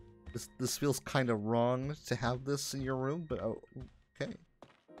 this feels kind of wrong to have this in your room, but oh, okay.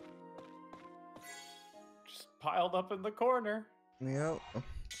 Just piled up in the corner. Yeah.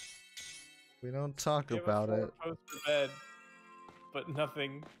 We don't talk We have about a it. four-poster bed, but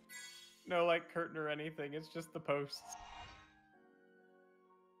nothing. No like curtain or anything. It's just the posts.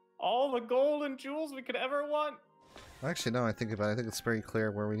 All the gold and jewels we could ever want. Actually, no, I think about it. I think it's very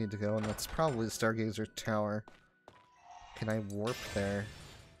clear where we need to go, and that's probably the Stargazer Tower. Can I warp there?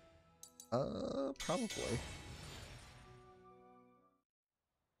 Probably.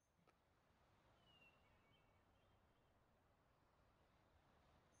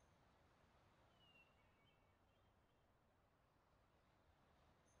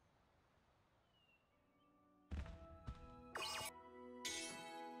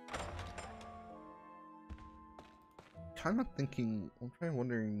 Kind of thinking, I'm trying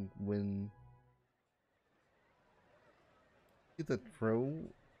wondering when see the throne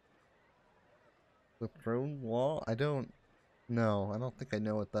wall? I don't know. I don't think I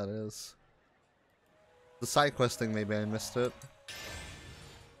know what that is. The side quest thing, maybe I missed it.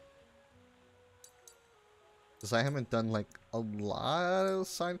 Because I haven't done like a lot of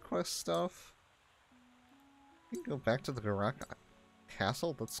side quest stuff. You can go back to the Garak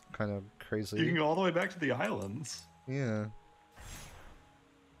castle? That's kind of crazy. You can go all the way back to the islands. Yeah.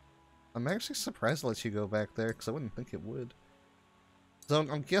 I'm actually surprised it lets you go back there, because I wouldn't think it would. So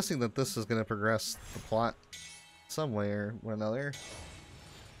I'm guessing that this is going to progress the plot some way or another.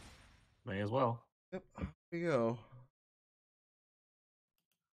 May as well. Yep, here we go.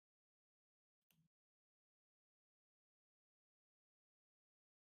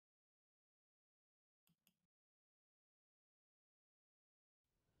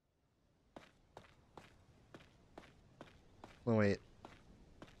 Oh wait.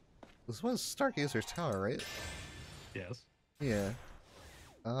 This was Stargazer's Tower, right? Yes. Yeah.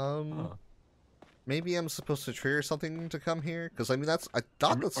 Maybe I'm supposed to trigger something to come here? Because, I mean, I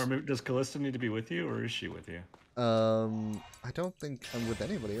thought that's... Or does Callista need to be with you, or is she with you? I don't think I'm with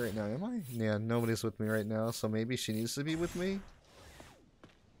anybody right now, am I? Yeah, nobody's with me right now, so maybe she needs to be with me?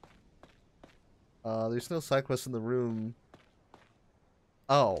 There's no side quest in the room.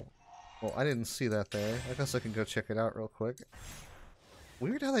 Oh. Well, I didn't see that there. I guess I can go check it out real quick.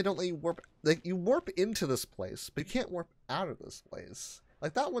 Weird how they don't let you warp... Like, you warp into this place, but you can't warp out of this place.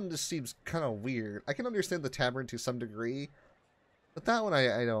 Like, that one just seems kind of weird. I can understand the tavern to some degree, but that one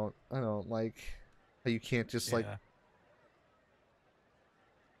I don't like how you can't just, like...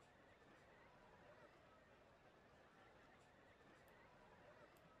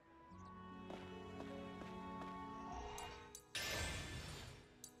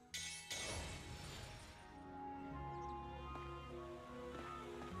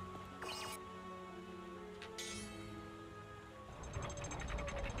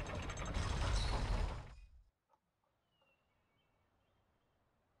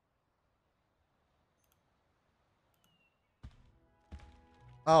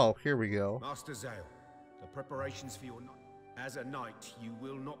 Oh, here we go. Master Zael, the preparations for your night. As a knight, you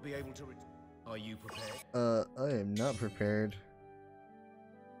will not be able to. Are you prepared? I am not prepared.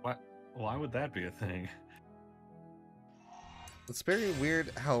 What? Why would that be a thing? It's very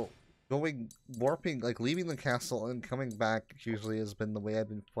weird how warping, like leaving the castle and coming back usually has been the way I've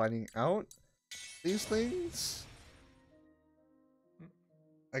been finding out these things.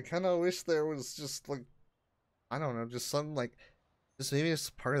 I kind of wish there was just like, I don't know, just some like, just maybe it's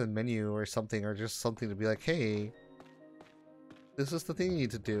part of the menu or something, or just something to be like, hey, this is the thing you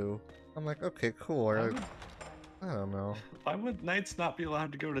need to do. I'm like, okay, cool. Or I don't know. Why would knights not be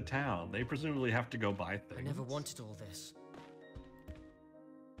allowed to go to town? They presumably have to go buy things. I never wanted all this.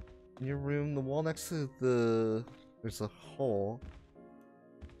 In your room, the wall next to there's a hole.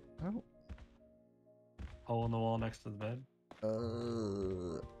 Oh. Hole in the wall next to the bed?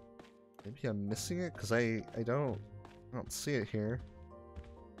 Maybe I'm missing it because I don't see it here.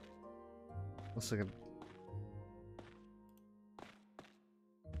 One second.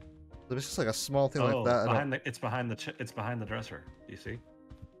 If it's just like a small thing like that. It's behind the dresser. Do you see?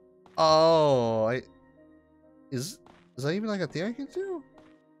 Oh, is that even like a thing I can do?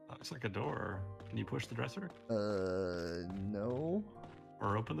 It's like a door. Can you push the dresser? No.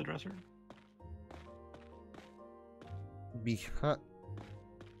 Or open the dresser? Behind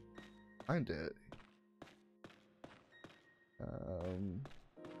it.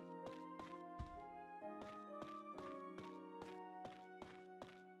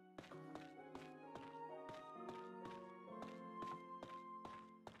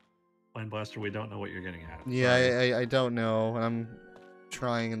 Flame Blaster, we don't know what you're getting at. Yeah, I don't know. I'm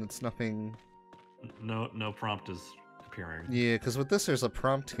trying and it's nothing. No prompt is appearing. Yeah, because with this there's a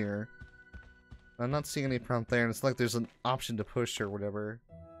prompt here. I'm not seeing any prompt there, and it's like there's an option to push or whatever.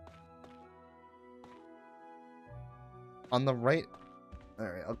 On the right.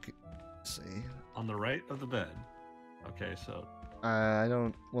 Alright, okay. See. On the right of the bed. Okay, so. I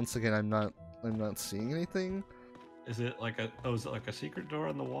don't. Once again, I'm not seeing anything. Is it like a secret door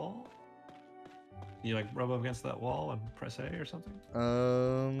on the wall? You like rub up against that wall and press A or something?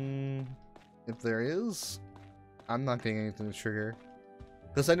 If there is, I'm not getting anything to trigger.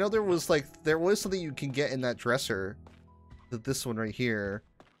 Because I know there was something you can get in that dresser. This one right here.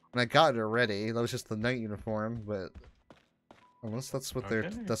 And I got it already. That was just the night uniform, but unless that's what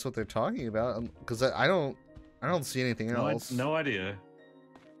they're talking about. Because I don't see anything else. No idea.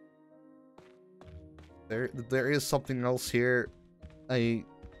 There is something else here.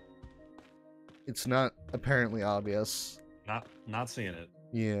 It's not apparently obvious. Not seeing it.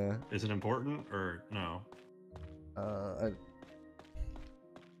 Yeah. Is it important or no?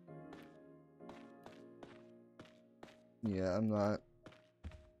 Yeah, I'm not.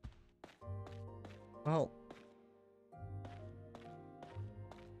 Well.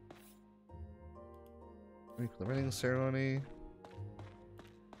 The wedding ceremony.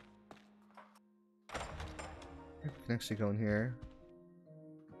 I can actually go in here.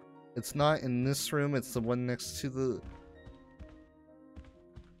 It's not in this room, it's the one next to the...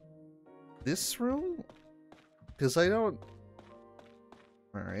 This room? Because I don't...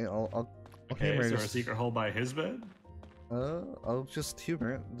 Alright, I'll okay, is there a secret hole by his bed? I'll just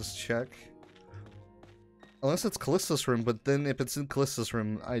humor it, just check. Unless it's Callista's room, but then if it's in Callista's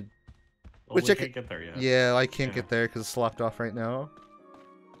room, Well, we can't get there yet. Yeah, I can't get there because it's locked off right now.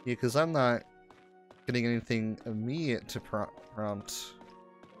 Yeah, because I'm not getting anything immediate to prompt.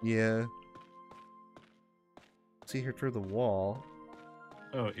 Yeah. See here through the wall.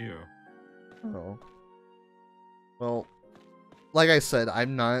 Oh, ew. Oh. Well, like I said,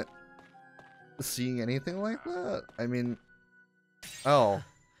 I'm not seeing anything like that. I mean, oh.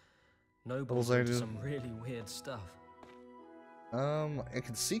 Nobles into some really weird stuff. I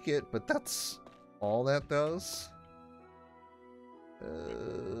can seek it, but that's all that does.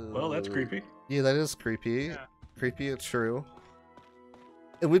 Well, that's creepy. Yeah, that is creepy. Yeah. Creepy, it's true.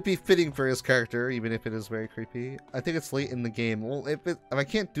 It would be fitting for his character, even if it is very creepy. I think it's late in the game. Well, if I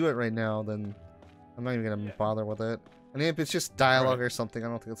can't do it right now, then I'm not even gonna bother with it. I mean, if it's just dialogue or something, I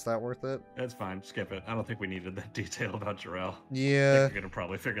don't think it's that worth it. That's fine. Skip it. I don't think we needed that detail about Zael. Yeah. I think we're gonna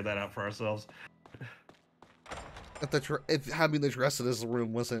probably figure that out for ourselves. If having the dress in his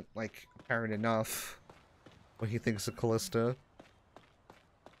room wasn't like apparent enough, what he thinks of Callista.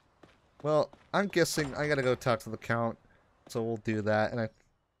 Well, I'm guessing I gotta go talk to the Count, so we'll do that, and I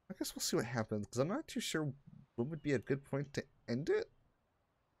guess we'll see what happens, because I'm not too sure what would be a good point to end it.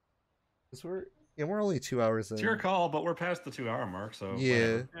 Because we're only 2 hours in. It's your call, but we're past the 2 hour mark, so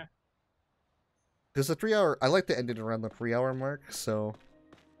yeah. Because the 3 hour, I like to end it around the 3 hour mark, so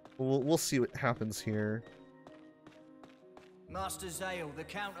we'll see what happens here. Master Zael, the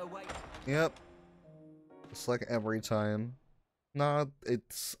Count awaits. Yep. It's like every time. Nah,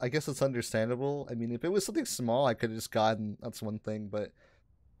 I guess it's understandable. I mean, if it was something small, I could have just gotten, that's one thing, but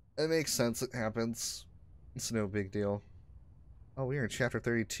it makes sense, it happens. It's no big deal. Oh, we are in chapter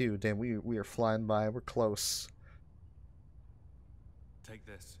 32. Damn, we are flying by. We're close. Take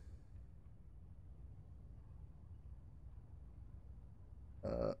this.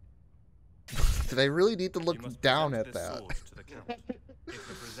 Did I really need to look down at that? To the Count. It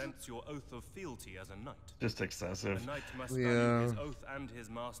represents your oath of fealty as a knight. Just excessive. A knight must value his oath and his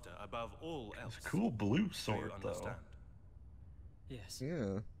master above all else. It's a cool blue sword, though. Yes.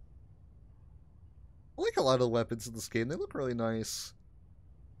 Yeah. I like a lot of the weapons in this game. They look really nice.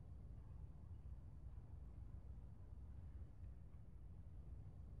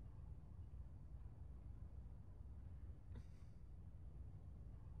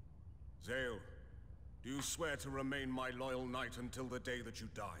 Zael, do you swear to remain my loyal knight until the day that you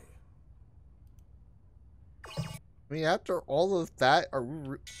die? I mean, after all of that,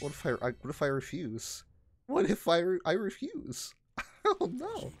 what if I refuse? What if I refuse? Oh no.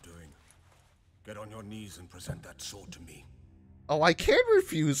 What are you doing? Get on your knees and present that sword to me. Oh, I can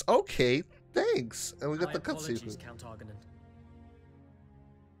refuse. Okay, thanks. And we got My the cutscene. apologies, Count Argonan.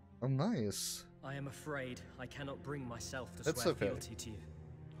 Oh, nice. I am afraid I cannot bring myself to That's swear okay. fealty to you.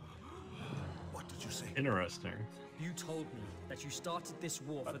 What did you say? Interesting. You told me that you started this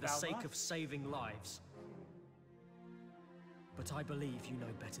war for the sake of saving lives. But I believe you know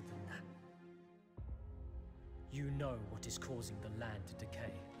better than that. You know what is causing the land to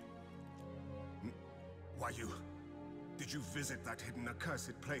decay. Why did you visit that hidden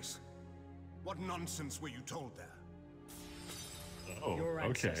accursed place? What nonsense were you told there? Oh, Your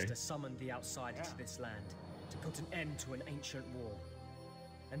okay. ancestor summoned the outsider to this land to put an end to an ancient war.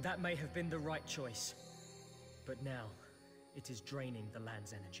 And that may have been the right choice. But now, it is draining the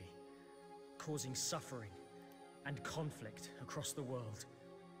land's energy, causing suffering and conflict across the world.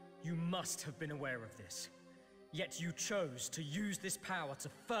 You must have been aware of this. Yet you chose to use this power to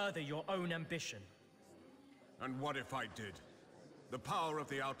further your own ambition. And what if I did? The power of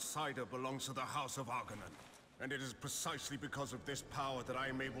the outsider belongs to the House of Argonan. And it is precisely because of this power that I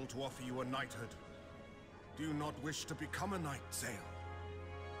am able to offer you a knighthood. Do you not wish to become a knight, Zael?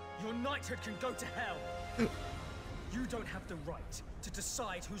 Your knighthood can go to hell! You don't have the right to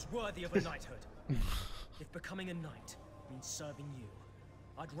decide who's worthy of a knighthood. If becoming a knight means serving you,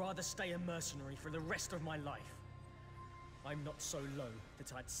 I'd rather stay a mercenary for the rest of my life. I'm not so low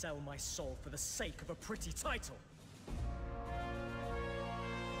that I'd sell my soul for the sake of a pretty title.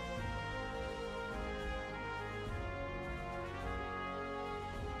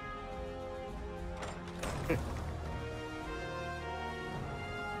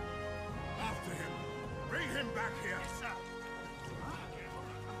 After him! Bring him back here!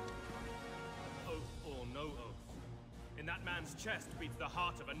 Oath or no oath, in that man's chest beats the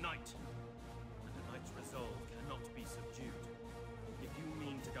heart of a knight. And a knight's resolve cannot be subdued. If you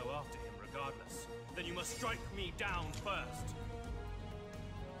mean to go after him regardless, then you must strike me down first.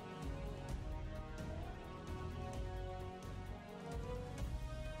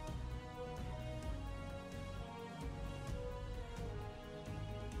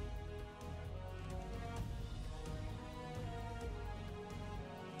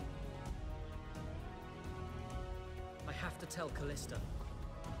 I have to tell Callista.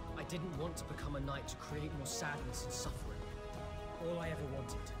 I didn't want to become a knight to create more sadness and suffering. All I ever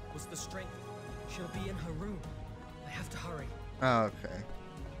wanted was the strength. She'll be in her room. I have to hurry. Oh, okay.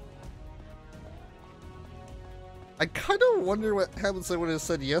 I kind of wonder what happens if I would have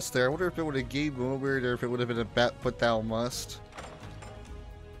said yes there. I wonder if it would have game over or if it would have been a bet, but thou must.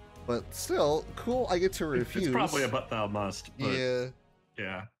 But still, cool, I get to refuse. It's probably a but thou must. But yeah.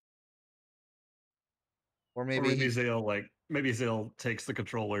 Yeah. Or maybe maybe Zael takes the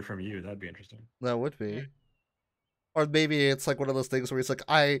control away from you. That'd be interesting. That would be. Or maybe it's like one of those things where he's like,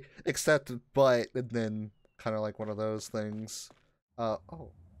 I accept it, but, and then kind of like one of those things.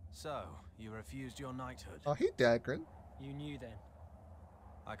 Oh. So, you refused your knighthood? Oh, hey, Dagrin. You knew then.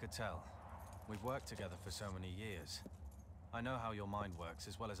 I could tell. We've worked together for so many years. I know how your mind works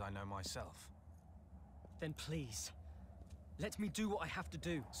as well as I know myself. Then please, let me do what I have to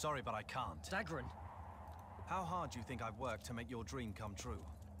do. Sorry, but I can't. Dagrin. How hard do you think I've worked to make your dream come true?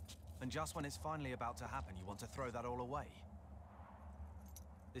 And just when it's finally about to happen, you want to throw that all away?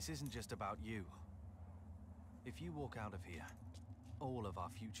 This isn't just about you. If you walk out of here, all of our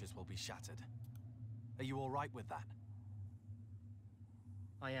futures will be shattered. Are you all right with that?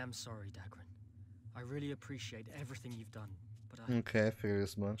 I am sorry, Dagrin. I really appreciate everything you've done, but I... Okay, I figured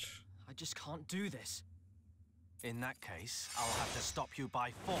as much. I just can't do this. In that case, I'll have to stop you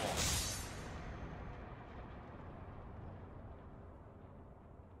by force.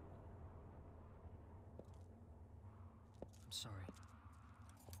 I'm sorry.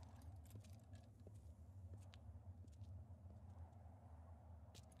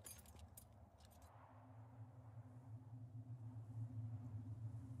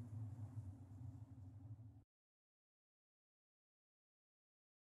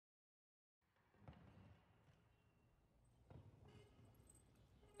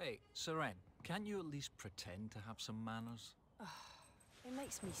 Hey, Seren, can't you at least pretend to have some manners? It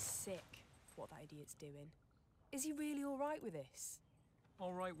makes me sick, what that idiot's doing. Is he really all right with this?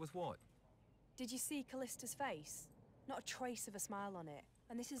 All right with what? Did you see Callista's face? Not a trace of a smile on it.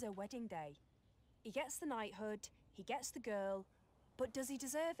 And this is her wedding day. He gets the knighthood, he gets the girl, but does he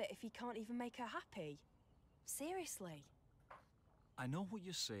deserve it if he can't even make her happy? Seriously. I know what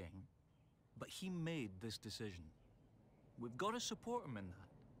you're saying, but he made this decision. We've got to support him in that.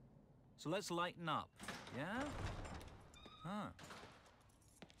 So let's lighten up, yeah? Huh.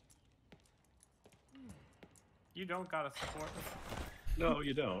 You don't gotta support him. No,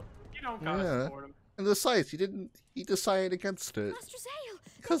 you don't. You don't gotta Yeah. support him. And besides, he decided against it. Master Zael!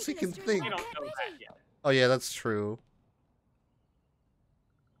 Because he can think. You don't know that yet. Oh yeah, that's true.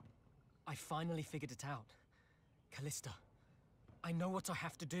 I finally figured it out. Callista, I know what I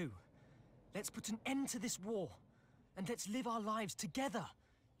have to do. Let's put an end to this war, and let's live our lives together,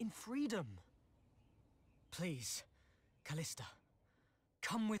 in freedom. Please, Callista,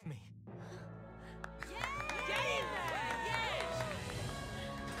 come with me.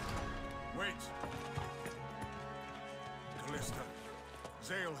 Wait! Callista,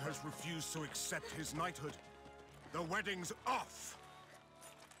 Zael has refused to accept his knighthood. The wedding's off!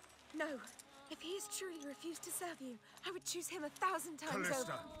 No. If he has truly refused to serve you, I would choose him 1,000 times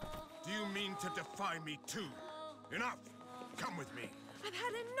Callista, over. do you mean to defy me too? Enough! Come with me. I've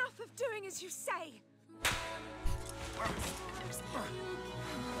had enough of doing as you say.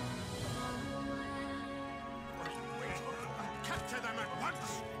 Capture them at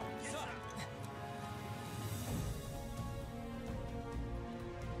once!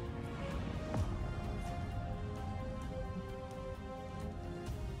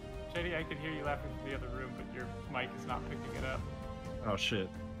 JD, I could hear you laughing from the other room, but your mic is not picking it up. Oh shit.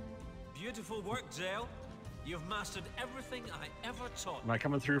 Beautiful work, Zael. You've mastered everything I ever taught. Am I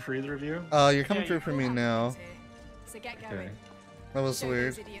coming through for either of you? You're coming through for me now. So get going. Okay. That was Show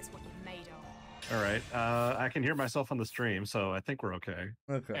weird. those idiots what you're made of. All right. I can hear myself on the stream, so I think we're okay.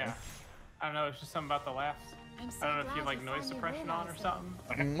 Okay. Yeah. I don't know, it's just something about the laughs. I'm so I don't know if you have glad like you noise finally suppression on or realized something.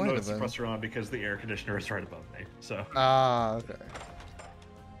 I have Might noise have been. suppressor on because the air conditioner is right above me. So Ah, okay.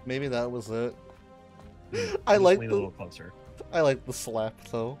 Maybe that was it. I just like lean a the little closer. I like the slap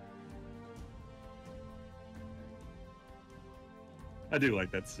though. I do like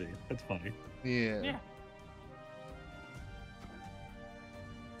that scene. That's funny. Yeah. Yeah.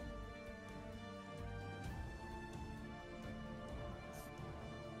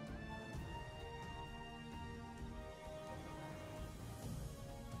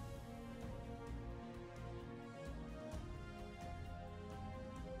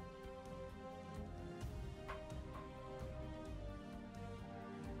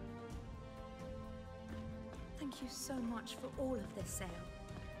 Thank you so much for all of this,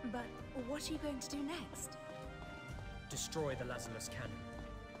 Zael. But what are you going to do next? Destroy the Lazarus cannon.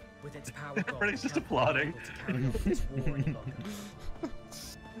 With its power gone, Everybody's just we can't applauding. be able to carry on this war any longer.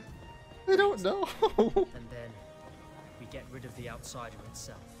 I don't know. And then we get rid of the outsider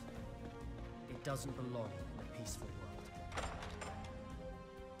itself. It doesn't belong in a peaceful world.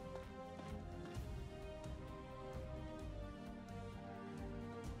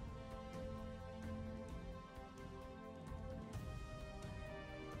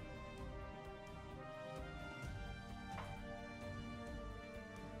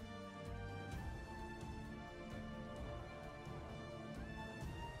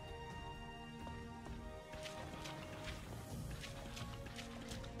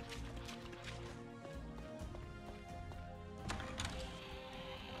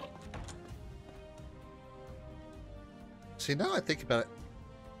 See, now I think about it,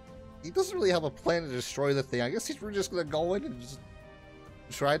 he doesn't really have a plan to destroy the thing. I guess we're just gonna go in and just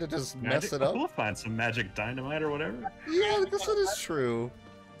try to just mess it up. We'll find some magic dynamite or whatever. Yeah, I guess that is true.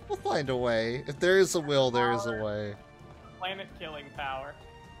 We'll find a way. If there is a will, there is a way. Planet killing power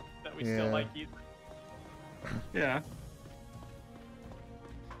that we Yeah. still like using. Yeah.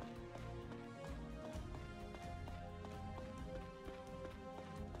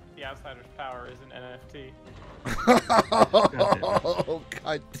 The outsider's power is an NFT. Oh,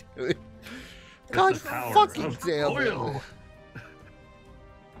 god damn it. God the power fucking of damn it. oil.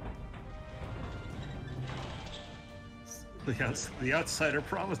 The outsider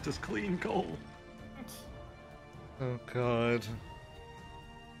promised us clean gold. Oh god.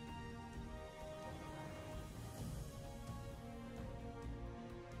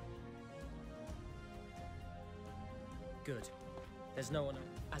 Good. There's no one.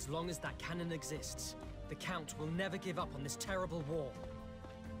 As long as that cannon exists, the Count will never give up on this terrible war.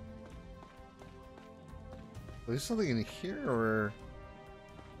 There's something in here, or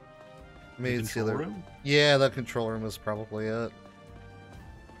maybe it's the control other room? Yeah, the control room is probably it.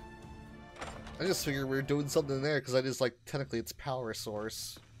 I just figured we were doing something there because I just like technically it's power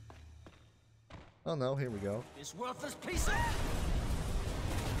source. Oh no, here we go. This worthless piece of...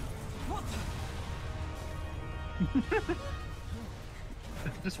 What the...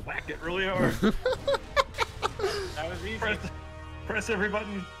 Just whack it really hard. That was easy. Press every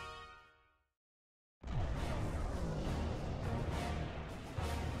button.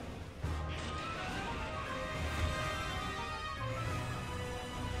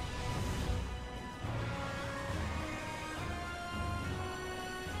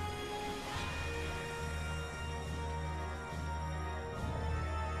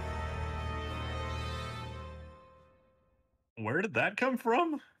 Where did that come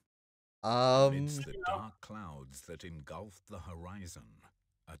from? Amidst the dark clouds that engulfed the horizon,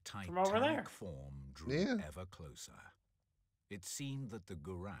 a From over there. titanic form drew Yeah. ever closer. It seemed that the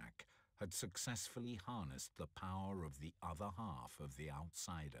Gurak had successfully harnessed the power of the other half of the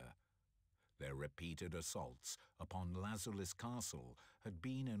outsider. Their repeated assaults upon Lazulis Castle had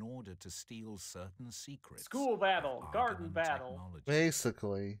been in order to steal certain secrets. School battle, of garden Argonan battle. technology.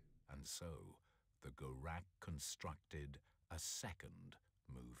 Basically. And so, the Gurak constructed a second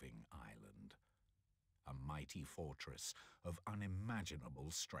moving island. A mighty fortress of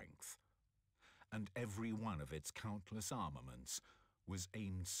unimaginable strength. And every one of its countless armaments was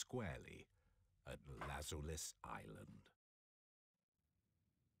aimed squarely at Lazulis Island.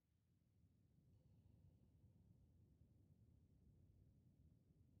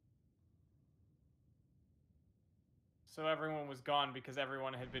 So everyone was gone because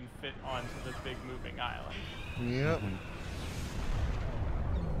everyone had been fit onto the big moving island. Yep.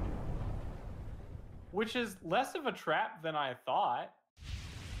 Which is less of a trap than I thought.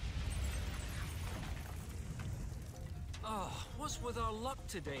 Oh, what's with our luck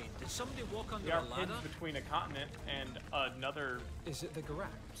today? Did somebody walk under We a are ladder? hidden between a continent and another. Is it the Gurak?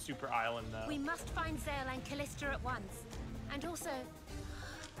 Super island, though. We must find Zael and Callista at once. And also,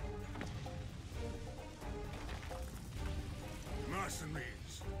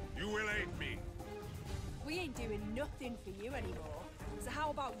 Mercenaries, you will aid me. We ain't doing nothing for you anymore. So how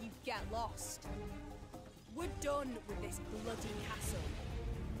about you get lost? We're done with this bloody castle.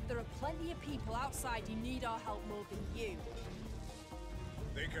 There are plenty of people outside who need our help more than you.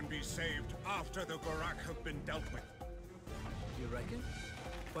 They can be saved after the Gurak have been dealt with. You reckon?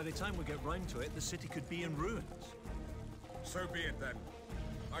 By the time we get round to it, the city could be in ruins. So be it then.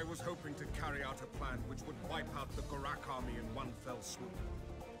 I was hoping to carry out a plan which would wipe out the Gurak army in one fell swoop.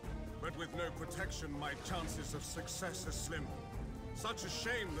 But with no protection, my chances of success are slim. Such a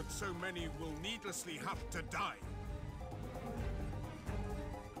shame that so many will needlessly have to die.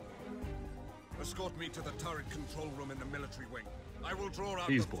 Escort me to the turret control room in the military wing. I will draw out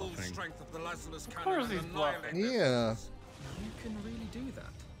He's the full bluffing. strength of the Lazulis Of course cannon and he's annihilate bluffing. their Yeah. forces. You can really do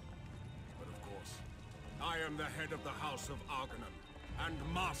that. But of course, I am the head of the House of Argonan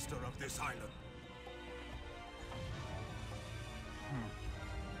and master of this island.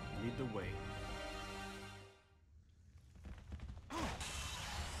 Lead the way.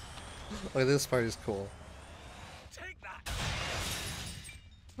 Like, this part is cool.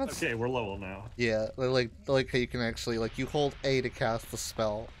 Okay, we're level now. Yeah, like how you can actually, like, you hold A to cast the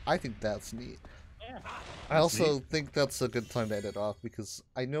spell. I think that's neat. Yeah. I also think that's a good time to end it off, because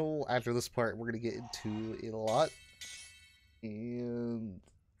I know after this part we're going to get into it a lot. And...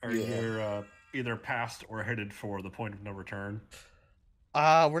 Are you either past or headed for the point of no return?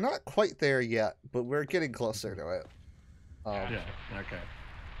 We're not quite there yet, but we're getting closer to it. Yeah, okay.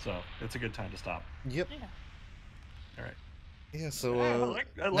 So, it's a good time to stop. Yep. Yeah. Alright. Yeah, so, I like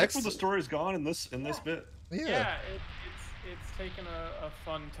next... where the story's gone in this bit. Yeah, it's taken a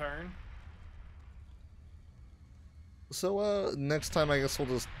fun turn. So, next time I guess we'll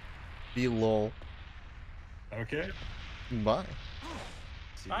just be lol. Okay. Bye.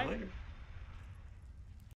 See you later.